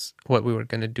plans, what we were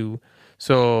going to do.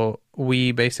 So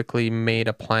we basically made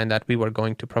a plan that we were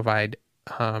going to provide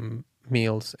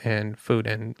meals and food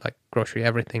and like grocery,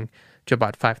 everything to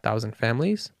about 5,000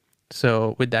 families.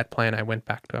 So with that plan, I went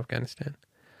back to Afghanistan.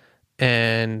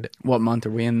 And what month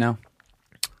are we in now?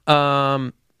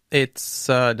 It's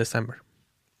December.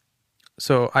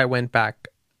 So I went back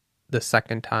the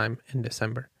second time in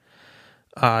December,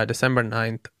 December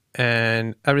 9th,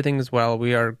 and everything is well.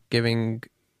 We are giving,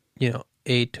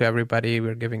 aid to everybody.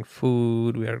 We're giving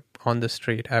food. We are on the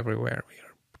street everywhere. We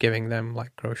are giving them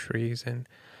like groceries and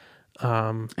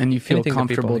you feel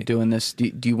comfortable doing this?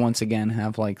 Do you once again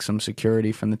have like some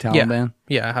security from the Taliban?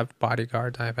 Yeah, I have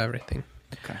bodyguards. I have everything.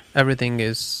 Okay. Everything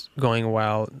is going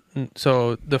well.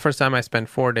 So the first time I spent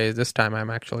 4 days. This time I'm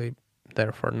actually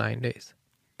there for 9 days.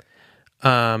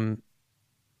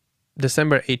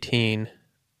 December 18,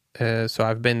 So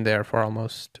I've been there for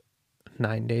almost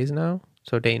 9 days now.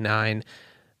 So day 9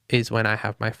 is when I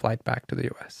have my flight back to the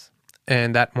US.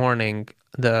 And that morning,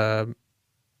 the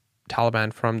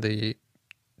Taliban from the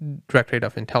Directorate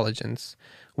of Intelligence,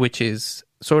 which is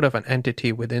sort of an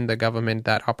entity within the government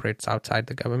that operates outside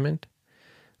the government.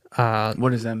 What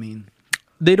does that mean?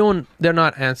 They're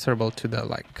not answerable to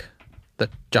the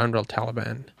general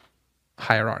Taliban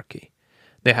hierarchy.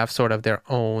 They have sort of their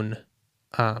own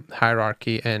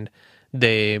hierarchy, and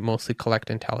they mostly collect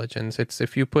intelligence. It's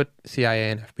if you put CIA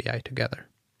and FBI together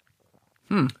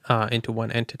into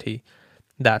one entity,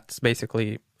 that's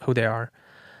basically who they are.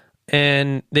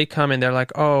 And they come and they're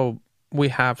like, oh, we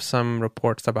have some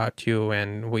reports about you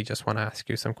and we just want to ask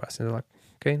you some questions. They're like,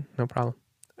 okay, no problem.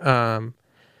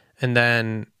 And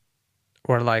then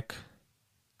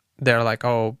they're like,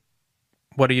 oh,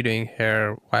 what are you doing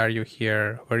here? Why are you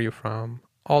here? Where are you from?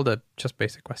 All the just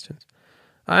basic questions.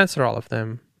 I answer all of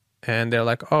them. And they're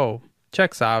like, oh,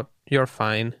 checks out. You're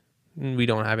fine. We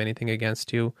don't have anything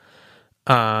against you.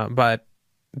 But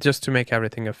just to make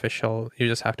everything official, you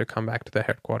just have to come back to the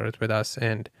headquarters with us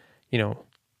and,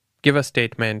 give a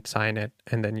statement, sign it,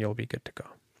 and then you'll be good to go.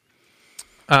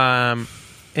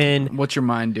 And what's your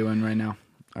mind doing right now?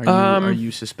 Are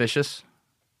you suspicious?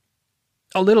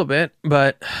 A little bit,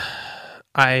 but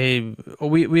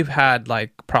we've had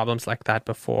problems like that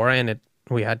before, and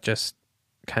we had just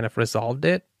kind of resolved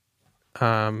it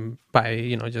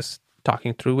by just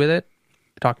talking through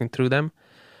them.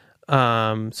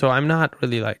 So I'm not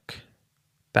really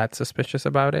that suspicious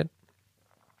about it.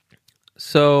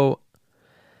 So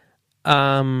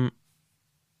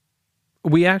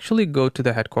we actually go to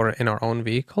the headquarters in our own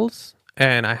vehicles,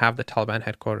 and I have the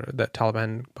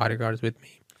Taliban bodyguards with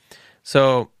me.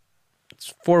 So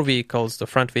it's 4 vehicles. The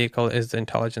front vehicle is the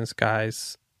intelligence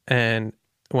guys, and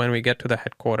when we get to the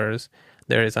headquarters,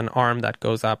 there is an arm that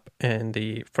goes up, and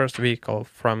the first vehicle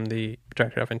from the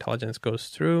Director of Intelligence goes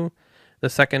through. The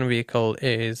second vehicle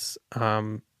is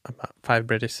about 5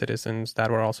 British citizens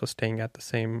that were also staying at the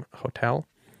same hotel.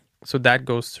 So that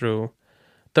goes through.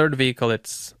 Third vehicle,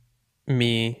 it's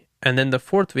me. And then the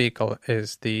fourth vehicle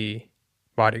is the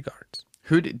bodyguards.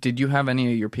 Did you have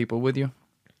any of your people with you?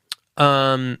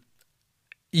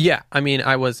 Yeah. I mean,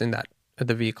 I was in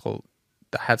the vehicle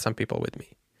that had some people with me.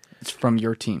 It's from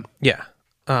your team? Yeah.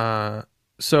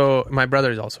 So my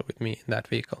brother is also with me in that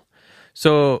vehicle.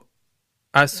 So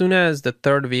as soon as the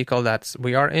third vehicle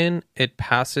we are in, it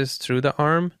passes through the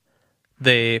arm,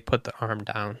 they put the arm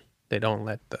down. They don't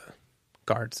let the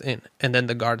guards in. And then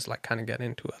the guards kind of get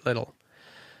into a little...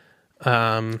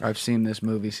 I've seen this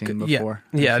movie scene before.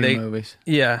 Yeah, movies.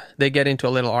 Yeah, they get into a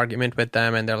little argument with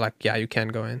them, and they're like, yeah, you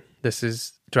can't go in. This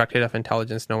is Directorate of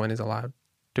Intelligence. No one is allowed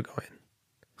to go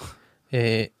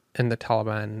in. And the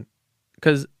Taliban...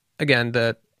 Because, again,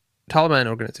 the Taliban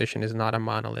organization is not a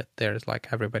monolith. There's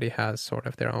everybody has sort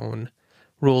of their own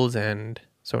rules and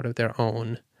sort of their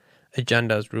own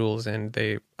agendas, rules, and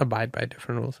they abide by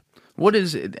different rules. What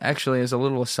is, actually, as a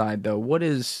little aside though, what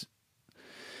is,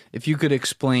 if you could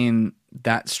explain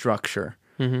that structure,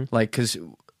 because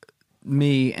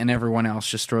me and everyone else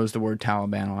just throws the word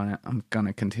Taliban on it. I'm going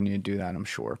to continue to do that, I'm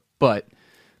sure. But,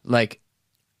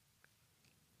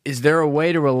 is there a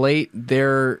way to relate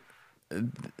their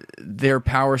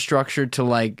power structure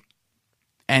to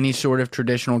any sort of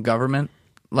traditional government?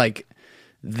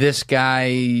 This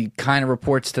guy kind of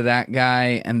reports to that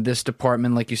guy, and this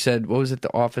department, like you said, what was it,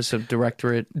 the Office of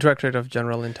Directorate of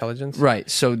General Intelligence? Right.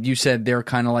 So you said they're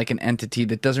kind of like an entity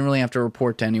that doesn't really have to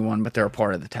report to anyone, but they're a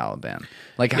part of the Taliban.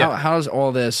 How does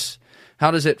all this, how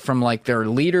does it from their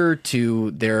leader to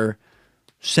their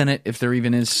Senate, if there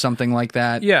even is something like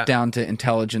that, down to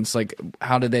intelligence,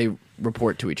 how do they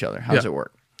report to each other? How does it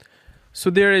work? So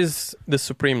there is the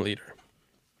supreme leader.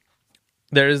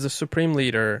 There is the supreme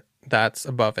leader that's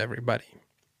above everybody.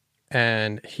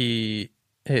 And he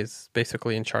is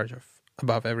basically in charge of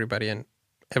above everybody, and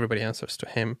everybody answers to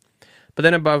him. But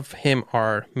then above him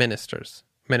are ministers.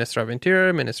 Minister of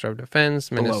Interior, Minister of Defense,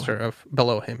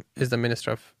 below him is the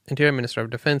Minister of Interior, Minister of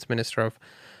Defense, Minister of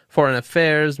Foreign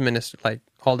Affairs, Minister,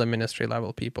 all the ministry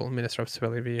level people, Minister of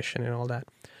Civil Aviation and all that.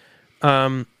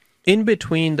 In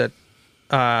between the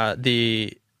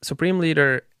supreme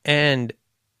leader and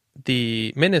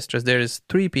the ministers, there is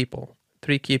 3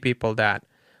 key people that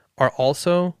are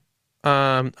also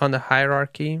on the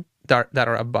hierarchy that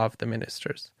are above the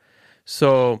ministers.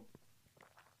 So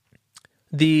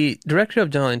the Director of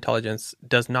General Intelligence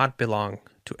does not belong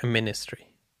to a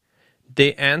ministry.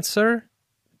 They answer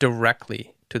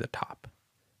directly to the top.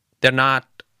 They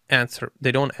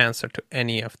don't answer to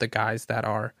any of the guys that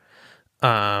are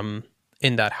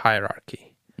in that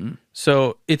hierarchy.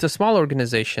 So it's a small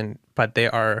organization, but they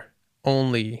are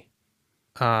only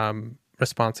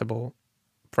responsible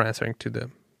for answering to the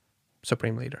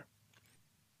supreme leader.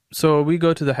 So we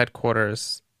go to the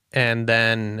headquarters, and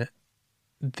then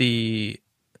we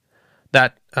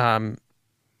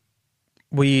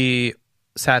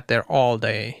sat there all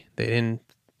day. They didn't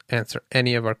answer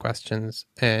any of our questions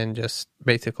and just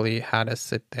basically had us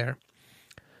sit there.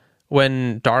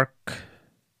 When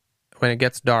it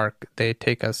gets dark, they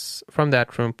take us from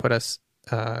that room, put us,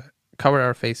 cover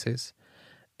our faces,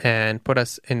 and put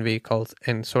us in vehicles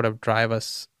and sort of drive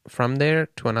us from there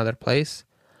to another place.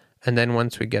 And then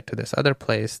once we get to this other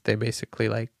place, they basically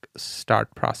like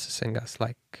start processing us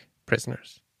like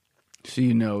prisoners. So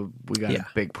you know we got a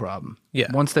big problem.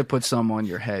 Yeah. Once they put some on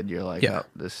your head, you're like, oh,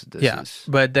 this is...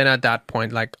 But then at that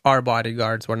point, like, our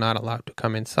bodyguards were not allowed to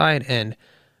come inside, and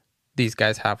these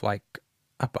guys have like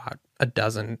about a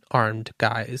dozen armed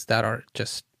guys that are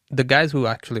just... The guys who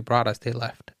actually brought us, they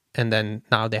left. And then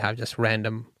now they have just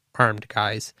random armed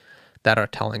guys that are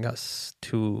telling us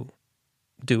to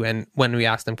do. And when we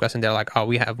ask them questions, they're like, oh,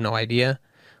 we have no idea.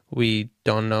 We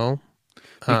don't know.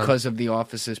 Because of the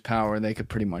office's power, they could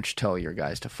pretty much tell your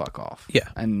guys to fuck off. Yeah.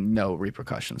 And no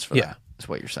repercussions for that, is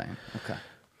what you're saying. Okay.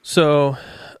 So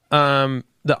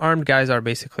the armed guys are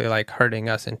basically like herding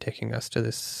us and taking us to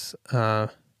this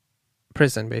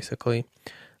prison, basically.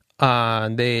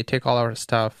 They take all our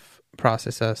stuff,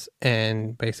 process us,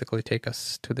 and basically take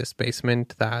us to this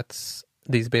basement. That's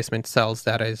these basement cells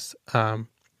that is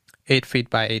 8 feet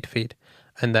by 8 feet.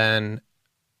 And then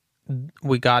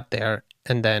we got there.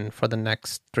 And then for the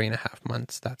next 3.5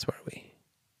 months, that's where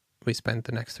we spent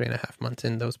the next 3.5 months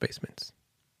in those basements.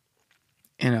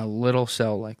 In a little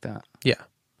cell like that? Yeah.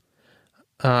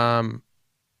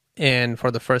 And for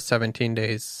the first 17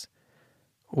 days,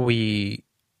 we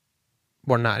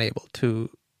were not able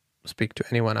to speak to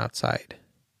anyone outside.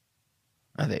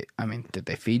 Did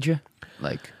they feed you?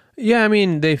 Yeah,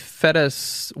 they fed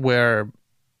us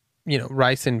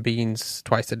rice and beans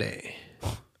twice a day.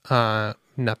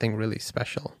 Nothing really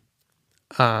special.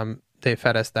 They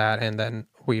fed us that, and then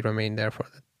we remained there for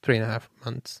the 3.5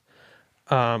 months.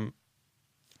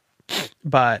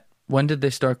 But when did they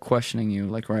start questioning you?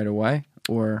 Like right away,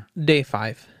 or day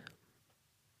 5?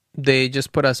 They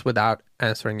just put us without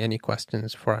answering any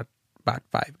questions for about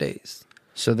 5 days.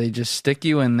 So they just stick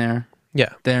you in there.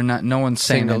 Yeah, they're not. No one's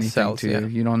saying Single anything cells, to you.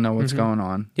 You don't know what's going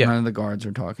on. Yeah. None of the guards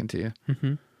are talking to you.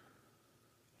 Mm-hmm.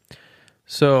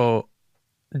 So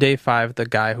day 5, the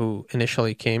guy who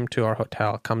initially came to our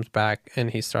hotel comes back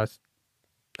and he starts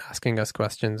asking us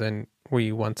questions, and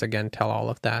we once again tell all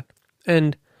of that.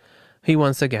 And he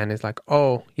once again is like,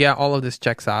 oh, yeah, all of this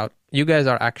checks out. You guys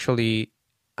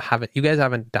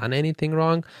haven't done anything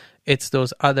wrong. It's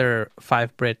those other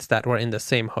 5 Brits that were in the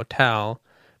same hotel.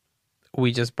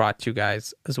 We just brought you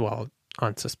guys as well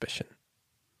on suspicion.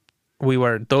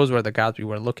 Those were the guys we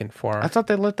were looking for. I thought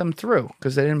they let them through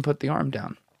because they didn't put the arm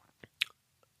down.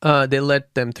 They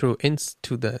let them through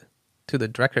to the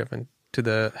director and to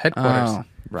the headquarters. Oh,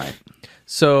 right.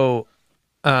 So,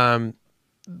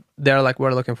 they're like,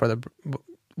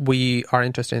 we are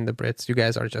interested in the Brits. You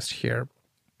guys are just here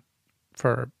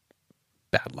for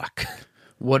bad luck.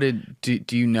 Do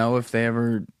you know if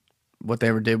what they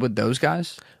ever did with those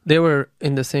guys? They were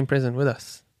in the same prison with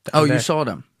us. Oh, you saw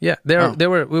them? Yeah,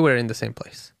 we were in the same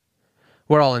place.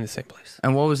 We're all in the same place.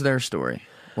 And what was their story?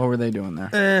 What were they doing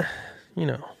there?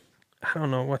 I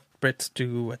don't know what Brits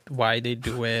do, why they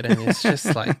do it, and it's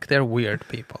just like, they're weird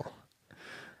people.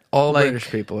 All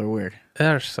British people are weird.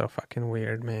 They're so fucking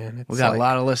weird, man. We got a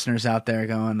lot of listeners out there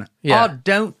going, I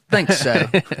don't think so.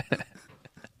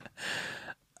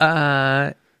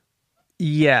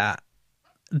 Yeah.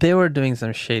 They were doing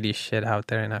some shady shit out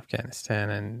there in Afghanistan,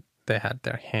 and they had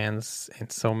their hands in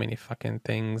so many fucking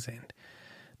things, and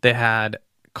they had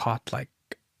caught like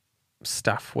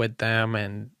stuff with them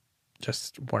and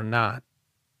just were not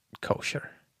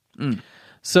kosher.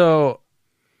 So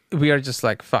we are just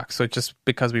like, fuck. So just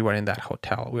because we were in that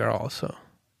hotel, we are also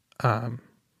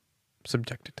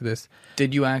subjected to this.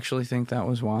 Did you actually think that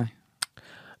was why?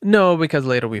 No, because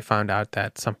later we found out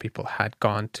that some people had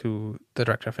gone to the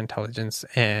director of intelligence,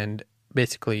 and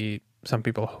basically some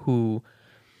people who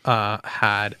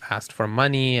had asked for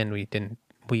money, and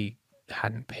we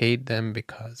hadn't paid them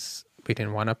because we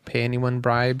didn't want to pay anyone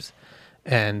bribes.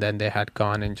 And then they had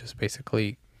gone and just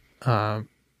basically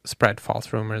spread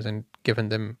false rumors and given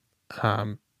them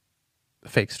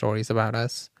fake stories about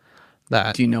us.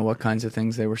 Do you know what kinds of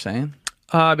things they were saying?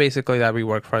 Basically that we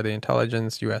work for the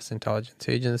U.S. intelligence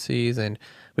agencies, and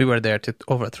we were there to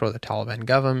overthrow the Taliban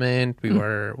government. We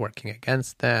were working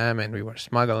against them, and we were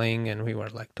smuggling, and we were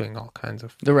like doing all kinds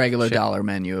of The regular shit. dollar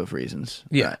menu of reasons.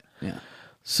 Yeah. Right. Yeah.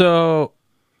 So,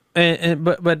 but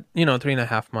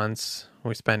 3.5 months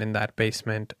we spent in that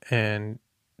basement, and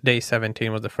day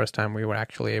 17 was the first time we were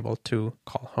actually able to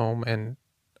call home, and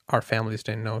our families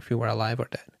didn't know if we were alive or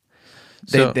dead.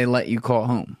 So They let you call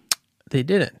home. they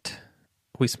didn't.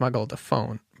 We smuggled a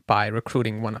phone by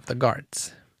recruiting one of the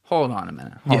guards. Hold on a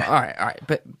minute. Yeah. All right.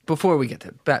 But before we get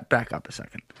to back up a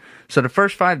second. So the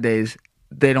first 5 days,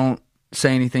 they don't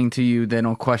say anything to you. They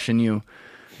don't question you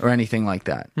or anything like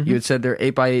that. Mm-hmm. You had said they're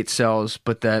 8x8 cells,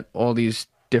 but that all these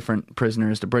different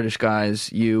prisoners, the British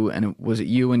guys, you, and was it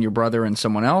you and your brother and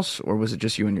someone else, or was it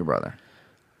just you and your brother?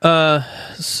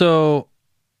 So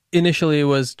initially it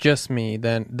was just me.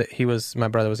 Then my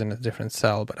brother was in a different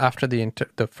cell. But after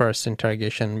the first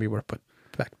interrogation, we were put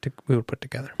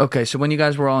together. Okay, so when you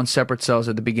guys were all in separate cells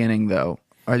at the beginning, though,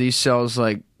 are these cells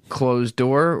like closed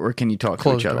door, or can you talk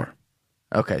Closed to each other? door.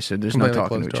 Okay, so there's Completely no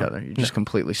talking to closed each door. other. You're just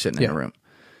completely sitting in Yeah. a room.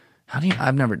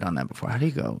 I've never done that before. How do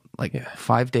you go 5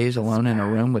 5 days alone in a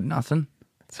room with nothing?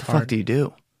 What the fuck do you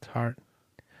do? It's hard.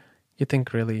 You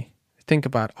think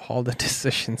about all the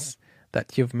decisions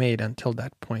that you've made until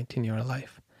that point in your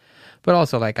life. But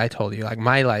also, like I told you, like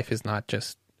my life is not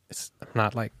just, I'm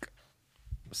not like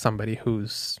somebody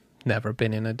who's never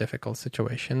been in a difficult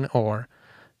situation or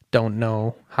don't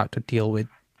know how to deal with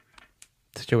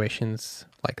situations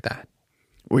like that.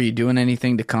 Were you doing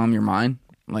anything to calm your mind?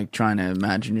 Like trying to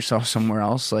imagine yourself somewhere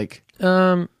else? Like,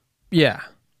 Yeah.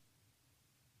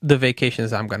 The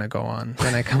vacations I'm going to go on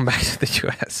when I come back to the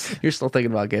U.S. you're still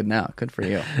thinking about getting out. Good for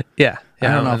you. Yeah. I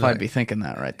don't know I'm if I'd like- be thinking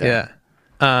that right there.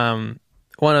 Yeah.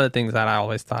 One of the things that I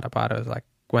always thought about is like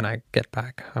when I get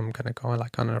back, I'm gonna go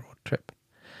like on a road trip.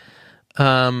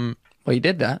 Well, you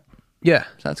did that. Yeah.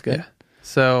 So that's good. Yeah.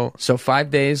 So, So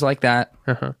 5 days like that.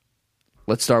 uh-huh.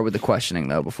 Let's start with the questioning,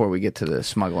 though, before we get to the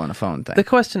smuggling a phone thing. The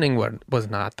questioning was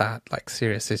not that like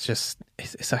serious. It's just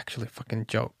it's actually a fucking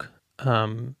joke.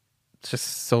 It's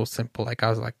just so simple. Like I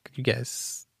was like, you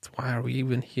guys, why are we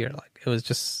even here? Like it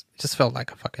just felt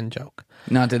like a fucking joke.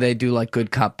 Now, do they do like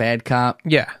good cop, bad cop?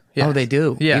 Yeah. Yes. Oh, they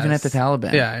do? Yeah. Even at the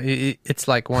Taliban? Yeah. It's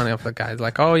like one of the guys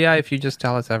like, oh yeah, if you just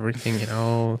tell us everything,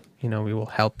 we will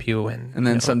help you. And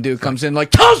then some dude comes in like,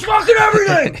 tell us fucking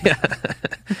everything!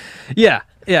 Yeah.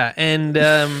 Yeah. And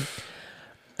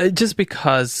just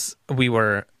because we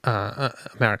were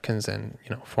Americans and,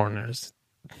 foreigners,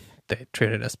 they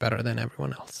treated us better than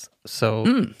everyone else. So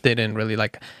they didn't really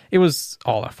it was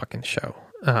all a fucking show.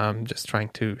 Just trying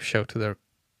to show to the,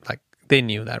 they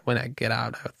knew that when I get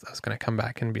out, I was going to come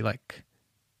back and be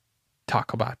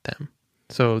talk about them.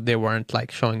 So they weren't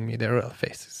showing me their real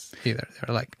faces either.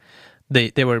 They were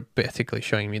they were basically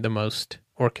showing me the most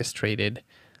orchestrated,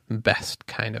 best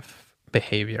kind of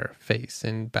behavior face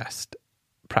and best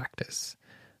practice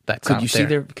that's Could out you see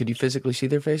there. could you physically see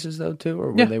their faces though too,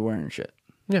 or were Yeah. they wearing shit?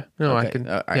 Yeah, no, Okay. I could.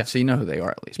 All right, yeah. so you know who they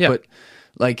are at least. Yeah.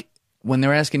 But when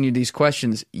they're asking you these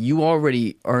questions, you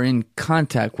already are in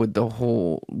contact with the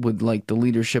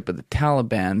leadership of the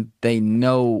Taliban. They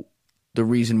know the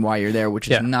reason why you're there, which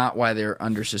is Yeah. not why they're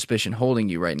under suspicion holding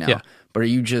you right now. Yeah. But are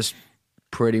you just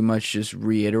pretty much just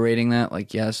reiterating that?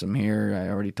 Like, yes, I'm here. I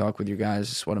already talked with you guys.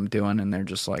 This is what I'm doing. And they're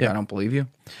just like, Yeah. I don't believe you.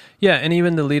 Yeah, and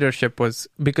even the leadership was,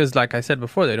 because like I said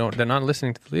before, they're not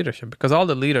listening to the leadership, because all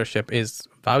the leadership is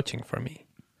vouching for me,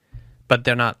 but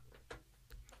they're not.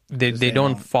 They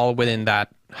don't don't. fall within that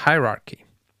hierarchy,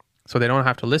 so they don't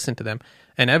have to listen to them.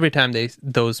 And every time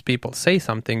those people say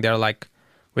something, they're like,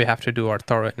 we have to do our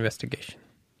thorough investigation.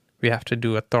 We have to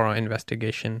do a thorough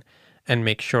investigation and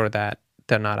make sure that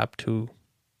they're not up to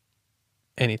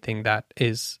anything that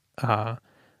is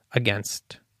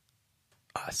against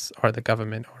us or the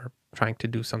government or trying to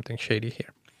do something shady here.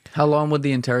 How long would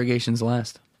the interrogations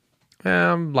last?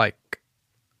 Like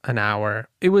an hour.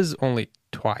 It was only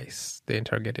twice. They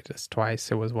interrogated us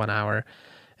twice. It was 1 hour.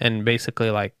 And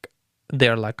basically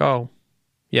they're like, oh,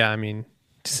 yeah, I mean,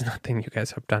 this is nothing you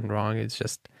guys have done wrong. It's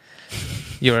just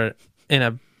you're in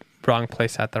a wrong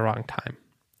place at the wrong time.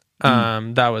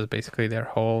 That was basically their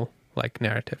whole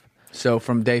narrative. So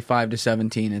from day 5 to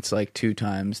 17, it's 2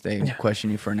 times. They Yeah. question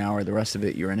you for an hour. The rest of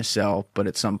it, you're in a cell. But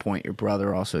at some point, your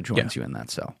brother also joins you in that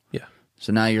cell. Yeah.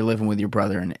 So now you're living with your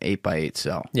brother in an 8x8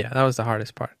 cell. Yeah, that was the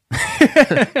hardest part.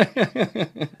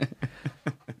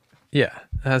 Yeah,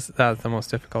 that's the most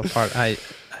difficult part. I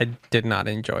did not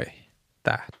enjoy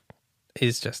that.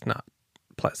 It's just not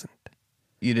pleasant.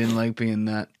 You didn't like being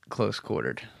that close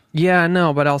quartered. Yeah,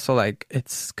 no, but also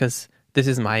it's because this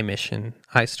is my mission.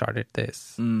 I started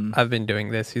this. I've been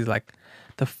doing this. He's like,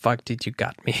 the fuck did you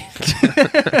got me?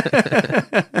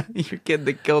 You're getting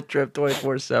the guilt trip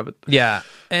 24/7. Yeah.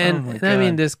 And, Oh my and I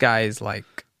mean, God. this guy is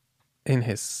like in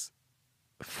his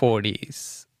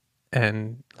 40s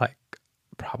and like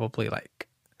probably like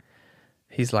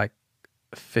he's like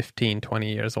 15,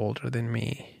 20 years older than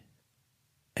me.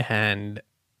 And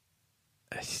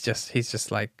he's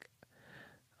just like,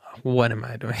 what am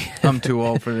I doing? I'm too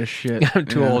old for this shit. I'm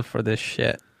too old for this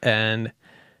shit. And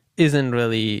isn't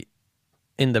really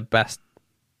in the best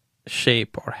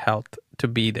shape or health to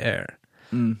be there.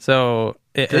 So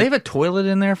Do they have a toilet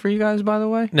in there for you guys, by the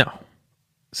way? no.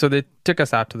 So they took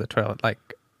us out to the toilet like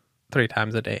 3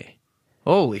 times a day.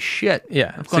 Holy shit.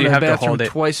 Yeah. I've So gone you to the have to bathroom hold it.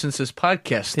 twice since this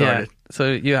podcast started. Yeah.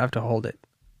 So you have to hold it.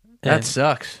 That And,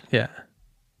 sucks. yeah.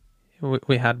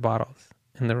 We had bottles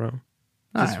in the room.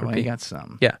 All Just right, for well, you pee. got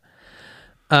some. Yeah.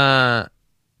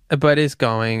 But it's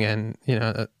going, and you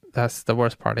know that's the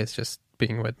worst part is just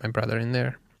being with my brother in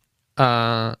there.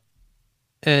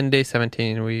 And day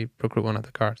 17, we recruit one of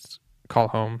the guards, call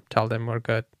home, tell them we're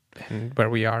good and where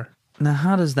we are. Now,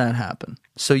 how does that happen?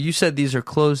 So you said these are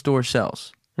closed door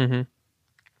cells. Mm-hmm.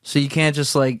 So you can't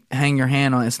just like hang your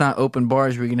hand on. It's not open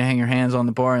bars where you can hang your hands on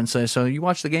the bar and say, "So you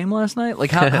watched the game last night?" Like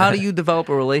how do you develop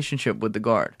a relationship with the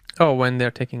guard? Oh, when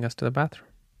they're taking us to the bathroom.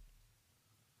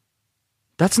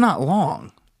 That's not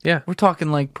long. Yeah. We're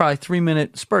talking like probably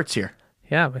 3-minute spurts here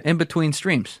Yeah, but in between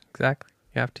streams. exactly.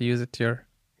 You have to use it to your...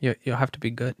 You have to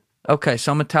be good. Okay,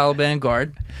 so I'm a Taliban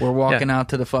guard. We're walking out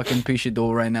to the fucking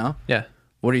Pishadul right now. Yeah.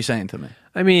 What are you saying to me?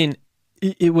 I mean,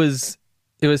 it was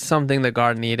something the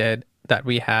guard needed that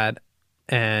we had,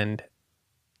 and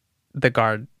the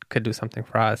guard could do something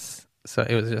for us. So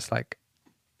it was just like,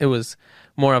 it was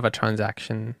more of a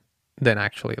transaction than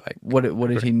actually like... What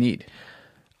did he need?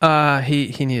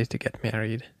 He needed to get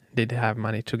married. Didn't have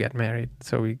money to get married,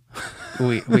 so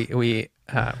we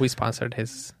sponsored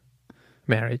his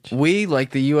marriage. We,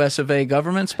 like the US of A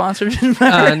government, sponsored his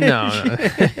marriage? No.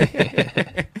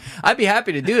 I'd be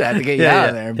happy to do that to get you out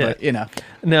of there, but you know.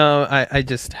 No, I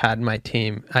just had my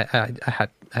team. I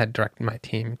had directed my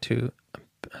team to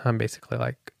basically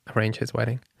like arrange his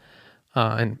wedding,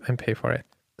 and pay for it.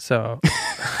 So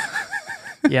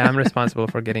yeah, I'm responsible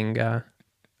for getting a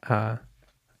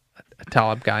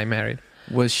Talib guy married.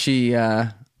 Was she,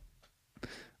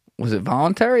 was it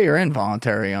voluntary or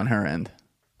involuntary on her end?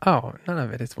 Oh, none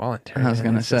of it is voluntary. I was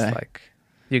gonna It's just say. like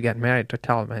you get married to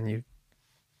Taliban, you...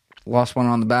 Lost one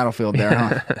on the battlefield there,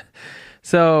 huh?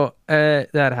 So that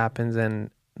happens, and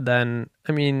then,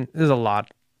 I mean, there's a lot.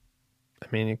 I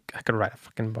mean, I could write a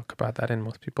fucking book about that, and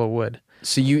most people would.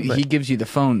 So he gives you the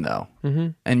phone, though. Mm-hmm.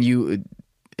 And you,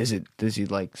 does he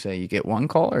like say you get one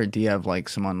call, or do you have like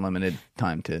some unlimited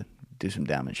time to do some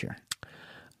damage here?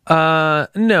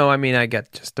 No, I mean, I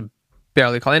get just a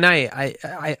barely call. And I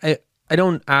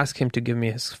don't ask him to give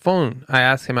me his phone. I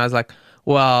ask him, I was like,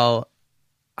 well,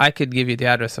 I could give you the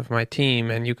address of my team,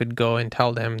 and you could go and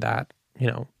tell them that, you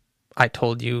know, I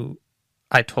told you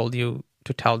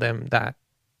to tell them that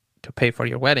to pay for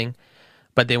your wedding,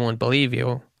 but they won't believe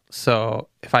you. So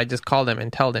if I just call them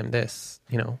and tell them this,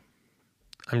 you know,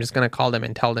 I'm just going to call them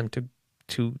and tell them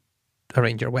to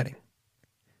arrange your wedding.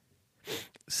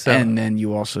 So, And then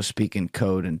you also speak in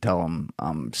code and tell them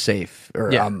I'm safe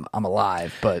or Yeah. I'm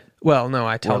alive, but well, no,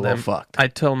 I we're a tell little them, fucked. I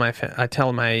tell my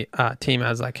team, I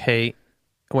was like, hey,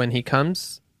 when he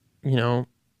comes, you know,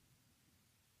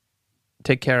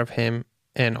 take care of him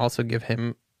and also give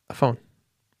him a phone,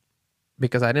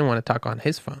 because I didn't want to talk on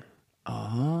his phone.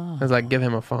 Oh. I was like, give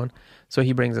him a phone. So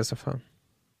he brings us a phone.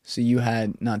 So you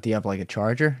had, do you have like a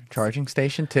charging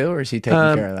station too, or is he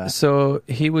taking care of that? So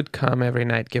he would come every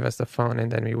night, give us the phone,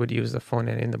 and then we would use the phone,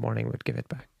 and in the morning we'd give it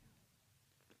back.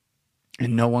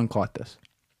 And no one caught this?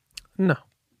 No.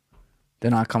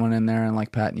 They're not coming in there and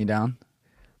like patting you down?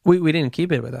 We didn't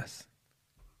keep it with us.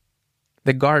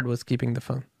 The guard was keeping the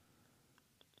phone.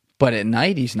 But at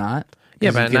night he's not. Yeah,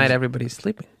 'Cause but he at night gives- everybody's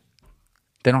sleeping.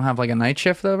 They don't have like a night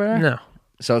shift over there? No.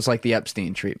 So it's like the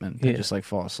Epstein treatment. They Yeah. just like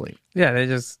fall asleep. Yeah, they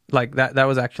just like that. That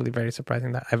was actually very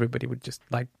surprising that everybody would just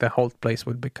like the whole place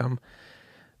would become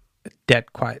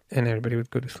dead quiet and everybody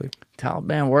would go to sleep.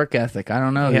 Taliban work ethic. I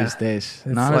don't know Yeah. these days.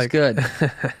 It's Not as like- good.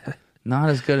 Not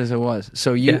as good as it was.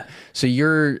 So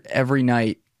you're every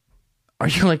night. Are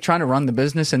you like trying to run the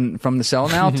business and from the cell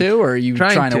now too, or are you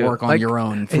trying to work on Like, your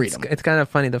own freedom? It's kind of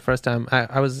funny. The first time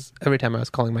every time I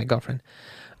was calling my girlfriend,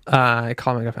 I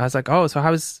called my girlfriend. I was like, "Oh, so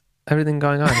how's everything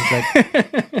going on?"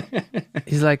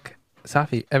 He's like,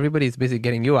 "Safi, everybody's busy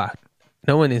getting you out.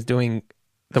 No one is doing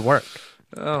the work."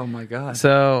 Oh my god.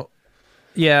 So,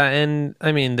 yeah, and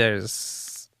I mean,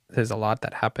 there's there's a lot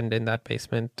that happened in that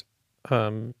basement.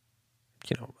 I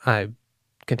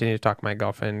continue to talk to my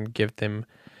girlfriend, give them.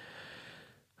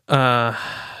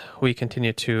 We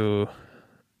continue to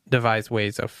devise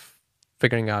ways of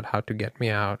figuring out how to get me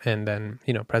out, and then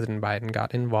President Biden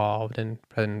got involved, and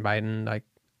President Biden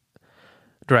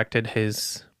directed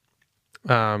his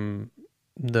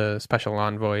the special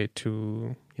envoy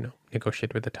to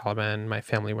negotiate with the Taliban. My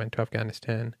family went to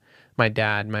Afghanistan. My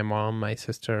dad, my mom, my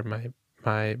sister, my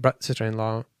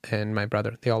sister-in-law, and my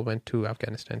brother, they all went to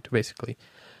Afghanistan to basically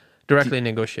directly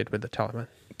negotiate with the Taliban.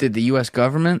 Did the U.S.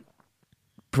 government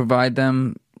provide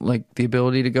them the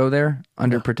ability to go there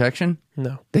under protection?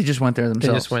 No. They just went there themselves?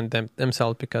 They just went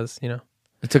themselves because, They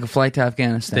took a flight to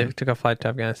Afghanistan. They took a flight to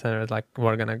Afghanistan and was like,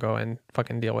 we're going to go and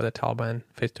fucking deal with the Taliban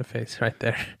face to face right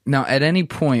there. Now, at any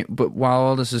point, but while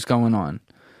all this is going on,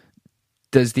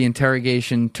 does the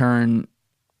interrogation turn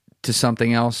to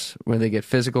something else where they get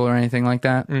physical or anything like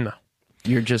that? No.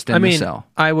 You're just in the cell.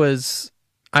 I was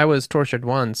tortured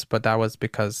once, but that was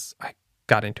because I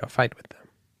got into a fight with them.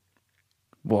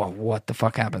 Well, what the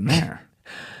fuck happened there?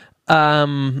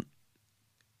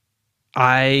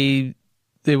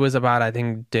 It was about, I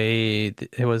think, I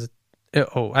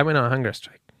went on a hunger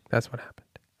strike. That's what happened.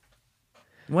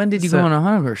 When did you go on a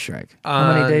hunger strike?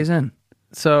 How many days in?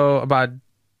 So about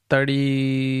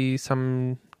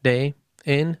 30-some day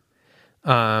in,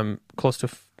 close to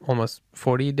almost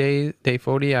 40 days, day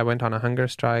 40, I went on a hunger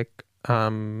strike.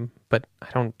 But I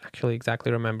don't actually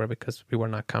exactly remember because we were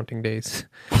not counting days.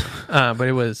 But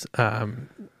it was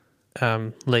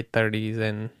late 30s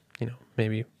and,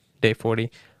 maybe day 40.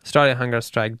 Started hunger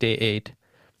strike day 8.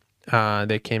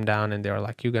 They came down and they were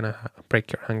like, "You're going to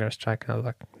break your hunger strike." And I was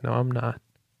like, "No, I'm not."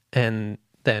 And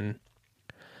then...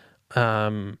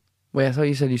 Wait, I thought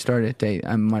you said you started at day...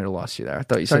 I might have lost you there. I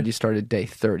thought you said you started day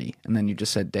 30, and then you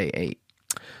just said day 8.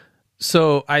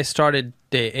 So I started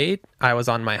day 8. I was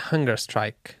on my hunger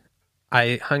strike.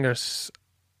 Hunger strike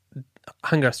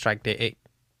day 8.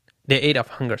 Day 8 of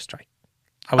hunger strike.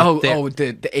 The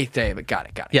 8th day of it. Got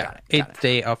it. Yeah, 8th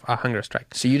day of a hunger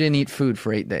strike. So you didn't eat food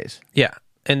for 8 days? Yeah.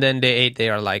 And then day 8, they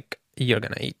are like, "You're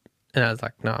going to eat." And I was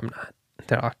like, "No, I'm not."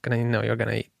 They're like, "No, you're going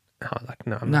to eat." And I was like,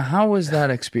 "No, I'm not." Now, how was that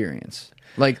experience?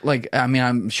 I mean,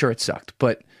 I'm sure it sucked,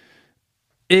 but...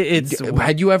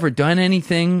 had you ever done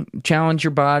anything, challenge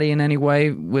your body in any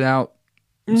way without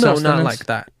sustenance? No, not like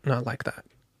that. Not like that.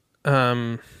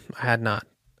 I had not.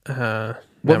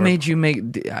 What made you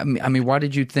make... I mean, why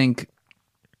did you think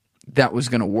that was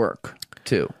going to work,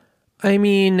 too? I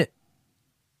mean,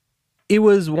 it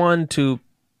was one to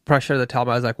pressure the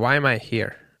Taliban. I was like, why am I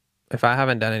here? If I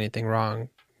haven't done anything wrong,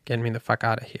 get me the fuck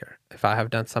out of here. If I have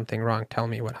done something wrong, tell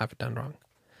me what I've done wrong.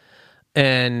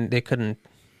 And they couldn't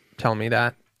tell me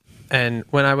that. And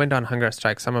when I went on hunger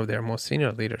strike, some of their most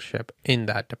senior leadership in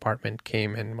that department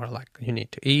came and were like, "You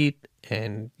need to eat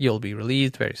and you'll be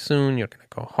released very soon. You're going to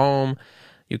go home.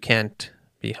 You can't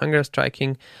be hunger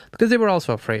striking." Because they were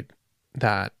also afraid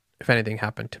that if anything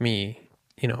happened to me,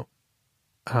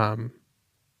 I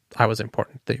was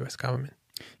important to the U.S. government.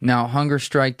 Now, hunger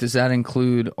strike, does that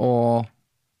include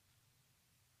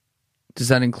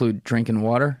drinking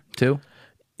water too?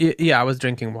 Yeah, I was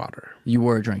drinking water. You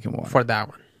were drinking water? For that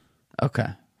one. Okay.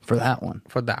 For that one?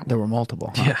 For that one. There were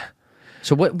multiple, huh? Yeah.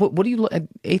 So what do you...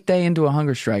 8th day into a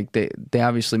hunger strike, they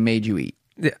obviously made you eat.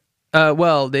 Yeah.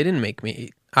 Well, they didn't make me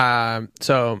eat.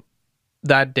 So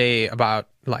that day about,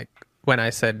 when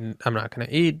I said I'm not going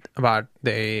to eat, about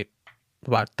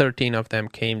 13 of them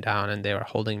came down and they were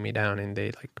holding me down and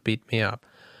they, beat me up.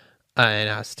 And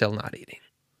I was still not eating.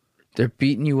 They're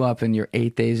beating you up and you're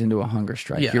 8 days into a hunger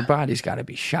strike. Yeah. Your body's got to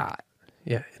be shot.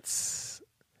 Yeah, it's...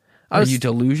 Are you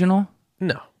delusional?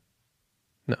 No.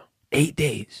 8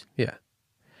 days? Yeah.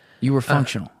 You were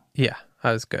functional? Yeah,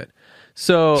 I was good.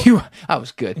 So... I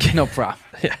was good. No problem.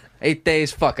 Yeah. 8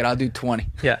 days, fuck it, I'll do 20.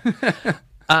 Yeah.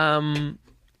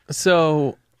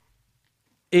 So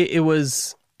it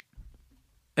was...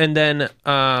 And then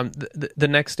the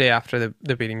next day after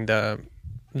the beating,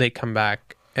 they come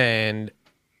back and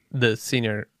the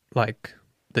senior,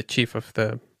 the chief of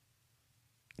the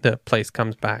place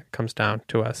comes down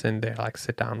to us and they're like,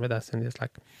 sit down with us and it's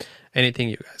like, anything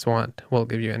you guys want, we'll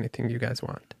give you anything you guys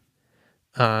want.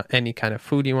 Any kind of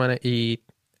food you want to eat,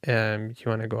 you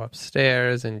want to go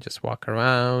upstairs and just walk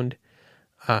around,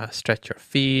 stretch your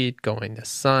feet, go in the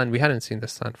sun. We hadn't seen the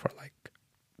sun for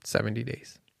 70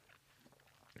 days.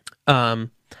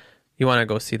 You want to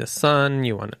go see the sun,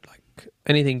 you want to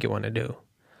anything you want to do,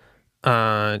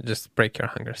 just break your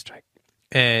hunger strike.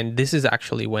 And this is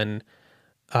actually when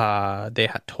they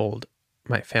had told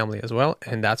my family as well,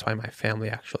 and that's why my family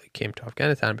actually came to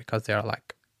Afghanistan, because they're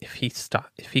like, if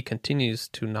he continues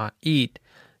to not eat,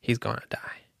 he's gonna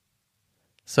die.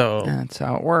 So that's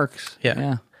how it works.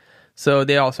 Yeah. So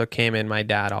they also came in. My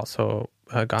dad also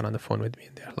got on the phone with me,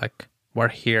 and they're like, "We're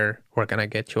here. We're gonna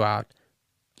get you out.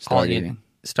 Start eating.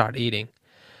 Start eating."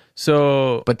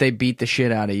 So, but they beat the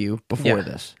shit out of you before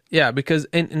this. Yeah, because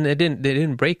and they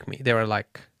didn't break me. They were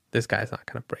like, "This guy's not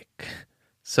gonna break."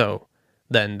 So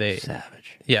then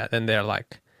savage. Yeah, then they're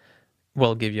like,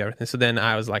 "We'll give you everything." So then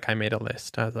I was like, I made a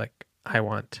list. I was like, I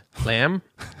want lamb.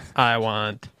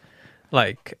 I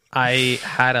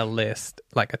had a list,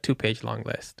 like a 2-page long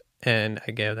list, and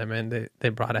I gave them, and they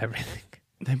brought everything.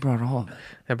 They brought all of it.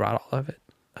 They brought all of it.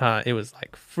 It was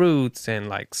like fruits and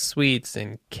like sweets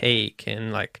and cake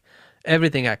and like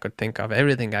everything I could think of,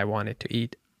 everything I wanted to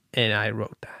eat, and I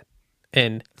wrote that.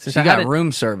 And since you got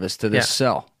room service to this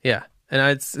cell. Yeah,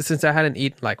 and since I hadn't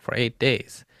eaten like for 8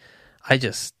 days, I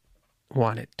just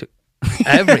wanted to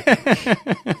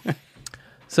everything.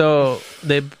 So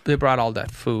they brought all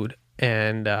that food,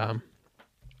 and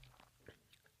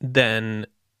then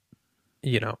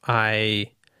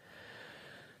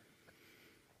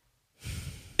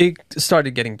it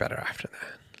started getting better after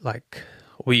that. Like,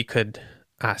 we could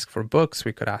ask for books,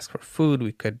 we could ask for food,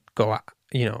 we could go out.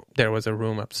 There was a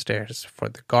room upstairs for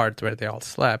the guards where they all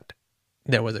slept.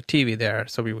 There was a TV there,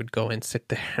 so we would go and sit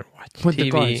there and watch with TV. The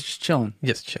guards,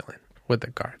 just chilling with the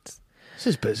guards. This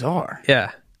is bizarre.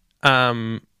 Yeah,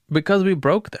 because we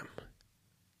broke them.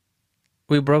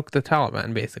 We broke the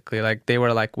Taliban, basically. Like, they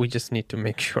were like, we just need to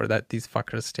make sure that these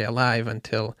fuckers stay alive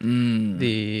until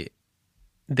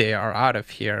they are out of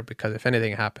here, because if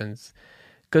anything happens,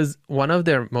 because one of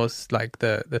their most, like,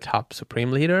 the top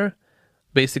supreme leader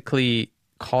basically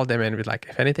called them and was like,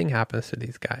 if anything happens to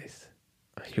these guys,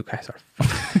 you guys are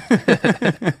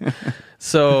fucked.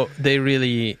 So they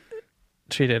really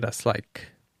treated us like,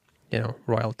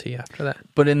 royalty after that.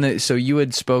 But so you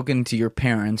had spoken to your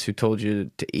parents who told you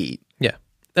to eat. Yeah.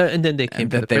 And then they came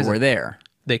to the prison. They were there.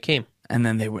 They came. And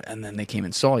then they came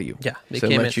and saw you. Yeah, they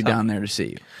came let you down there to see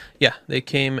you. Yeah, they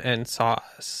came and saw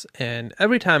us, and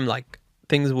every time like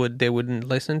they wouldn't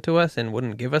listen to us and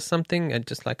wouldn't give us something, and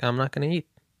just like, I'm not going to eat.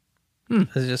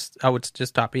 I would just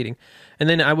stop eating, and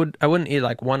then I wouldn't eat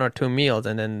like 1 or 2 meals,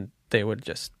 and then they would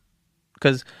just,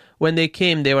 because when they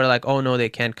came, they were like, oh no, they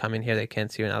can't come in here, they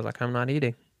can't see you, and I was like, I'm not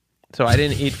eating, so I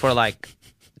didn't eat for like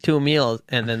 2 meals,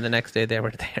 and then the next day they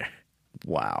were there.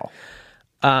 Wow.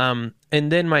 And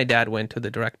then my dad went to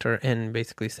the director and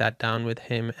basically sat down with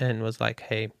him and was like,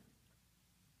 hey,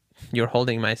 you're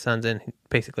holding my sons, and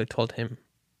basically told him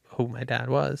who my dad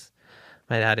was.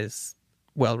 My dad is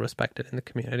well respected in the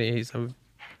community. He's an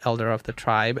elder of the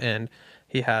tribe, and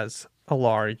he has a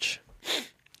large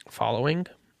following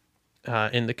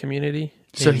in the community.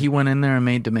 So he went in there and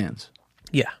made demands.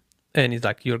 Yeah. And he's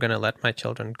like, you're going to let my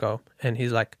children go. And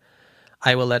he's like,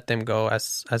 I will let them go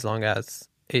as long as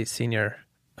a senior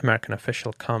American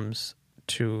official comes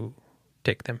to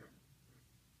take them.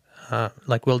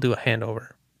 Like, we'll do a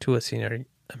handover to a senior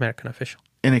American official.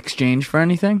 In exchange for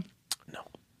anything? No.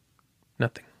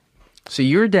 Nothing. So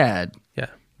your dad,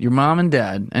 your mom and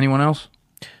dad, anyone else?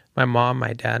 My mom,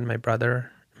 my dad, my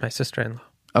brother, my sister-in-law.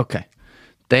 Okay.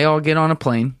 They all get on a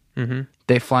plane. Mm-hmm.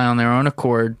 They fly on their own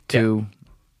accord to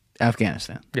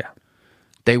Afghanistan. Yeah.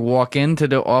 They walk into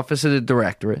the office of the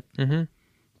directorate. Mm-hmm.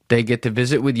 They get to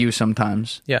visit with you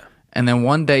sometimes. Yeah. And then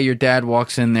one day your dad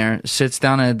walks in there, sits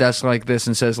down at a desk like this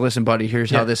and says, listen, buddy, here's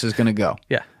how this is going to go.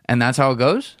 Yeah. And that's how it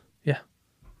goes? Yeah.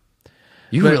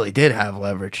 You really did have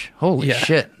leverage. Holy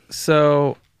shit.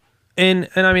 So, and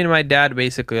I mean, my dad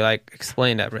basically like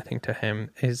explained everything to him,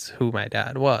 is who my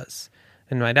dad was.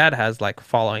 And my dad has like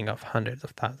following of hundreds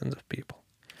of thousands of people.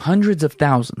 Hundreds of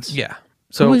thousands? Yeah.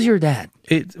 So who was your dad?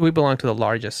 We belong to the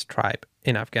largest tribe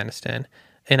in Afghanistan.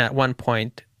 And at one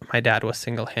point, my dad was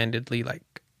single-handedly like,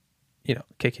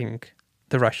 kicking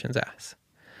the Russians' ass.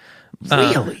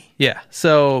 Really? Yeah.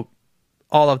 So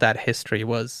all of that history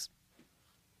was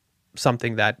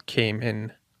something that came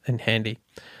in handy.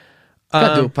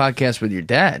 Got to do a podcast with your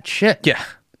dad. Shit. Yeah.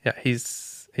 Yeah.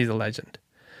 He's a legend.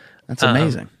 That's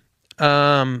amazing.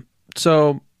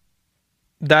 So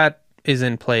that is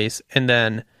in place. And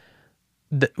then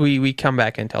we come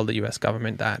back and tell the U.S.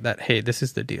 government that, hey, this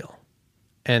is the deal.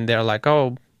 And they're like,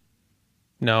 oh,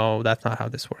 no, that's not how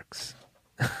this works.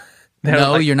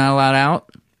 No, like, you're not allowed out?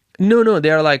 No,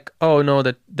 they're like, oh, no,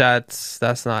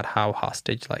 that's not how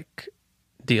hostage, like,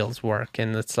 deals work.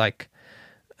 And it's like,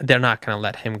 they're not going to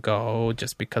let him go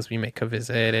just because we make a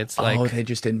visit. It's like... Oh, they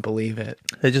just didn't believe it.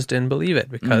 They just didn't believe it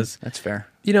because... that's fair.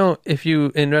 If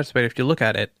you look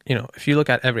at it, if you look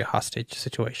at every hostage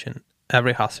situation,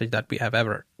 every hostage that we have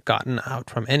ever gotten out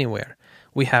from anywhere,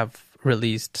 we have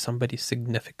released somebody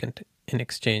significant in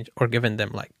exchange or given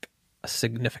them like a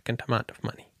significant amount of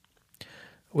money.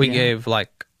 We gave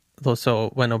like, so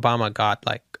when Obama got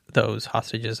like those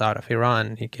hostages out of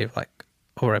Iran, he gave like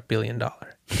over $1 billion.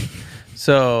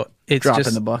 So it's Drop just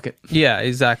in the bucket. Yeah,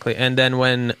 exactly. And then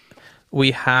when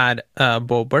we had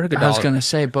Bo Bergdahl, I was going to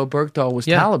say Bo Bergdahl was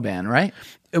Taliban, right?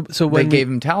 So they gave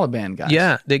him Taliban guys.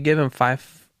 Yeah, they gave him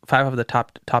five of the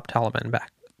top Taliban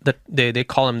back. They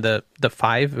call him the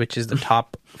five, which is the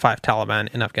top 5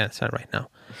 Taliban in Afghanistan right now.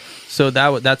 So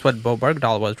that's what Bo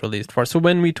Bergdahl was released for. So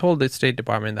when we told the State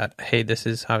Department that, hey, this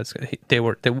is how it's, they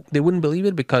wouldn't believe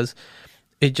it because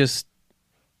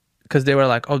they were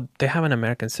like, oh, they have an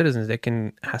American citizen, they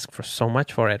can ask for so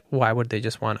much for it. Why would they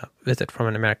just want to visit from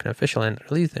an American official and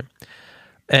release them?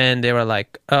 And they were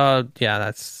like, oh, yeah,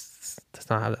 that's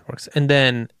not how that works. And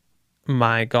then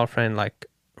my girlfriend like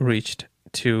reached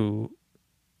to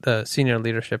the senior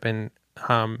leadership in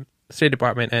State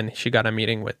Department, and she got a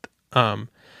meeting with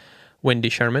Wendy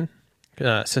Sherman,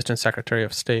 Assistant Secretary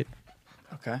of State.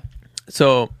 Okay.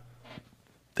 So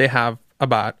they have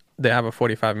a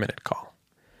 45-minute call.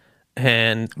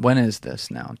 And when is this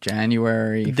now?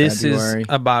 January, this February? Is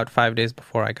about 5 days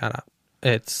before I got up.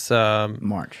 It's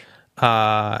March.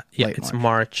 Late it's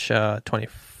March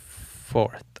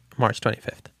 24th, March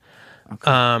 25th.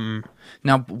 Okay.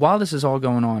 Now, while this is all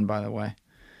going on, by the way,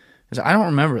 I don't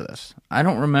remember this. I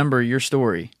don't remember your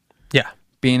story. Yeah,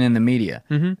 being in the media.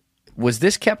 Mm-hmm. Was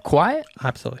this kept quiet?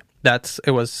 Absolutely.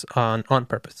 It was on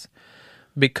purpose.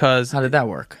 Because how did that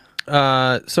work?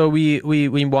 So we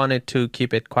wanted to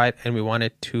keep it quiet, and we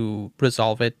wanted to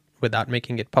resolve it without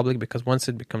making it public, because once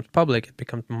it becomes public, it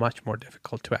becomes much more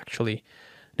difficult to actually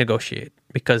negotiate,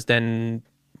 because then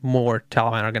more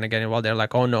Taliban are going to get involved. They're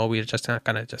like, oh no, we're just not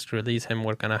going to just release him.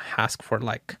 We're going to ask for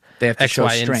like they have to X, show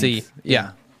Y, strength. and Z.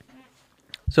 Yeah.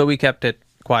 So we kept it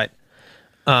quiet.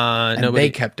 And they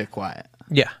kept it quiet.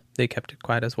 Yeah, they kept it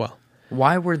quiet as well.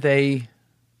 Why were they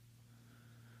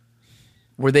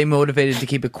motivated to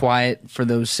keep it quiet for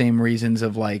those same reasons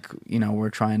of like, we're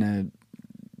trying to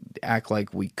act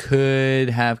like we could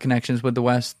have connections with the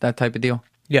West, that type of deal?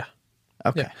 Yeah.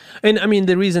 Okay. Yeah. And I mean,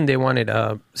 the reason they wanted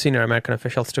senior American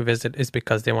officials to visit is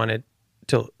because they wanted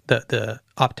the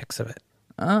optics of it.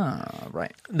 Ah,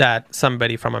 right. That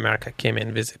somebody from America came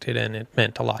in, visited, and it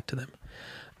meant a lot to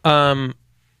them.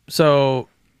 So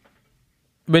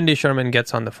Wendy Sherman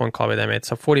gets on the phone call with them.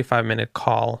 It's a 45-minute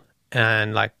call,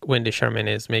 and like Wendy Sherman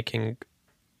is making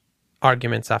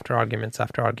arguments after arguments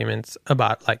after arguments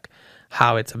about like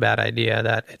how it's a bad idea,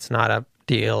 that it's not a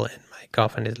deal. And my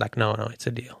girlfriend is like, no, it's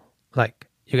a deal. Like,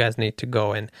 you guys need to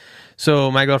go. And so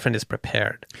my girlfriend is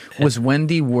prepared. Was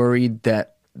Wendy worried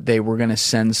that they were going to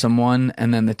send someone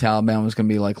and then the Taliban was going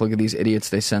to be like, look at these idiots,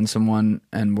 they send someone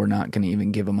and we're not going to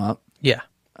even give them up? Yeah.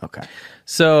 Okay.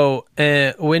 So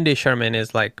Wendy Sherman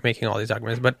is like making all these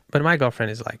arguments, but my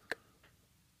girlfriend is like,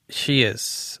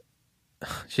 she's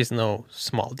no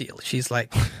small deal. She's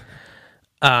like,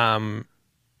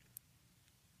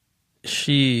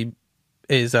 she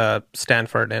is a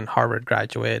Stanford and Harvard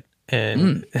graduate,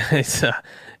 and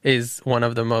is one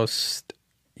of the most,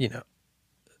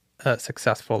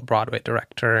 successful Broadway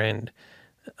director, and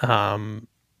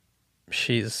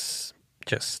she's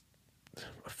just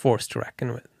a force to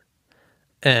reckon with.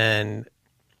 And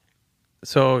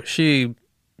so she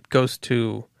goes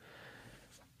to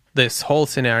this whole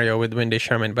scenario with Wendy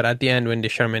Sherman, but at the end, Wendy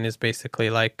Sherman is basically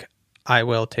like, I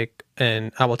will take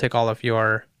all of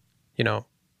your,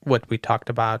 what we talked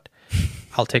about.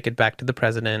 I'll take it back to the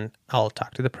president. I'll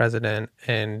talk to the president,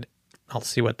 and I'll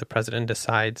see what the president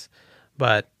decides.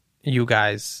 But you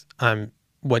guys,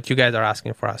 what you guys are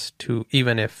asking for us to,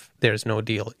 even if there's no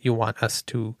deal, you want us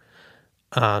to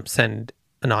send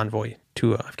an envoy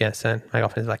to Afghanistan. My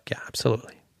girlfriend is like, yeah,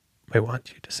 absolutely. We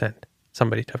want you to send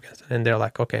somebody to Afghanistan. And they're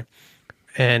like, okay.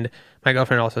 And my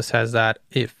girlfriend also says that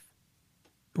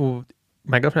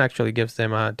my girlfriend actually gives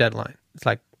them a deadline. It's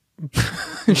like,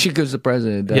 she gives the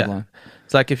president a deadline. Yeah.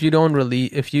 It's like, if you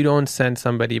don't send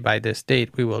somebody by this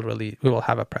date, we will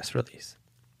have a press release.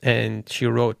 And she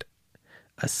wrote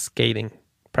a scathing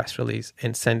press release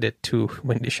and sent it to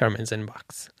Wendy Sherman's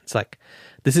inbox. It's like,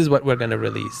 this is what we're going to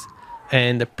release.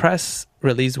 And the press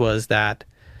release was that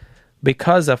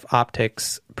because of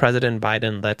optics, President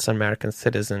Biden lets American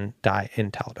citizen die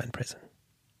in Taliban prison.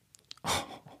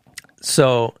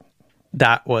 So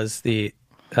that was the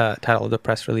title of the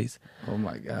press release. Oh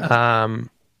my God.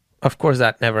 Of course,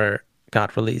 that never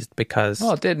got released because...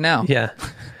 Oh, it did now. Yeah.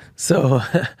 So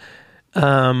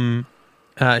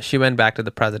she went back to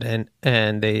the president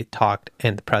and they talked,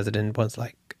 and the president was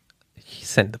like, he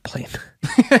sent the plane.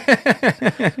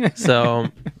 So,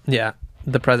 yeah,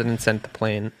 the president sent the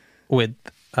plane with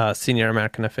senior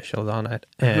American officials on it.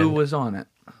 And Who was on it?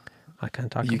 I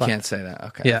can't talk You about can't it. say that.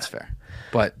 Okay, Yeah. that's fair.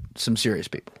 But some serious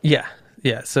people. Yeah,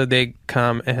 yeah. So they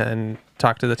come and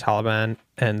talk to the Taliban,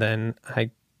 and then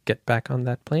I get back on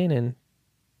that plane and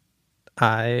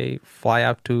I fly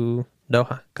out to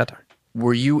Doha, Qatar.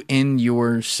 Were you in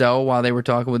your cell while they were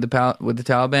talking with the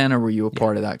Taliban, or were you a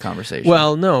part of that conversation?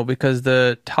 Well, no, because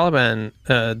the Taliban,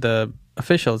 the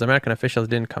officials, American officials,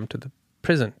 didn't come to the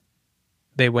prison.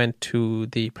 They went to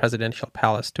the presidential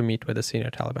palace to meet with the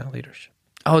senior Taliban leadership.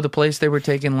 Oh, the place they were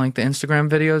taking like the Instagram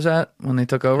videos at when they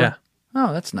took over? Yeah.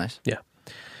 Oh, that's nice. Yeah.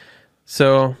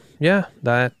 So, yeah,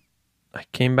 that I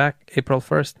came back April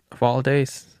 1st of all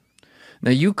days.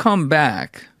 Now you come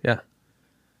back. Yeah.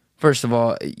 First of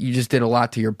all, you just did a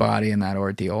lot to your body in that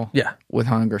ordeal. Yeah. With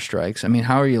hunger strikes. I mean,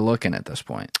 how are you looking at this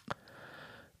point?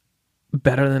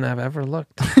 Better than I've ever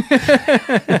looked.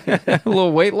 A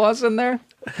little weight loss in there?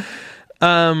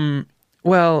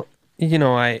 Well, you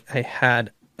know, I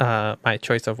had my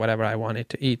choice of whatever I wanted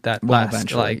to eat that last,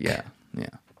 eventually, like, yeah.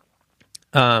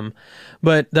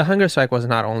 But the hunger strike was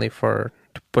not only to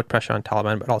put pressure on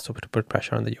Taliban, but also to put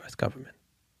pressure on the U.S. government,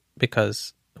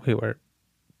 because they were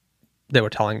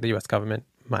telling the U.S. government,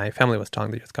 my family was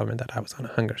telling the U.S. government that I was on a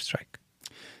hunger strike.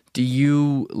 Do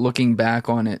you, looking back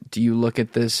on it, do you look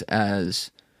at this as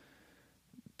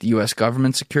the U.S.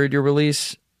 government secured your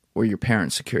release or your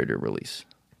parents secured your release?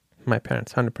 My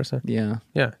parents, 100%. Yeah.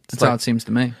 Yeah. That's how it seems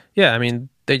to me. Yeah, I mean,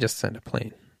 they just sent a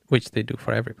plane, which they do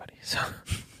for everybody. So,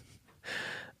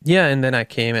 yeah, and then I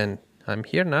came and I'm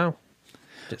here now.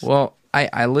 Well,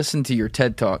 I listened to your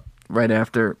TED Talk right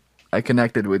after I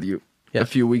connected with you a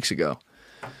few weeks ago.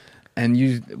 And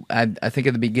I think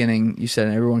at the beginning, you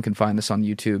said everyone can find this on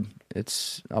YouTube.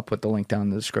 I'll put the link down in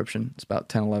the description. It's about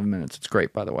 10, 11 minutes. It's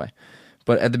great, by the way.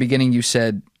 But at the beginning, you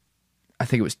said, I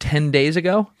think it was 10 days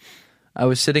ago, I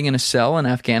was sitting in a cell in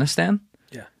Afghanistan.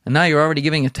 Yeah. And now you're already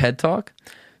giving a TED Talk.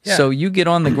 Yeah. So you get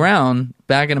on the ground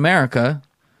back in America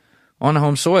on the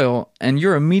home soil, and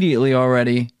you're immediately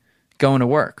already going to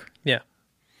work. Yeah.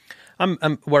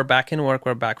 We're back in work.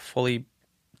 We're back fully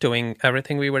doing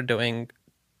everything we were doing.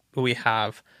 We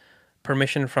have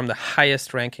permission from the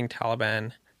highest ranking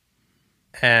Taliban,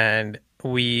 and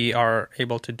we are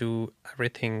able to do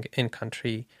everything in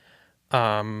country.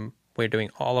 We're doing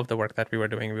all of the work that we were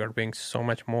doing. We are doing so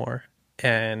much more,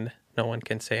 and no one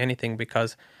can say anything,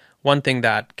 because one thing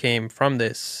that came from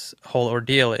this whole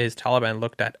ordeal is Taliban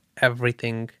looked at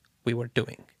everything we were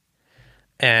doing,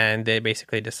 and they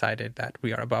basically decided that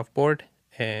we are above board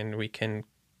and we can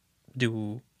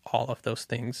do all of those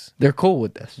things. They're cool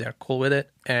with this. They're cool with it.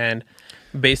 And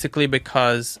basically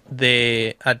because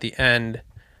they, at the end,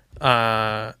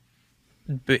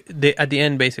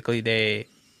 basically they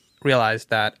realized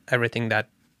that everything that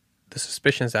the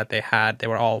suspicions that they had, they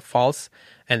were all false,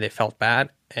 and they felt bad.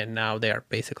 And now they are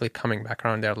basically coming back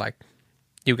around. They're like,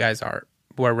 you guys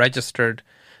we're registered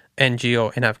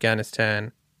NGO in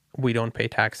Afghanistan. We don't pay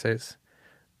taxes.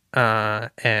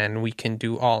 And we can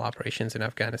do all operations in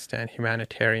Afghanistan,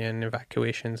 humanitarian,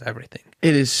 evacuations, everything.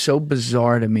 It is so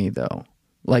bizarre to me, though.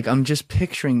 Like, I'm just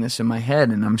picturing this in my head,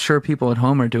 and I'm sure people at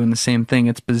home are doing the same thing.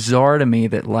 It's bizarre to me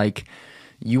that, like,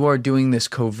 you are doing this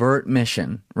covert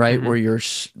mission, right, Mm-hmm. where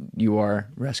you are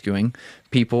rescuing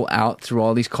people out through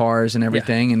all these cars and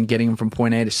everything, and getting them from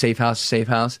point A to safe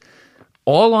house,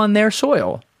 all on their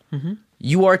soil. Mm-hmm.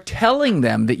 You are telling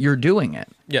them that you're doing it.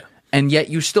 Yeah. And yet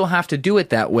you still have to do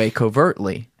it that way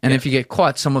covertly. And if you get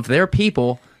caught, some of their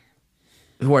people,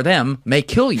 who are them, may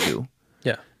kill you.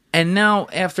 Yeah. And now,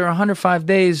 after 105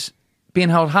 days being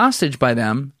held hostage by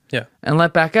them and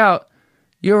let back out,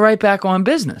 you're right back on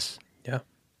business. Yeah.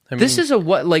 I mean, This is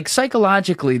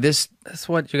psychologically, that's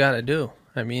what you got to do.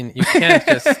 I mean, you can't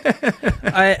just,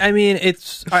 I mean,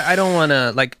 I don't want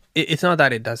to, like, it's not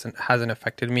that it hasn't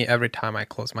affected me. Every time I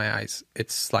close my eyes,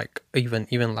 it's like,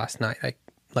 even last night, like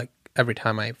every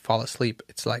time I fall asleep,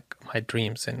 it's like my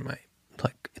dreams and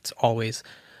it's always,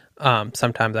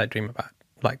 sometimes I dream about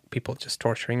like people just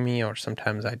torturing me, or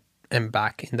sometimes I am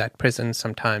back in that prison.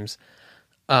 Sometimes,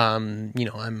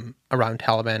 I'm around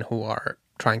Taliban who are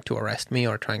trying to arrest me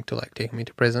or trying to like take me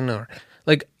to prison, or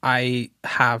like I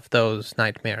have those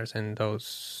nightmares and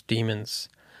those demons.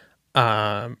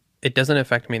 It doesn't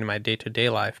affect me in my day-to-day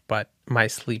life, but my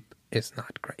sleep is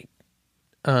not great.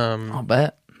 I'll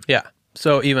bet. Yeah.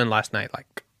 So even last night,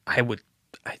 like I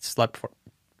slept for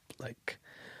like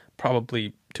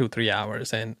probably 2-3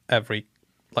 hours, and every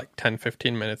like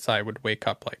 10-15 minutes I would wake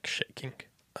up like shaking.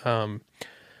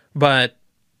 But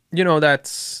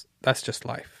that's just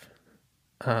life.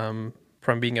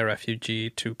 from being a refugee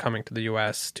to coming to the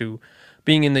U.S. to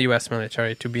being in the U.S.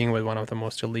 military to being with one of the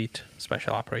most elite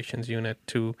special operations unit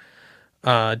to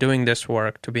doing this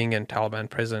work to being in Taliban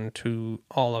prison to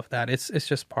all of that. It's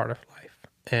just part of life.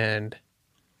 And,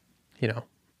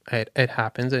 it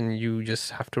happens and you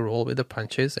just have to roll with the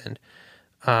punches and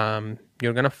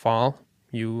you're going to fall.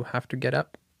 You have to get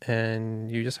up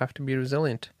and you just have to be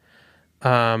resilient.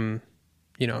 If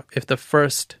the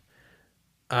first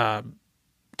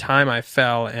time I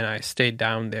fell and I stayed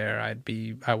down there,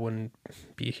 I wouldn't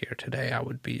be here today. I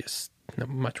would be just in a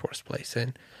much worse place.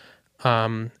 And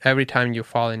every time you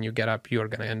fall and you get up, you're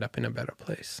going to end up in a better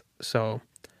place. So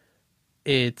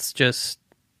it's just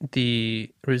the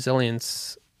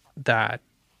resilience that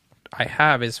I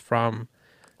have is from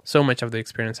so much of the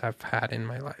experience I've had in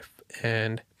my life.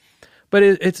 But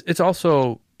it's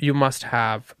also, you must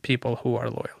have people who are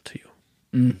loyal to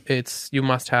you. You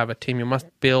must have a team. You must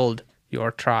build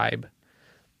your tribe.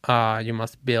 You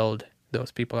must build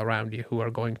those people around you who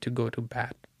are going to go to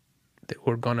bat,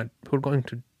 who are going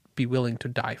to be willing to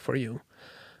die for you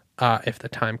if the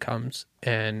time comes.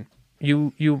 And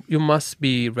you must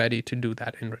be ready to do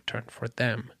that in return for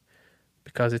them,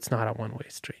 because it's not a one-way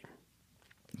street.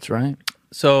 That's right.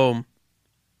 So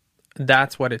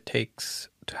that's what it takes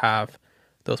to have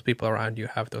those people around you,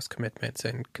 have those commitments,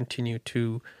 and continue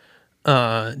to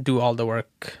do all the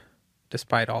work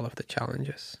despite all of the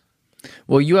challenges.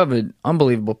 Well, you have an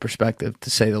unbelievable perspective,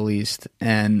 to say the least.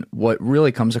 And what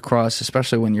really comes across,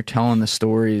 especially when you're telling the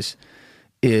stories,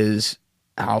 is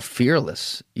how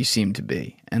fearless you seem to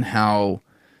be and how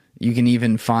you can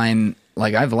even find,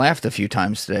 like, I've laughed a few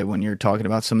times today when you're talking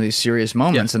about some of these serious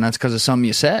moments, and that's because of something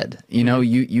you said.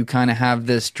 You kind of have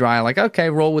this dry, like, okay,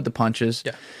 roll with the punches.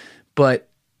 Yeah. But,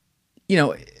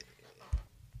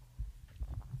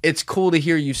 it's cool to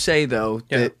hear you say, though,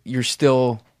 that you're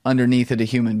still underneath it a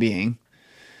human being.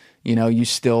 You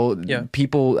still,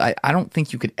 people, I don't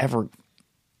think you could ever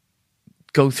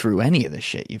go through any of the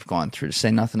shit you've gone through, to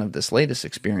say nothing of this latest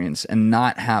experience, and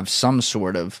not have some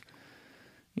sort of,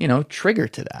 trigger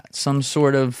to that. Some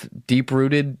sort of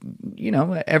deep-rooted,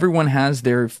 everyone has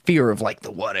their fear of, like,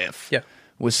 the what if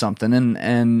with something.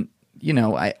 And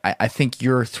I think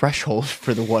your threshold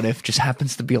for the what if just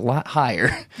happens to be a lot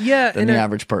higher than the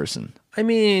average person. I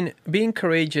mean, being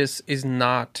courageous is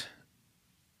not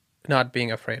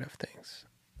being afraid of things.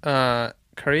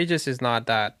 Courageous is not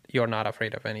that you're not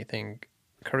afraid of anything.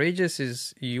 Courageous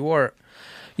is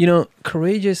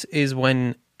courageous is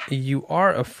when you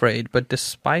are afraid, but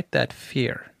despite that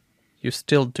fear, you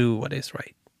still do what is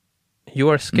right. You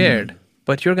are scared,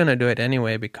 but you're going to do it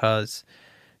anyway because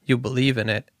you believe in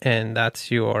it, and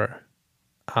that's your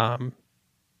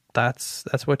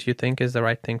that's what you think is the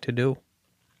right thing to do.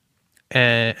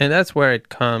 And that's where it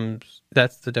comes.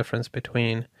 That's the difference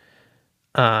between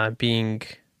being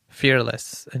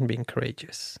fearless and being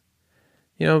courageous.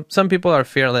 Some people are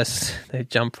fearless. They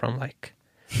jump from like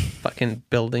fucking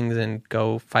buildings and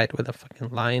go fight with a fucking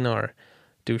lion or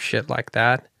do shit like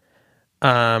that.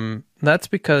 That's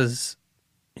because,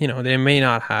 they may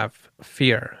not have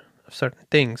fear of certain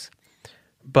things,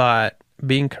 but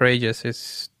being courageous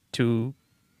is to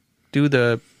do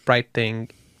the right thing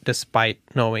despite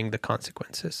knowing the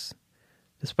consequences,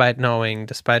 despite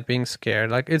being scared.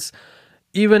 Like, it's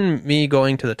even me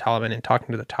going to the Taliban and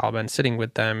talking to the Taliban, sitting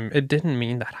with them, it didn't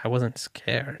mean that I wasn't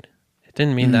scared. It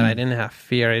didn't mean that I didn't have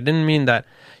fear. It didn't mean that,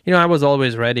 I was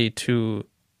always ready to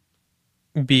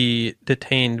be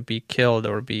detained, be killed,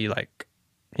 or be like,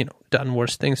 done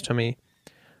worse things to me.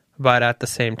 But at the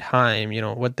same time,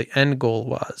 what the end goal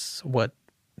was, what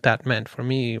that meant for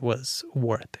me was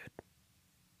worth it.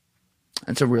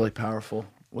 That's a really powerful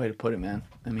way to put it, man.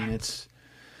 I mean,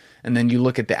 and then you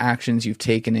look at the actions you've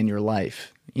taken in your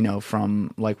life,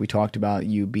 from, like we talked about,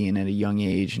 you being at a young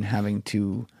age and having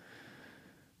to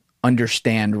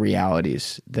understand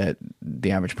realities that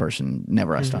the average person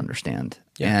never has to understand.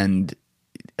 And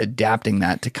adapting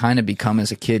that to kind of become,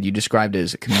 as a kid, you described it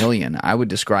as a chameleon. I would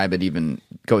describe it, even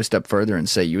go a step further and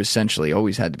say you essentially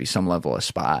always had to be some level of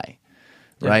spy,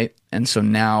 right? And so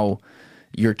now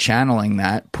you're channeling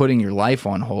that, putting your life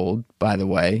on hold, by the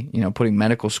way, putting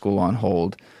medical school on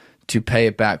hold to pay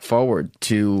it back forward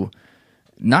to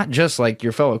not just like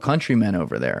your fellow countrymen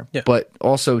over there, but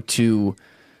also to,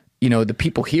 the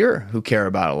people here who care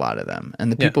about a lot of them,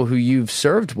 and the people who you've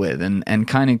served with, and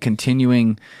kind of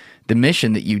continuing the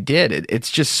mission that you did.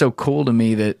 It's just so cool to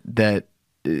me that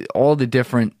all the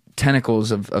different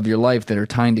tentacles of your life that are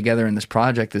tying together in this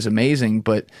project is amazing,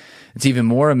 but it's even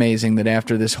more amazing that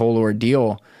after this whole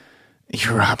ordeal,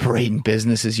 you're operating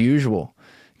business as usual,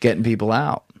 getting people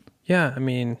out. Yeah, I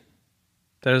mean,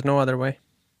 there's no other way.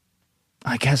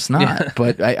 I guess not.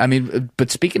 But I mean,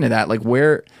 but speaking of that, like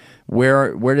where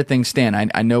do things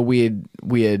stand? I know we had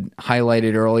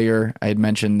highlighted earlier. I had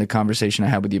mentioned the conversation I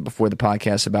had with you before the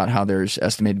podcast about how there's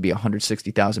estimated to be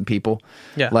 160,000 people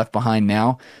left behind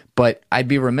now. But I'd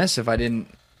be remiss if I didn't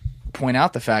point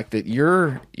out the fact that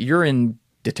you're in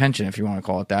detention, if you want to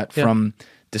call it that, from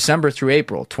December through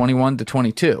April, 21 to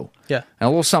 22. Yeah, and a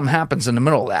little something happens in the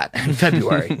middle of that in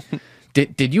February.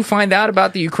 Did you find out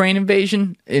about the Ukraine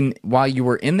invasion while you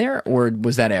were in there, or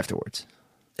was that afterwards?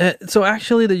 So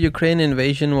actually, the Ukraine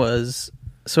invasion was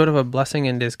sort of a blessing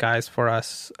in disguise for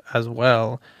us as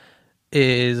well.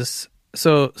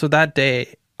 So that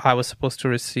day, I was supposed to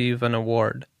receive an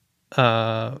award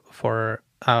for.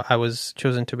 I was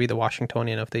chosen to be the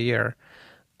Washingtonian of the Year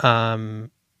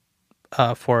for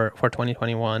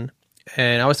 2021,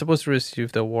 and I was supposed to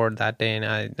receive the award that day, and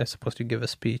I was supposed to give a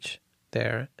speech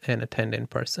there and attend in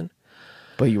person.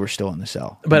 But you were still in the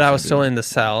cell. But I was still in the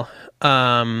cell.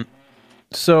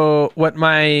 So what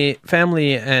my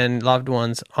family and loved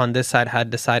ones on this side had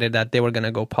decided that they were going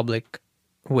to go public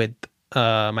with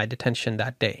my detention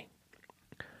that day.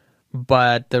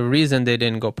 But the reason they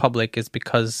didn't go public is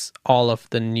because all of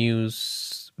the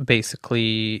news,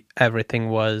 basically everything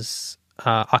was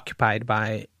occupied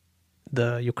by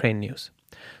the Ukraine news.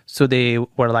 So they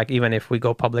were like, even if we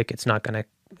go public, it's not gonna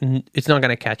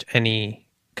catch any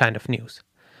kind of news.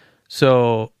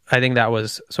 So I think that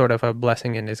was sort of a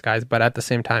blessing in disguise. But at the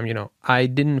same time, I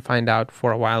didn't find out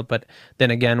for a while. But then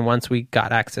again, once we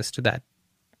got access to that,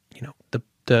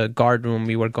 the guard room,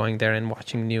 we were going there and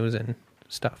watching news and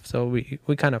stuff. So we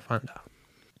kind of found out.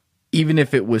 Even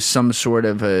if it was some sort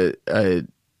of a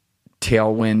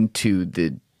tailwind to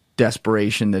the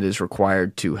desperation that is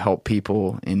required to help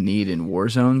people in need in war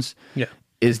zones,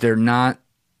 is there not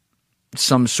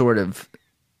some sort of,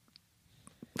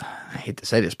 I hate to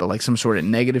say this, but like some sort of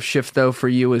negative shift though for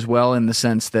you as well, in the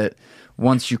sense that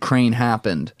once Ukraine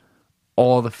happened,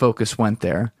 all the focus went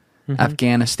there.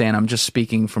 Afghanistan, I'm just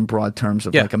speaking from broad terms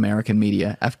of like American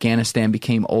media, Afghanistan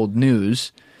became old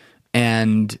news,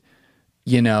 and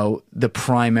the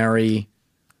primary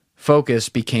focus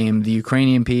became the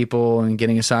Ukrainian people and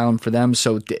getting asylum for them.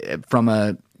 So from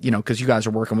a, because you guys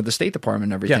are working with the State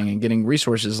Department and everything and getting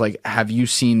resources, like, have you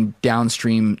seen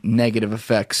downstream negative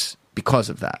effects because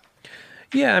of that?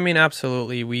 Yeah, I mean,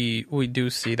 absolutely. We do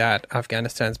see that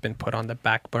Afghanistan's been put on the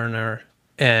back burner,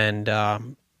 and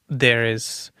there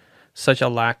is such a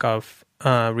lack of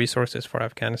resources for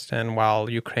Afghanistan, while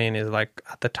Ukraine is like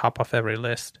at the top of every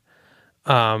list.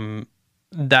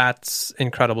 That's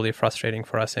incredibly frustrating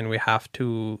for us, and we have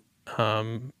to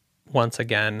once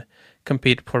again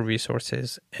compete for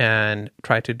resources and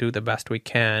try to do the best we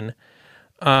can.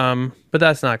 But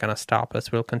that's not going to stop us.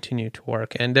 We'll continue to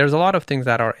work, and there's a lot of things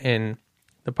that are in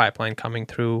the pipeline coming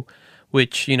through,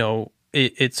 which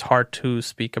it's hard to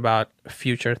speak about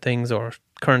future things or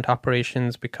current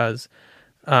operations because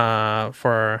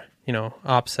for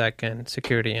OPSEC and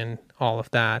security and all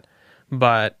of that,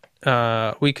 but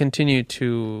we continue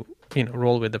to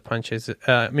roll with the punches.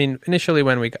 I mean, initially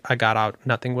when I got out,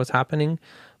 nothing was happening,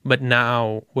 but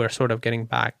now we're sort of getting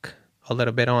back a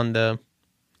little bit on the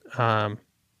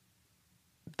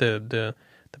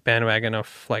bandwagon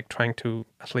of like trying to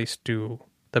at least do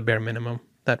the bare minimum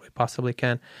that we possibly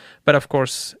can. But of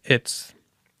course, it's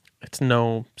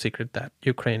no secret that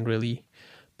Ukraine really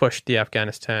pushed the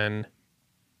Afghanistan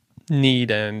need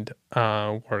and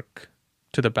work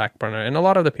to the back burner. And a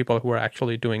lot of the people who were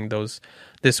actually doing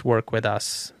this work with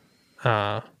us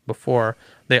before,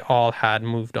 they all had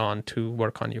moved on to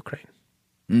work on Ukraine.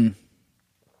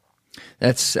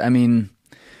 I mean,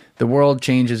 the world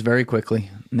changes very quickly.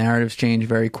 Narratives change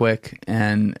very quick.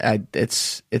 And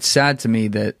it's sad to me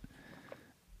that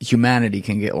humanity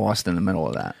can get lost in the middle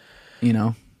of that,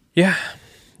 Yeah.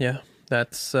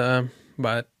 That's,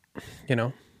 but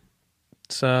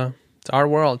it's our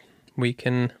world. We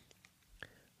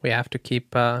have to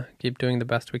keep doing the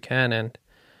best we can and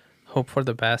hope for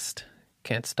the best.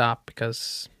 Can't stop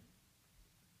because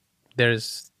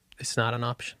it's not an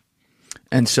option.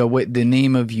 And so what the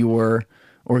name of your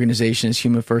organization is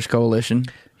Human First Coalition.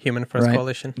 Human First right?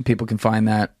 Coalition. People can find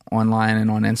that online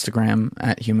and on Instagram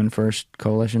at Human First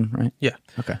Coalition, right? Yeah.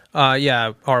 Okay.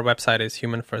 Our website is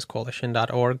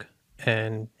humanfirstcoalition.org,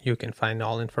 and you can find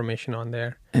all information on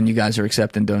there. And you guys are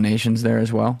accepting donations there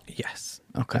as well? Yes.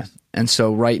 Okay. And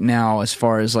so right now, as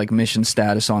far as like mission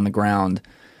status on the ground,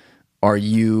 are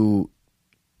you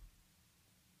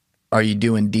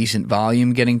doing decent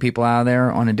volume getting people out of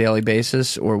there on a daily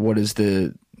basis, or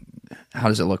how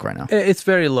does it look right now? It's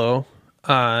very low.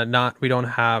 We don't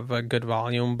have a good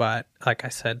volume, but like I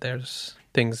said, there's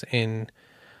things in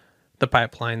the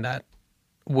pipeline that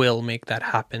will make that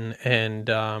happen. And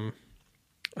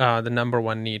the number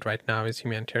one need right now is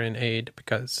humanitarian aid,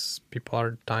 because people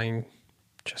are dying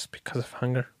just because of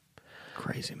hunger.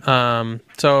 Crazy, man.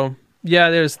 So yeah,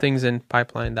 there's things in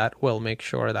pipeline that will make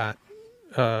sure that,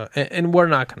 and we're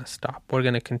not going to stop. We're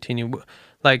going to continue.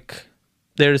 Like,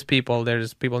 there's people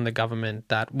in the government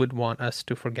that would want us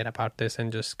to forget about this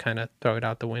and just kind of throw it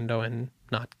out the window and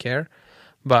not care.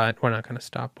 But we're not going to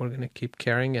stop. We're going to keep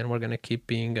caring, and we're going to keep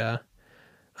being an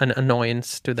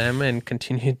annoyance to them, and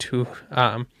continue to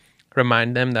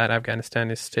remind them that Afghanistan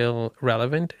is still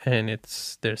relevant, and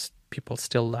there's people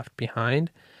still left behind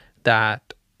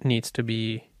that needs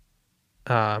to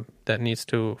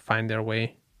find their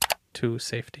way to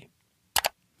safety.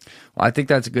 Well, I think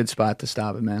that's a good spot to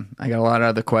stop it, man. I got a lot of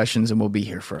other questions, and we'll be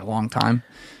here for a long time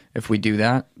if we do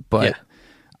that. But yeah.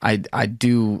 I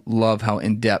do love how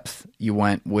in-depth you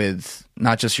went with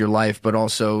not just your life, but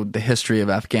also the history of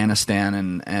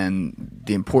Afghanistan and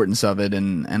the importance of it,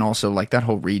 and also like that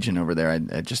whole region over there.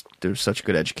 There's such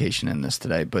good education in this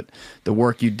today. But the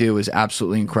work you do is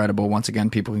absolutely incredible. Once again,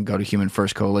 people can go to Human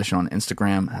First Coalition on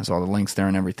Instagram. It has all the links there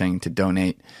and everything to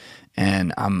donate.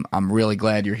 And I'm really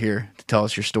glad you're here to tell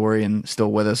us your story and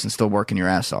still with us and still working your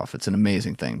ass off. It's an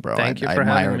amazing thing, bro. Thank you for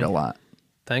admire having it me. a lot.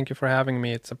 Thank you for having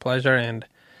me. It's a pleasure, and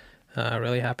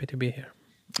really happy to be here.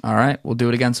 All right. We'll do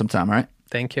it again sometime, all right?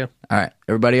 Thank you. All right.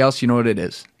 Everybody else, you know what it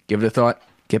is. Give it a thought.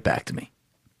 Get back to me.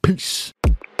 Peace.